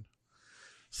walk on.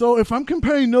 So if I'm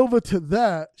comparing Nova to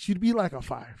that, she'd be like a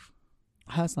 5.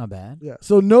 That's not bad. Yeah.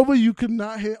 So Nova, you could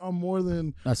not hit on more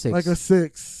than A 6. like a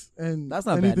 6, and That's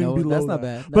not bad. anything No, below that's not that.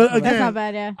 bad. That's But not again, That's not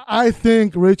bad, yeah. I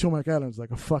think Rachel McAdams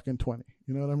like a fucking 20.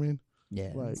 You know what I mean?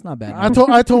 Yeah, Like, it's not bad.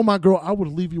 I told my girl I would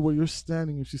leave you where you're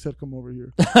standing if she said come over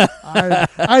here.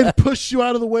 I'd push you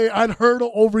out of the way. I'd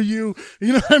hurdle over you.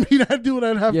 You know what I mean? I'd do what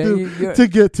I'd have to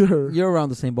get to her. You're around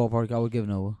the same ballpark. I would give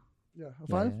Noah. Yeah, a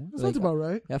 5. Yeah. That sounds about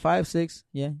right. Yeah, 5, 6.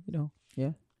 Yeah, you know.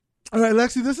 Yeah. All right,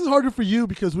 Lexi, this is harder for you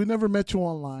because we never met you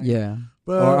online. Yeah.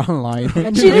 But Or online.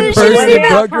 mean, She didn't- In she person, didn't-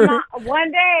 Bugger.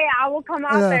 One day I will come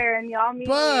out Yeah. there and y'all meet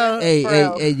But- me. Hey, for hey,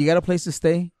 real. hey! You got a place to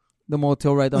stay? The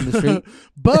motel right down the street.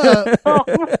 but Oh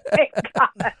my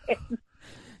god.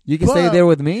 You can stay But- there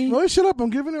with me. no, shut up. I'm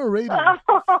giving her a rating.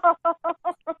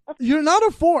 You're not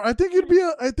a 4. I think you'd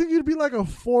be like a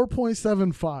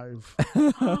 4.75.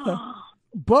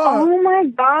 But Oh my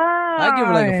god. I give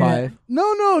her like a 5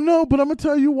 no. But I'm gonna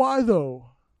tell you why though.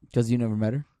 because you never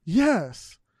met her.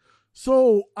 Yes.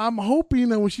 So I'm hoping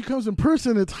that when she comes in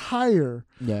person, it's higher.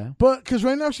 Yeah. But because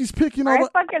right now she's picking all I the.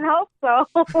 fucking hope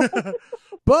so.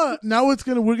 But now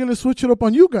we're gonna switch it up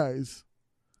on you guys.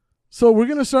 So we're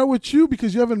gonna start with you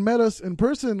because you haven't met us in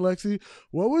person, Lexi.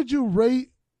 What would you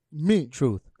rate me?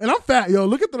 Truth. And I'm fat, yo.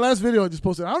 Look at the last video I just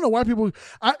posted. I don't know why people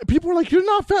are like, you're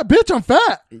not fat, bitch. I'm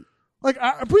fat. Like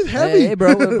I breathe heavy. Hey,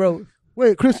 bro.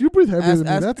 Wait, Chris, you breathe heavier than me.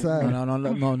 Ask- That's sad.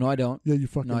 No, I don't. Yeah, you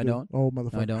fucking. No, I do. don't. Oh,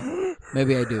 motherfucker. No, I don't.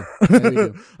 Maybe I do. Maybe I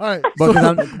do. All right.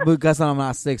 Because I'm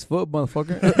not 6 foot,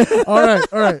 motherfucker. All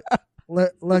right.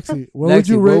 Lexi, what would Lexi,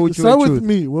 you what rate? would you Start rate with Truth?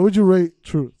 me. What would you rate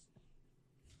Truth?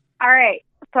 All right.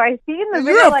 So I see in the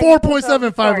video. You're at like,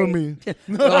 4.75 sorry. of me.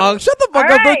 Oh, shut the fuck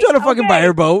All up! Don't try to right, fucking okay. buy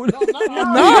her boat. Nah,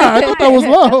 I thought that was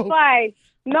That's low. fine.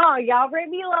 No, y'all rate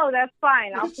me low. That's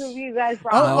fine. I'll prove you guys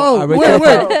wrong. Oh, I rate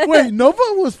that wait. Nova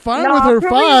was fine No, with her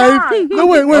prove me 5. wrong. No,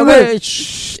 wait. Okay,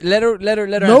 shh. Let her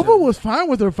Nova answer. was fine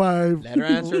with her 5. Let her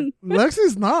answer.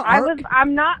 Lexi's not.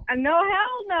 I'm not. No,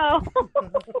 hell no.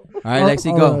 All right,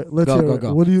 Lexi, All go. right, let's hear it.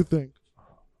 Go. What do you think?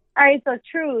 All right. So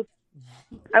truth,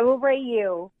 I will rate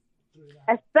you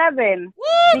a 7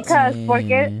 because porque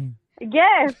Damn.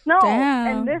 yes, no,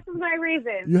 Damn. and this is my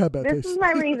reason. You have bad This taste. is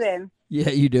my reason. Yeah,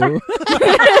 you do.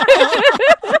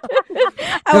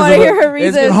 I want to hear her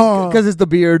reason. Because it's the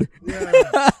beard.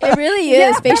 It really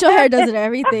is. Facial hair does it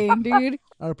everything, dude.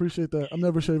 I appreciate that. I'm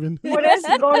never shaving. Por eso,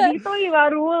 gordito y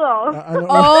barbudo. I don't know.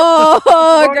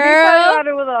 Oh, Gordito girl. y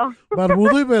barbudo.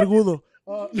 Barbudo y vergudo.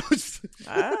 No,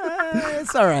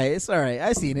 It's all right. It's all right.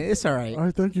 I seen it. It's all right. all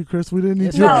right, thank you, Chris. We didn't need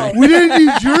It's your all right. we didn't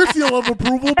need your seal of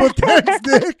approval, but thanks,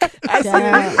 Dick.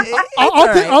 Damn.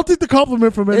 I'll take the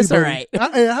compliment from anybody. It's all right.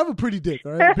 Hey, I have a pretty dick.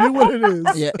 All right, be what it is.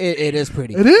 Yeah, it is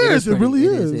pretty. It is. It pretty. really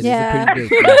is. It is Yeah. a pretty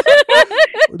big.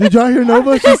 Did y'all hear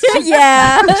Nova?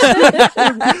 Yeah.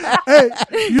 Hey,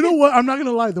 you know what? I'm not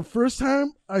gonna lie. The first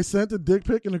time I sent a dick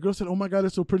pic and the girl said, "Oh my god,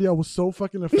 it's so pretty," I was so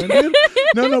fucking offended.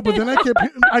 No, but then I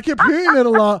kept hearing it a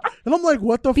lot, and I'm like,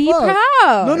 "What the Be fuck?"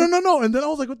 proud. No. And then I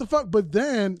was like, "What the fuck?" But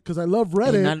then, because I love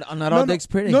Reddit, Hey, not all dicks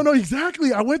pretty. No,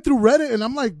 exactly. I went through Reddit and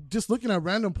I'm like just looking at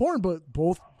random porn, but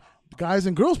both guys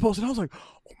and girls posted. I was like,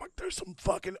 "Oh my, there's some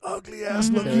fucking ugly ass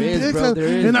looking There is, dicks." bro, there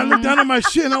is. And I looked down at my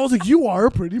shit and I was like, "You are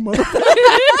a pretty motherfucker."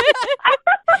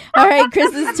 All right,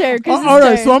 Chris's turn. Chris's all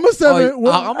right, turn. so I'm a 7. I'm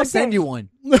gonna send you one.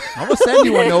 I'm gonna send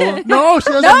you one, Noah. No,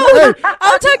 she has No, a man.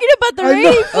 I'm talking about the I know.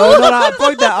 rating. Oh no,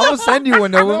 fuck that. I'm gonna send you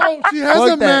one, Noah. No, she has Fuck a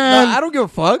that. man. No, I don't give a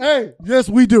fuck. Hey, yes,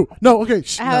 we do. No, okay.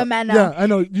 I have a man now. Yeah, I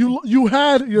know. You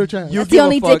had your chance. You That's the give a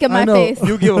only fuck. dick in I my know. face.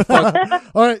 You give a fuck.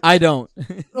 All right. I don't.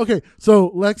 Okay, so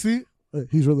Lexi,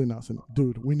 he's really not saying,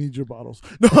 dude, we need your bottles.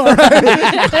 No, all right.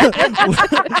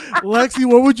 Lexi,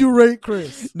 what would you rate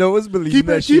Chris? Noah's believing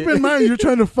that Keep shit. in mind, you're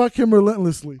trying to fuck him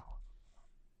relentlessly.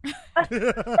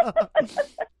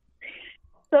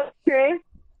 So Chris,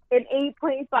 an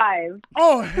 8.5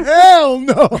 Oh hell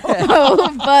no!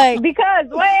 Oh fuck. because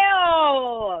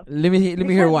well, Let me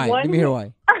hear why. Because Let me hear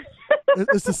why.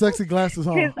 It's the sexy glasses,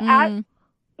 huh? his Mm.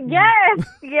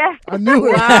 yes. I knew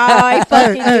it. Wow, I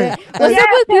fucking Hey, did. What's up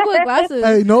with people with glasses?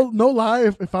 Hey, no lie.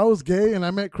 If I was gay and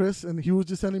I met Chris and he was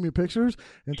just sending me pictures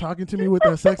and talking to me with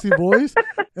that sexy voice,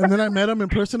 and then I met him in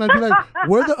person, I'd be like,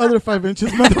 "Where the other 5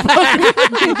 inches, motherfucker?"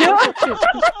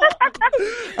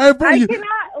 Hey, bro, I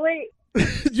cannot wait.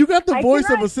 you got the I voice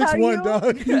of a cannot 6'1", tell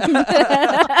dog.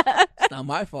 It's not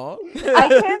my fault.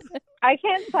 I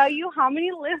can't tell you how many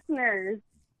listeners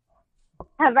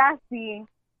have asked me,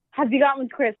 "Have you gotten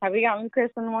with Chris? Have you gotten with Chris?"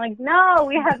 And I'm like, "No,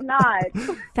 we have not."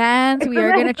 Fans, we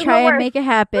are gonna It's the try and worst. make it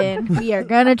happen. We are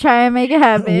gonna try and make it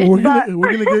happen. we're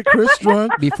gonna get Chris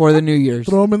drunk, Before the New Year's.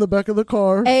 throw him in the back of the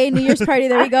car. Hey, New Year's party,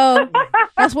 there we go.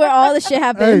 That's where all the shit Hey,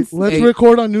 happens. let's Hey.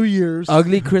 record on New Year's.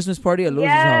 Ugly Christmas party at Lowe's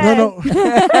Yes. house.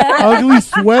 No, ugly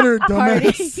sweater, Party.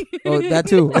 dumbass. Oh, that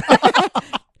too.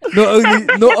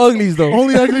 No uglies though.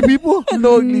 Only ugly people.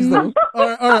 No uglies though.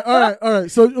 All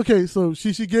right. So okay, so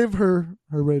she gave her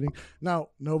rating. Now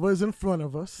Nova is in front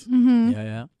of us, Mm-hmm.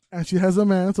 Yeah. and she has a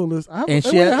man. So listen, I have, And hey,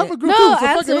 she wait, had- I have a girl No, too. So fuck it,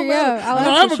 answer, don't matter. yeah. I'll No, I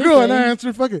have a answer girl, and I strictly.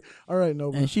 answered. Fuck it. All right,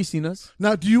 Nova. And she's seen us.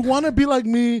 Now, do you want to be like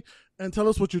me and tell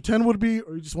us what your 10 would be,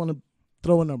 or you just want to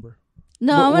throw a number?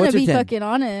 No, What- I'm gonna what's your be 10? fucking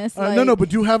honest. No, like, but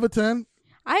do you have a 10?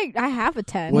 I have a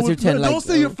 10. What's your 10 Don't like,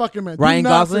 say your fucking man. Do Ryan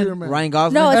not say your Gosling? man. Ryan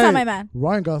Gosling? No, it's Hey. not my man.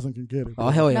 Ryan Gosling can get it. Oh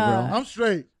hell yeah, No. bro. I'm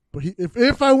straight. But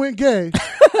if I went gay,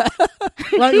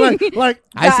 like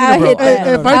I seen him, bro. hit that.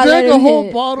 if I I'll drank let a him whole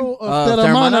hit. bottle of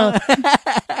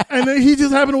Terramana, and then he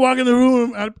just happened to walk in the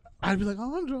room, I'd be like,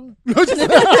 "Oh, I'm drunk." No, just,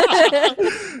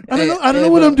 I don't know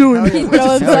what I'm doing. He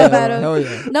throws Hell up yeah, at bro. him. Hell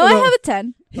yeah. No, I have a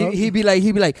 10. He'd be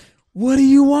like, what do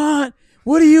you want?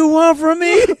 What do you want from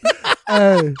me?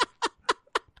 Hey,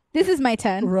 This is my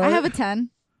 10. Right. I have a 10.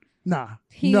 nah,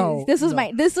 This was no.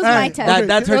 my this was Hey, my 10. That-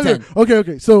 that's her okay, 10.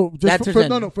 Okay. So just That's her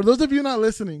 10. for those of you not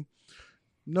listening,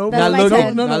 Nova, That's Not my looking.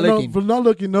 10. Not looking. for not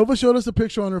looking. Nova showed us a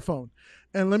picture on her phone,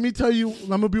 and let me tell you, I'm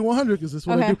gonna be 100 because this is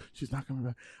what I Okay. do. She's not coming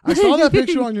back. I saw that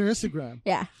picture on your Instagram,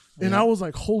 Yeah. and I was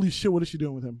like, "Holy shit, what is she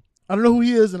doing with him?" I don't know who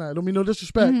he is, and I don't mean no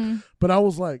disrespect, Mhm. but I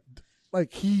was like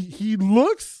he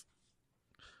looks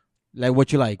Like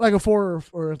what you like? like a 4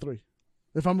 or a 3.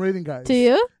 If I'm rating guys, To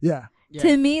you? yeah. Yeah.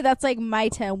 To me, that's like my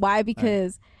 10. Why?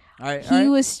 Because All right. he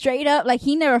was straight up, like,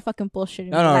 he never fucking bullshitted me.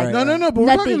 No, no, like, right. No, but we're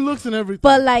Nothing. talking looks and everything.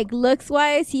 But like looks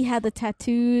wise, he had the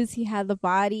tattoos, he had the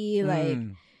body, like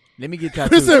Let me get Chris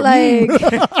tattooed. said,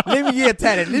 like Let me get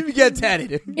tatted. Let me get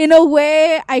tatted. in a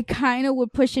way, I kind of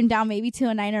would push him down maybe to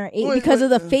a 9 or 8 Wait, because wait, of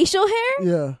the facial hair.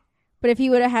 yeah. But if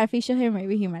he would have had facial hair,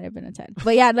 maybe he might have been a 10.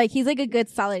 But yeah, like he's like a good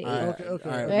solid 8. All right, Okay.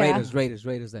 All right. Yeah.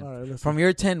 Rate us then. All right, let's From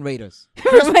your 10, rate us.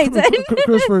 My 10.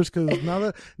 Chris first, because now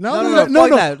that No, that- fuck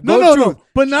that. Go no. truth.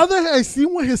 But now that I see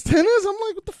what his 10 is, I'm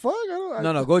like, what the fuck?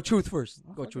 No, go truth first.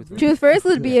 Go truth first. Truth first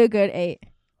would be a good 8.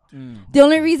 Mm. The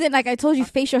only reason, like I told you,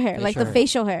 facial hair, like the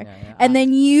facial hair. Yeah. And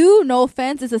then you, no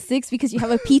offense, is a 6 because you have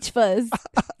a peach fuzz.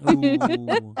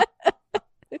 Ooh.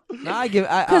 No, I give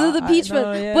Because of the peach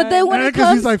fuzz. But then when it because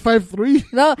comes... he's like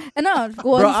 5'3". no,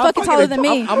 well, Bro, he's fucking taller than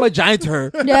me. I'm a giant to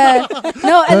her. Yeah.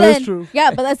 No, and That is then... true.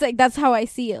 Yeah, but that's how I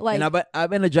see it. Like, And I've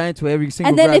been a giant to every single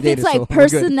and then girl I if it's dated, like so we're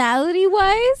good.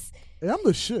 personality-wise, Hey, I'm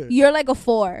the shit. you're like a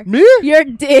 4. Me? You're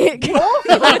dick.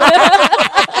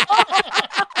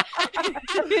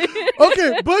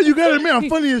 Okay, but you gotta admit, I'm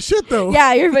funny as shit, though.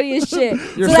 Yeah, you're funny as shit.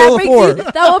 You're so still a that, four.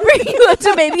 that will bring you up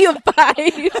to maybe a 5.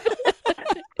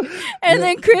 And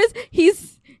then Chris,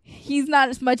 he's not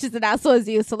as much as an asshole as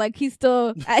you, so like he's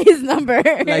still at his number.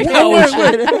 Like, oh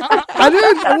shit. I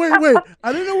didn't wait.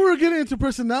 I didn't know we were getting into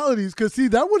personalities because see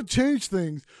that would change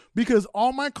things because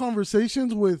all my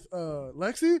conversations with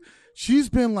Lexi, she's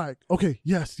been like, okay,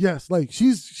 yes, like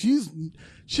she's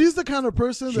the kind of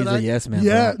person She's that a yes man,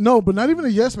 Yeah, bro. no, but not even a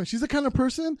yes man. She's the kind of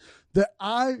person that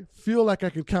I feel like I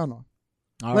could count on.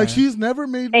 All Like right. she's never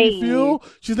made me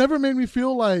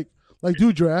feel like like,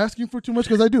 dude, you're asking for too much,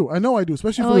 because I do. I know I do,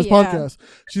 especially for Oh, this yeah. podcast.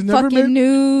 She's never Fucking made.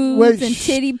 nudes Wait, and shh.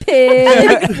 titty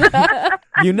pics.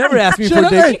 You never asked me Shut for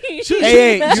up, dick.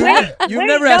 hey, You Wait,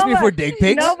 never asked me Nova, for dick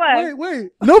pics. Nova. wait,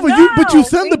 Nova, but you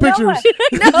send the wait, pictures.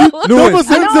 Nova. Nova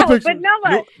sends the No, pictures. but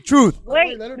Nova. Truth.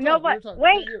 Wait, let her talk, Nova. let her talk.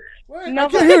 Wait. Wait,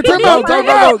 Nova. I can't hear. Time Go, out. go, Time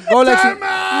go, out. go, go, Lexi. Time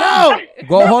out.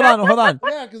 Go, hold on.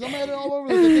 Yeah, because I'm at it all over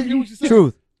this. I can't hear what you said.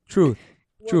 Truth.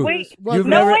 Wait, You've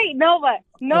no, never- wait,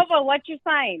 Nova, what's your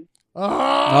sign?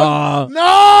 Oh,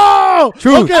 no.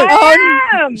 Truth. Okay.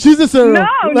 I am. She's a zero. No,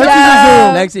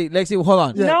 Lexi's a zero. Lexi, hold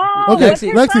on. Yeah. No, Okay, what's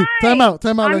your Lexi, sign? time out,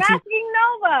 I'm Lexi.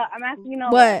 asking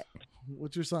Nova. What?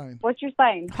 What's your sign? What's your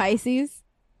sign? Pisces?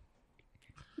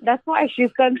 That's why she's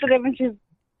sensitive and she's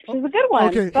a good one.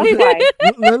 Okay. That's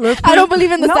why. Let's I don't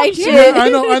believe in the No, side yeah. shit. I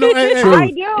know. Hey, True.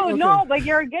 I do. Okay. No, but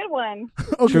you're a good one.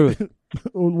 Okay. Truth.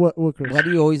 What, Chris? Why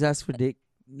do you always ask for dick,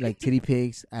 like titty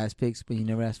pics, ass pics, but you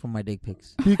never ask for my dick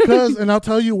pics? Because, and I'll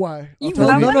tell you why. You No.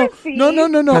 I wanna see. No.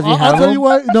 'Cause you I'll have tell them? you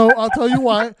why. No, I'll tell you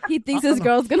why. He thinks his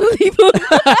girl's gonna leave him.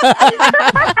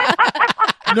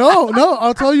 No,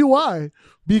 I'll tell you why.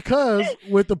 Because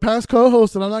with the past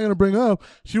co-host that I'm not going to bring up,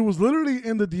 she was literally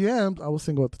in the DMs. I was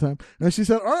single at the time. And she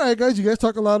said, all right, guys, you guys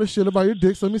talk a lot of shit about your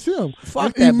dicks. Let me see them.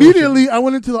 Fuck And that immediately, I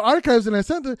went into the archives and I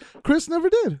sent it. Chris never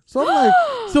did. So I'm like,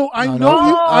 so I No, know no.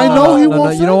 he, I know he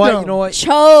won't You know what? them. You know what?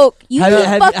 Choke. You fucking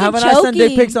Haven't choking. I sent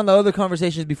dick pics on the other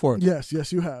conversations before? Yes,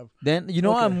 you have. Then you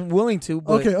know Okay. I'm willing to.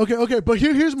 But Okay. But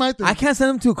here's my thing. I can't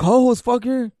send them to a co-host,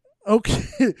 fucker.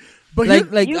 Okay. But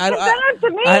Like You I can send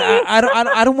them to me.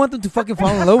 I don't want them to fucking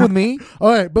fall in love with me. all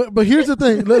right, but here's the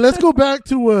thing. Let's go back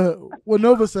to what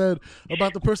Nova said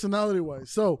about the personality wise.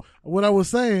 So what I was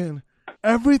saying,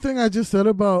 everything I just said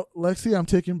about Lexi, I'm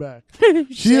taking back.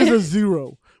 She is a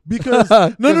zero. Because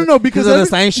no, because of the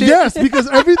science shit? Yes, because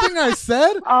everything I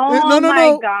said. Oh no.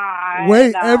 my God.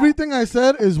 Wait, everything I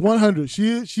said is 100.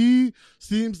 She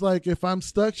seems like if I'm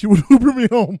stuck, she would Uber me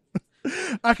home.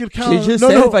 I could count. She just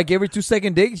said if I give her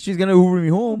 2-second dick, she's gonna Uber me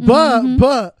home.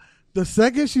 But the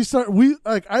second she started,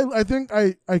 I think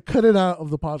I cut it out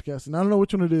of the podcast, and I don't know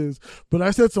which one it is, but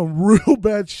I said some real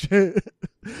bad shit.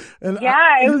 And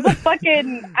Yeah, it was a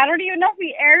fucking. I don't even know if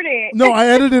we aired it. no, I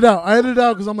edited it out.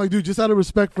 Because I'm like, dude, just out of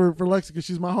respect for Lexi, because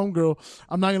she's my homegirl,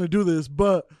 I'm not gonna do this.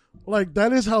 But like,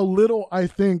 that is how little I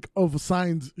think of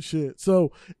signs shit.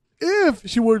 So if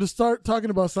she were to start talking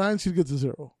about signs, she gets a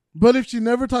 0. But if she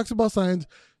never talks about signs,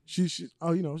 she She gets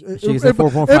a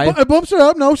 4.5? It bumps her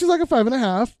up. No, she's like a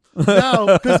 5.5.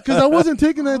 Now, because I wasn't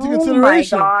taking that into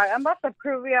consideration. Oh my God! I'm about to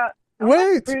prove you.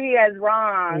 Wait. Prove you guys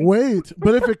wrong. Wait,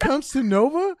 but if it comes to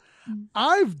Nova,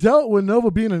 I've dealt with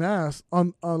Nova being an ass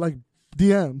on like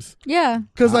DMs. Yeah.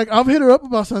 Because like I've hit her up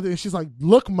about something and she's like,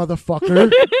 "Look,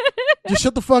 motherfucker, just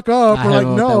shut the fuck up." I Or like,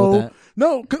 haven't dealt with that.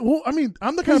 no. Well, I mean,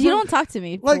 I'm the kind Because of you don't talk to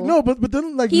me. like fool. no, but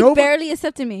then like He Nova. barely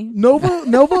accepted me. Nova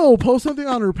will post something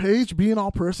on her page, being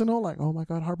all personal, like, "Oh my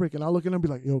God, heartbreak," and I'll look at her and be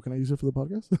like, "Yo, can I use it for the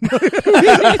podcast?"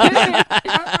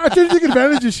 I try to take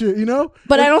advantage of shit, you know.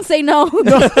 But I don't say no.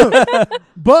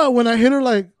 But when I hit her,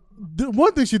 like,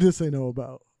 one thing she did say no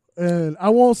about, and I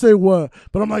won't say what,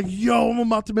 but I'm like, "Yo, I'm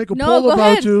about to make a No, poll go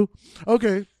about ahead. you."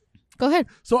 Okay, Go ahead.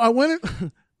 so I went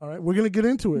in. All right, we're gonna get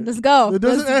into it. Let's go. It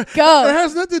doesn't. Let's It go.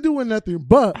 has nothing to do with nothing.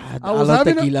 But I was love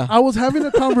having tequila. I was having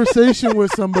a conversation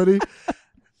with somebody.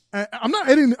 And I'm not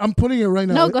editing. I'm putting it right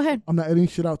now. No, go ahead. I'm not editing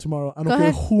shit out tomorrow. I don't Go care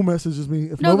ahead. who messages me.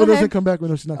 If No, Nova go doesn't ahead. come back, we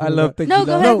know she's not. I Coming love back. tequila. No,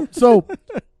 go ahead. No, so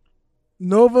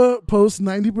Nova posts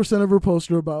 90% of her posts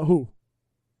are about who?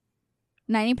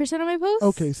 90% of my posts?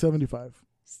 Okay, 75.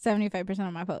 75%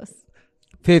 of my posts.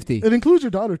 50. It includes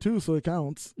your daughter too, so it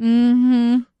counts.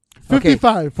 Mm-hmm.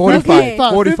 55. 45.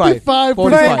 45. 45. For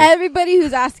 45. everybody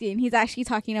who's asking, he's actually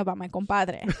talking about my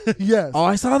compadre. Yes. Oh,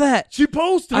 I saw that. She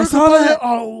posted. I saw that.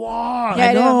 a lot. Yeah,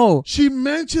 I know. She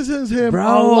mentions him Bro.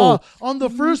 a lot. On the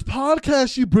first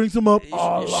podcast, she brings him up a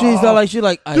lot. She's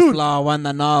like, I Dude. slaw one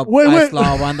the knob. Wait. I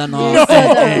slaw one the knob.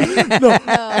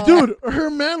 No, dude, her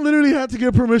man literally had to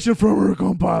get permission from her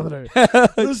compadre.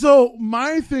 So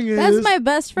my thing is, That's my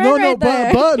best friend right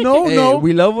there. but no, Hey, no,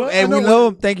 we love him. Hey, No, we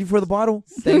love him. Thank you for the bottle.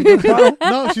 Thank you for the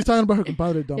bottle. no, she's talking about her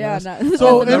compadre, Yeah, dumbass. no.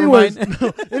 So, Never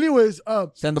anyways,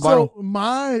 mind. Send the so bottle.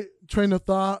 my train of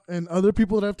thought and other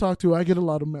people that I've talked to, I get a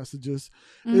lot of messages.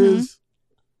 Mhm. Is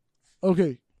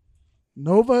okay,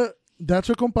 Nova. That's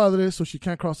her compadre, so she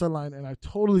can't cross that line, and I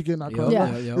totally get not crossing Yeah.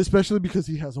 that line, especially because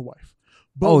he has a wife.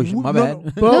 Oh, my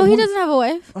bad. No, he doesn't have a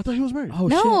wife. I thought he was married. Oh,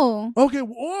 No. Okay,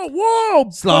 whoa.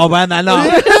 Slow one the knob.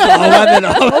 Slow one the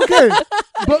knob. Okay,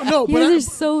 but no, You but guys I, are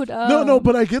so dumb. no,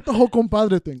 but I get the whole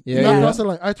compadre thing. Yeah, Not yeah. cross that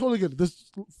line. I totally get it.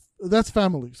 That's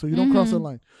family, so you don't cross that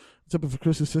line. except for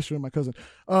Chris's sister and my cousin.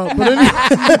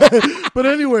 But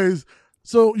anyways,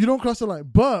 so you don't cross the line.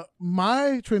 But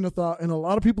my train of thought, and a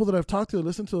lot of people that I've talked to that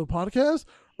listen to the podcast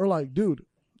are like, dude,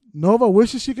 Nova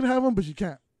wishes she could have him, but she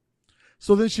can't.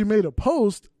 So then she made a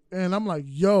post, and I'm like,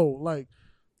 yo, like.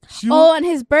 On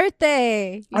his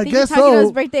birthday. I think guess you're talking so. about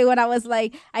his birthday when I was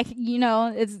like,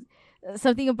 it's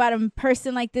something about a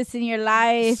person like this in your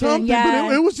life. Something, and yeah,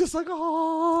 but it was just like,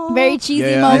 oh. very cheesy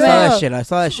Yeah, moment. I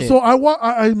saw that shit. So I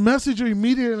messaged her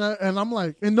immediately, and I'm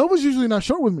like, and Nova's usually not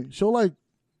short with me. She'll like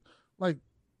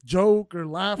joke or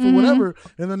laugh or whatever.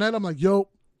 And the night I'm like, yo,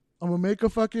 I'm gonna make a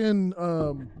fucking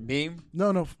Beam.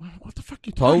 No, what the fuck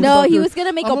you talking No, about? he here? was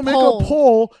gonna make I'm a gonna poll. make a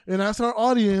poll and ask our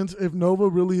audience if Nova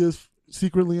really is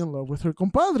secretly in love with her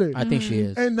compadre. I think she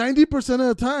is. And 90% of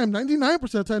the time, 99% of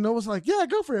the time, Nova's like, yeah,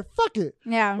 go for it, fuck it.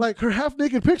 Yeah. Like her half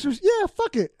naked pictures, yeah,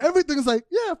 fuck it. Everything's like,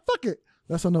 yeah, fuck it.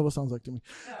 That's what Nova sounds like to me.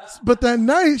 But that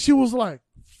night she was like,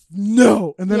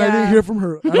 no, and then I didn't hear from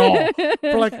her at all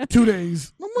for like 2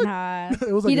 days. I'm like, Nah,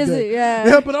 it was like he a doesn't. day.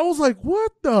 Yeah. But I was like,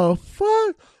 what the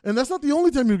fuck? And that's not the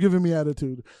only time you're giving me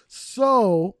attitude.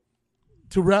 So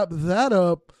to wrap that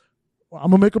up,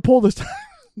 I'm gonna make a poll this time.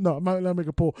 No, I'm not gonna make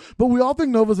a poll. But we all think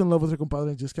Nova's in love with her compadre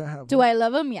and just can't have him. Do I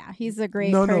love him? Yeah, he's a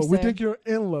great No, person. we think you're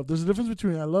in love. There's a difference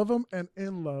between I love him and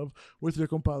in love with your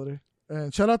compadre.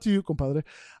 And shout out to you, compadre.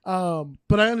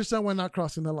 But I understand why not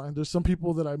crossing the line. There's some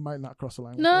people that I might not cross the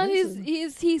line with. No,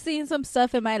 he's seen some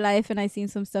stuff in my life, and I've seen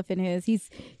some stuff in his.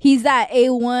 He's that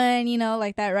A1,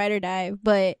 like that ride or die.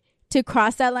 But to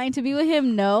cross that line to be with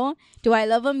him, no. Do I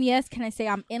love him? Yes. Can I say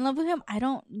I'm in love with him? I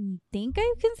don't think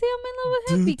I can say I'm in love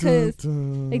with him because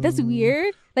like that's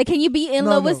weird. Like, can you be in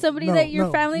love with somebody that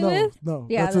you're family with? No,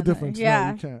 Yeah, that's a difference. Yeah,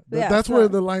 no, you can't. Yeah, That's so. where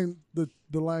the line, the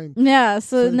line. Yeah.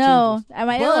 So changes. no, am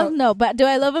I in But- love? No, but do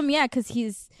I love him? Yeah, because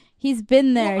he's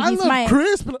been there. Well, I he's love my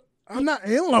Chris, but I'm not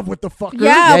in love with the fucker.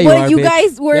 Yeah, Yeah, you but are, you bitch.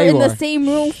 guys were Yeah, you in the are. same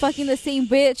room, fucking the same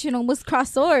bitch, and almost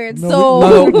crossed swords. No, so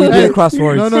No, we did cross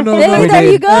swords. No. Hey, we there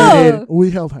did. you go.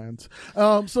 We held hands.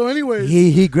 So, anyways,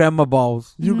 He grabbed my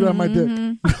balls. you grabbed my dick.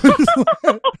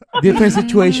 Mm-hmm. Different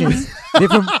situations,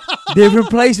 different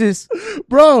places.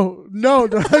 Bro, no,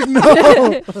 dog, no.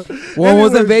 One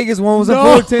was in Anyways, Vegas, one was in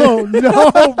no, Fulton.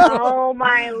 no, bro. Oh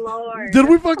my lord! Did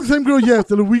we fuck the same girl? Yes.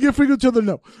 Did we get freaked with each other?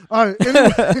 No. All right.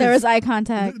 Anyways. there was eye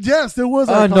contact. Yes, there was.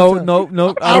 Oh eye no, contact.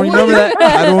 no. I don't remember that.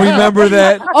 I don't remember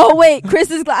that. Oh wait,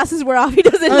 Chris's glasses were off. He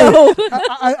doesn't Hey, know.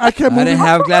 I kept I moving. didn't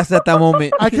have glasses at that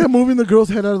moment. I kept moving the girl's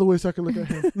head out of the way so I could look at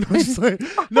him. No, just like,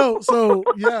 no, so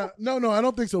yeah, no, I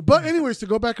don't think so. But anyways, to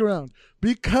go back around,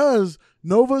 because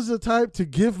Nova's the type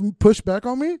to push back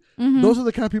on me. Mm-hmm. Those are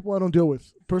the kind of people I don't deal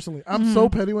with personally. I'm so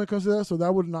petty when it comes to that, so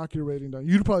that would knock your rating down.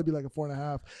 You'd probably be like a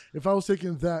 4.5 if I was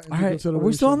taking that into All right, are consideration.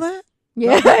 we still on that?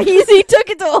 Yeah, he took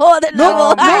it to a whole other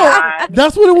No, level.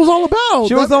 that's what it was all about.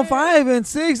 She was That- on 5 and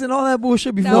 6 and all that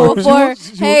bullshit before. No, She four.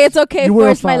 was- Hey, it's okay. you were Four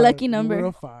a is my 5. lucky You number. were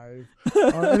a 5.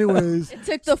 Anyways, It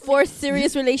took the fourth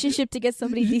serious relationship to get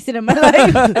somebody decent in my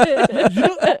life. you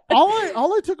know,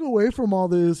 all I took away from all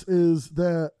this is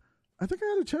that I think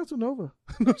I had a chance with Nova.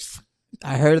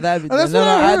 I heard that. That's what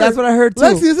I heard. That's what I heard too.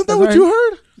 Lexi, isn't that what you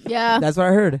heard? Yeah. That's what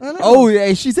I heard. I know. Oh,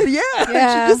 yeah. She said yeah.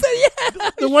 Yeah. She just said yeah.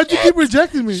 Then why'd you keep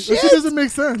rejecting me? That shit doesn't make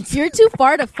sense. You're too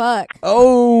far to fuck.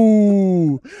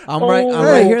 Oh, I'm right. I'm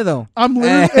Hey. right here though. I'm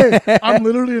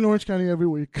literally in Orange County every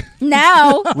week,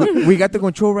 Now. We got the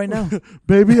control right now.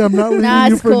 baby. I'm not leaving Nah,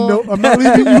 you it's for cool. I'm not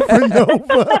leaving you for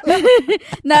Nova.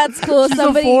 That's cool. She's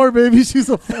Somebody, a 4, baby. She's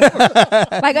a 4.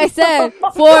 like I said,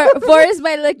 four is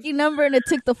my lucky number, and it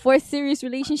took the fourth serious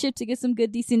relationship to get some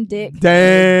good, decent dick.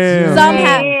 Damn. So I'm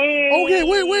happy. Okay,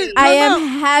 wait. I time am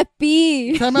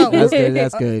happy. Time out. That's good.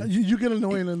 That's good. You get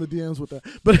annoying in the DMs with that.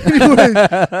 But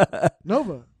anyway,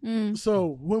 Nova. Mm.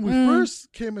 So when we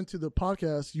first came into the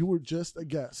podcast, you were just a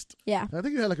guest. Yeah. And I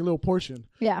think you had like a little portion.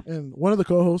 Yeah. And one of the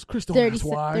co-hosts, Chris, don't 30 ask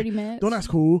why. 30 minutes. Don't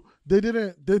ask who. They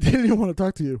didn't even want to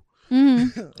talk to you.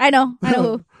 I know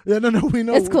who. Yeah, no, we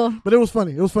know. It's cool. But it was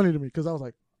funny. It was funny to me because I was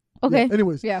like, Okay. yeah.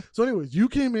 Anyways. Yeah. So anyways, you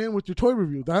came in with your toy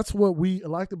review. That's what we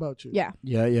liked about you. Yeah.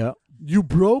 Yeah. You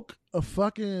broke a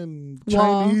fucking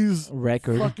Wall. Chinese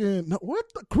Record. fucking what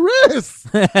the Chris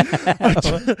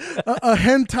a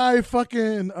hentai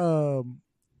fucking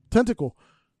tentacle.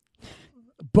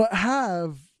 But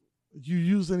have you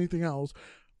used anything else,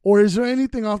 or is there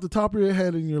anything off the top of your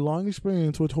head in your long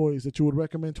experience with toys that you would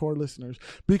recommend to our listeners?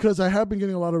 Because I have been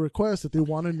getting a lot of requests that they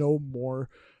want to know more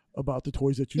about the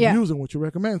toys that you Yeah. use and what you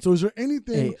recommend. So is there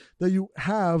anything Hey. that you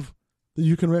have that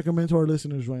you can recommend to our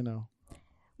listeners right now?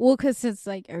 Well, because since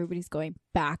like everybody's going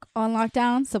back on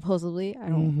lockdown, supposedly, I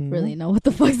don't really know what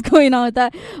the fuck's going on with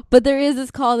that. But there is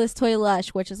this toy Lush,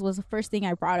 which was the first thing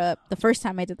I brought up the first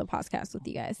time I did the podcast with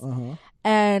you guys.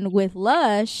 And with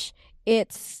Lush,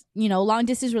 it's, you know, long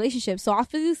distance relationship. So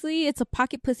obviously it's a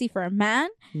pocket pussy for a man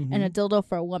and a dildo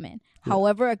for a woman.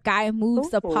 However, a guy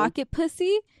moves the pocket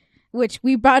pussy, which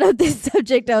we brought up this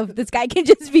subject of this guy can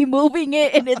just be moving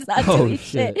it and it's not doing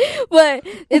shit. But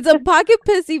it's a pocket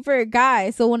pussy for a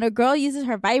guy. So when a girl uses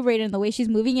her vibrator and the way she's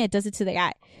moving it does it to the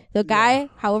guy. The guy,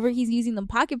 however, he's using the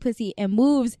pocket pussy and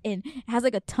moves and has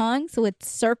like a tongue. So it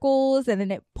circles and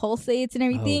then it pulsates and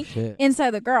everything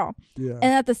inside the girl. Yeah.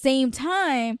 And at the same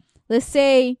time, let's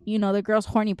say, you know, the girl's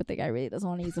horny, but the guy really doesn't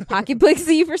want to use a pocket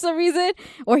pussy for some reason.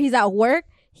 Or he's at work.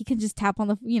 He can just tap on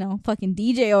the, you know, fucking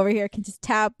DJ over here can just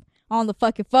tap on the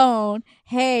fucking phone.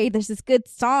 Hey, there's this good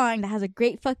song that has a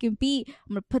great fucking beat.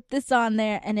 I'm gonna put this on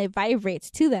there and it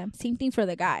vibrates to them. Same thing for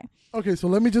the guy. Okay, so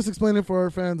let me just explain it for our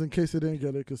fans in case they didn't get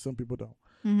it, because some people don't.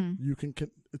 You can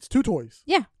it's two toys.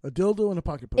 Yeah. A dildo and a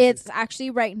pocket pussy. It's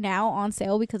actually right now on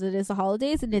sale because it is the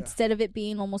holidays, and instead of it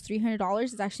being almost $300,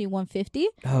 it's actually $150.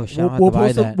 Oh shit! We'll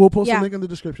post a link in the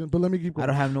description, but let me keep going. I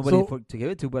don't have nobody to give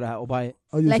it to, but I'll buy it.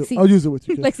 I'll use it with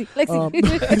you. Lexi.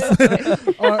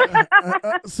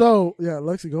 So yeah,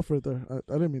 Lexi, go for it there. I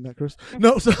didn't mean that, Chris.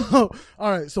 No, so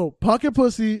all right, so pocket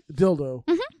pussy, dildo,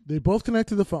 they both connect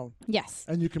to the phone. Yes.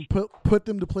 And you can put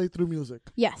them to play through music.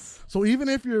 Yes. So even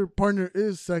if your partner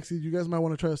is sexy, you guys might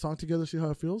want to try a song together, see how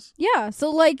it feels. Yeah.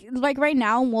 So like right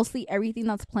now, mostly everything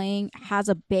that's playing has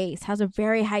a bass, has a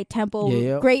very high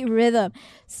tempo, great rhythm.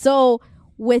 So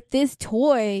with this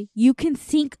toy, you can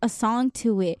sync a song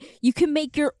to it. You can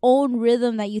make your own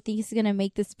rhythm that you think is gonna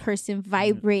make this person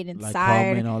vibrate inside.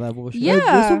 Like and all that bullshit. Yeah,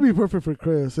 hey, this would be perfect for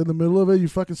Chris. In the middle of it, you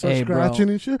fucking start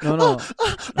scratching and shit. No. Hey,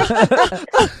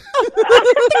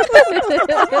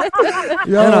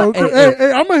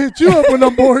 I'm gonna hit you up when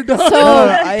I'm bored. Put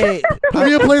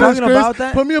me a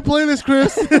playlist,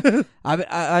 Chris.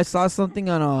 I saw something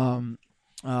on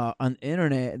the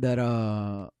internet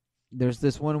that there's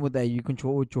this one that you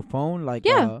control with your phone,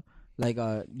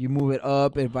 you move it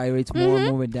up, it vibrates more,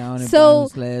 move it down, it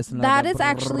vibrates less. And that is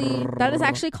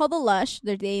actually called the Lush.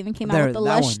 They even came out with the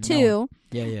Lush 2.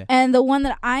 Yeah. And the one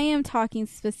that I am talking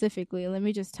specifically, let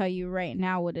me just tell you right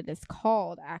now what it is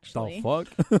called. Actually, the fuck,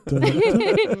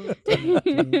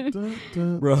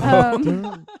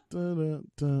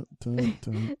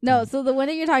 no. So the one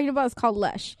that you're talking about is called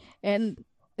Lush, and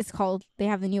they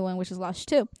have the new one, which is Lush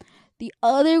 2. The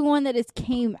other one that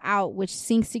came out, which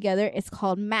syncs together, is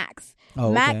called Max.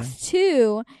 Max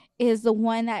 2 is the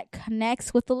one that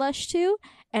connects with the Lush 2,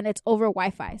 and it's over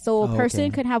Wi-Fi. So a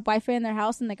person could have Wi-Fi in their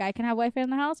house, and the guy can have Wi-Fi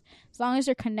in their house. As long as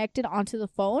they're connected onto the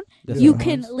phone, you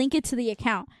can link it to the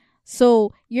account.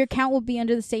 So your account will be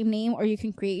under the same name, or you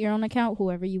can create your own account,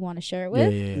 whoever you want to share it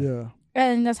with. Yeah.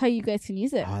 And that's how you guys can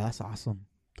use it. Oh, that's awesome.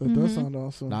 That does sound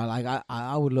awesome. Nah,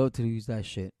 I would love to use that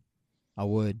shit. I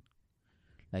would.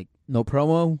 Like, no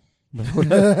promo. No,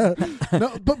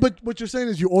 but what you're saying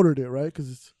is you ordered it, right? Because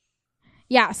it's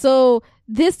so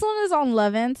this one is on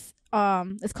Lovense.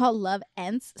 It's called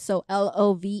Lovense. So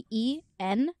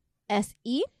LOVENSE.com.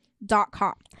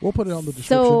 We'll put it on the description.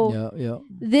 So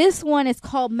this one is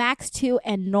called Max 2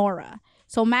 and Nora.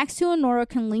 So Max 2 and Nora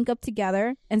can link up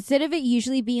together. Instead of it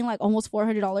usually being like almost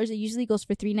 $400, it usually goes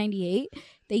for $398.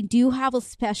 They do have a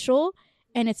special,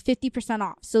 and it's 50%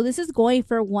 off. So this is going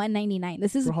for $199.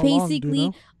 This is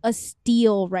basically a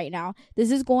steal right now.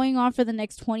 This is going on for the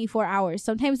next 24 hours.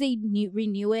 Sometimes they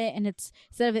renew it, and it's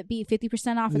instead of it being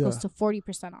 50% off, it goes to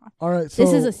 40% off. All right, so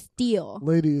this is a steal.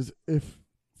 Ladies, if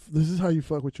this is how you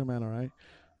fuck with your man, all right?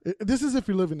 This is if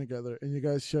you're living together and you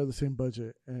guys share the same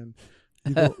budget, and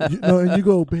you go, you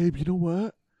go, babe, you know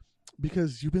what?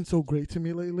 Because you've been so great to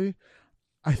me lately,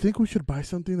 I think we should buy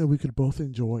something that we could both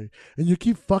enjoy. And you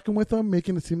keep fucking with them,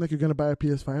 making it seem like you're going to buy a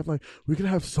PS5. Like, we could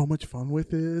have so much fun with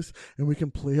this, and we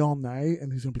can play all night.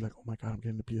 And he's going to be like, oh my God, I'm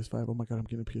getting a PS5. Oh my God, I'm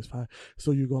getting a PS5.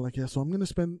 So you go like, yeah, so I'm going to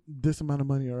spend this amount of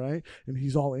money, all right? And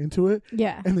he's all into it.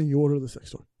 Yeah. And then you order the sex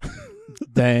toy.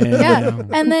 Damn. Yeah.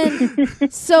 And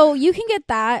then, so you can get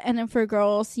that. And then for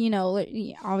girls, you know,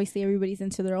 obviously everybody's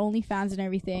into their OnlyFans and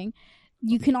everything.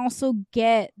 You can also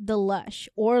get the Lush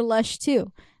or Lush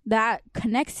 2. That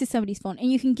connects to somebody's phone,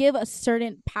 and you can give a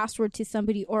certain password to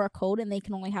somebody or a code, and they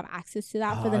can only have access to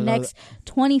that for the next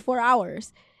 24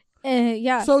 hours.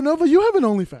 Yeah. So Nova, you have an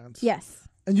OnlyFans. Yes.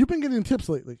 And you've been getting tips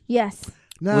lately. Yes.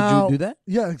 Now, would you do that?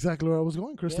 Yeah, exactly where I was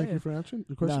going, Chris. Thank you for answering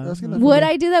the question. Asking that. Would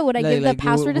I do that? Would I give the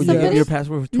password to somebody? Would you give your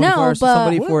password for 24 hours to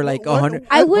somebody for like 100?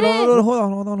 I wouldn't. Hold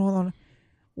on.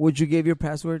 Would you give your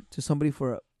password to somebody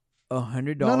for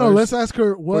 $100. No. Let's ask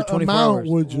her what 24 amount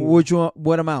hours. would you?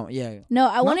 What amount? Yeah. No,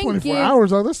 I Not wouldn't 24 give.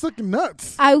 hours. That's fucking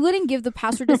nuts. I wouldn't give the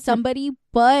password to somebody,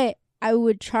 but I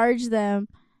would charge them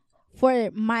for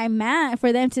my man,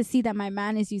 for them to see that my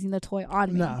man is using the toy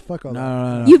on me. Nah, fuck all that.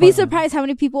 No. You'd be surprised how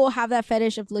many people have that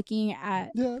fetish of looking at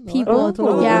Yeah, no, people. I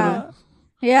totally Yeah. get it.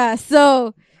 Yeah,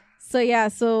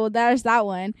 so there's that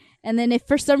one. And then if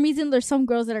for some reason there's some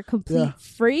girls that are complete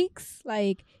freaks,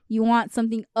 like you want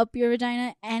something up your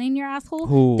vagina and in your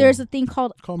asshole, Ooh. there's a thing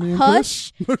called Call me in,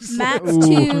 Hush, Chris. Max Ooh.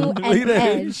 2, Look and at that.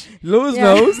 Edge. Lose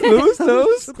Yeah.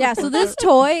 those. Yeah, so this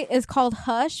toy is called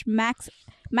Hush, Max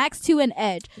 2, and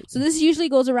Edge. So this usually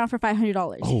goes around for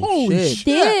 $500. Holy shit.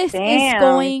 This Damn. is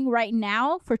going right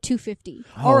now for $250.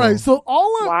 All right, so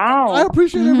Wow. I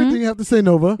appreciate everything you have to say,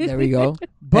 Nova. There we go.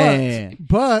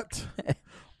 But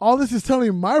all this is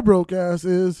telling my broke ass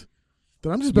is that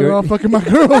I'm just better You're- off fucking my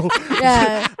girl.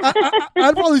 Yeah.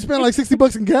 I'd probably spend like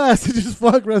 $60 in gas to just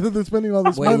fuck rather than spending all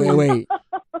this money. Wait.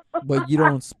 But you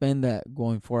don't spend that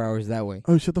going 4 hours that way.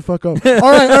 Oh, shut the fuck up.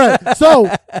 All right. So,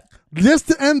 just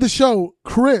to end the show,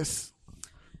 Chris,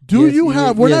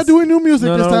 we're not doing new music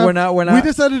No, this no, time. we're not. We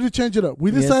decided to change it up.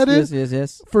 We decided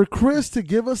Yes. for Chris to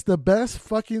give us the best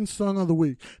fucking song of the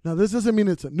week. Now, this doesn't mean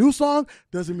it's a new song,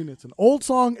 doesn't mean it's an old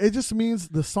song. It just means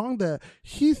the song that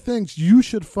he thinks you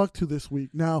should fuck to this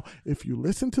week. Now, if you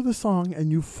listen to the song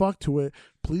and you fuck to it,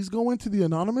 please go into the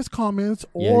anonymous comments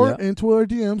or into our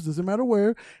DMs, doesn't matter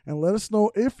where, and let us know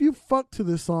if you fucked to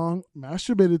this song,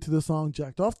 masturbated to the song,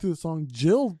 jacked off to the song,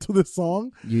 jilled to the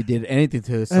song. You did anything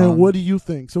to the song. And what do you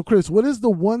think? So, Chris, what is the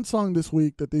one song this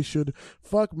week that they should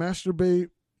fuck, masturbate,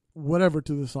 whatever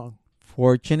to the song?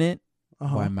 Fortunate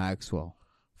Uh-huh. by Maxwell.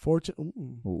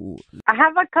 Ooh. I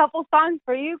have a couple songs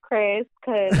for you, Chris,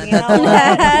 because, you know,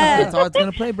 That's all it's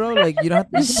gonna play, bro. Like you don't.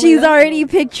 Have to She's already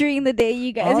picturing the day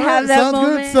you guys All have right, that sounds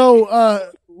moment. good.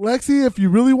 So, Lexi, if you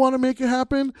really want to make it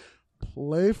happen,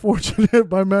 play Fortunate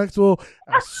by Maxwell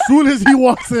as soon as he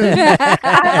walks in.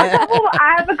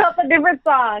 I have a couple different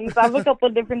songs.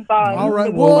 All right,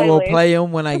 in the We'll playlist. play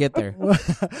them when I get there.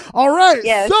 All right.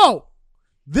 Yes. So,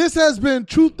 this has been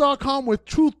Truth.com with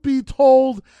Truth Be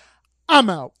Told. I'm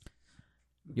out.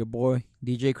 Your boy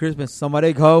DJ Christmas.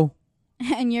 Somebody go.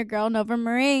 And your girl, Nova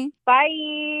Marie.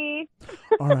 Bye.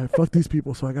 All right, fuck these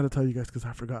people. So I got to tell you guys because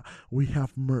I forgot. We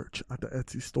have merch at the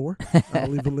Etsy store. I'll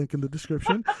leave a link in the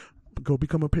description. Go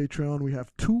become a Patreon. We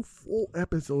have 2 full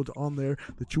episodes on there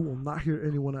that you will not hear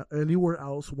anywhere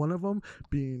else. One of them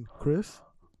being Chris,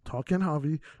 Talkin'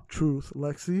 Javi, Truth,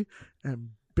 Lexi, and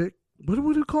Big. What do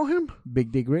we call him?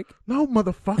 Big Dick Rick. No,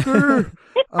 motherfucker.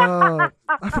 I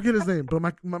forget his name, but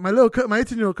my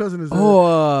 18-year-old cousin is.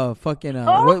 Fucking.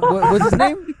 What's his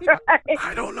name?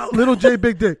 I don't know. Little J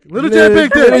Big Dick. Little J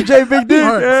Big Dick. Little J Big Dick.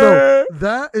 All right, so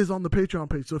that is on the Patreon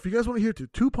page. So if you guys want to hear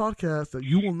two podcasts that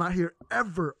you will not hear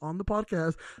ever on the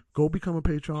podcast, go become a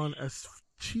Patreon as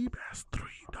cheap as $3.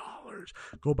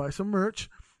 Go buy some merch.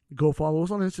 Go follow us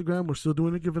on Instagram. We're still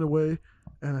doing a giveaway.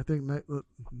 And I think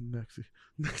Nexi,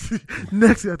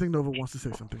 I think Nova wants to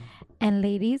say something. And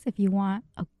ladies, if you want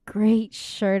a great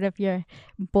shirt of your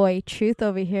boy Truth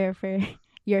over here for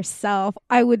yourself,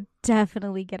 I would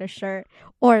definitely get a shirt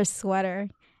or a sweater.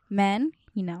 Men,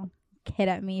 hit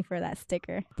at me for that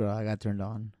sticker. Bro, I got turned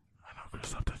on. I know, Chris,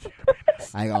 stop touching your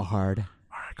penis. I got hard. All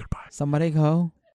right, goodbye. Somebody go.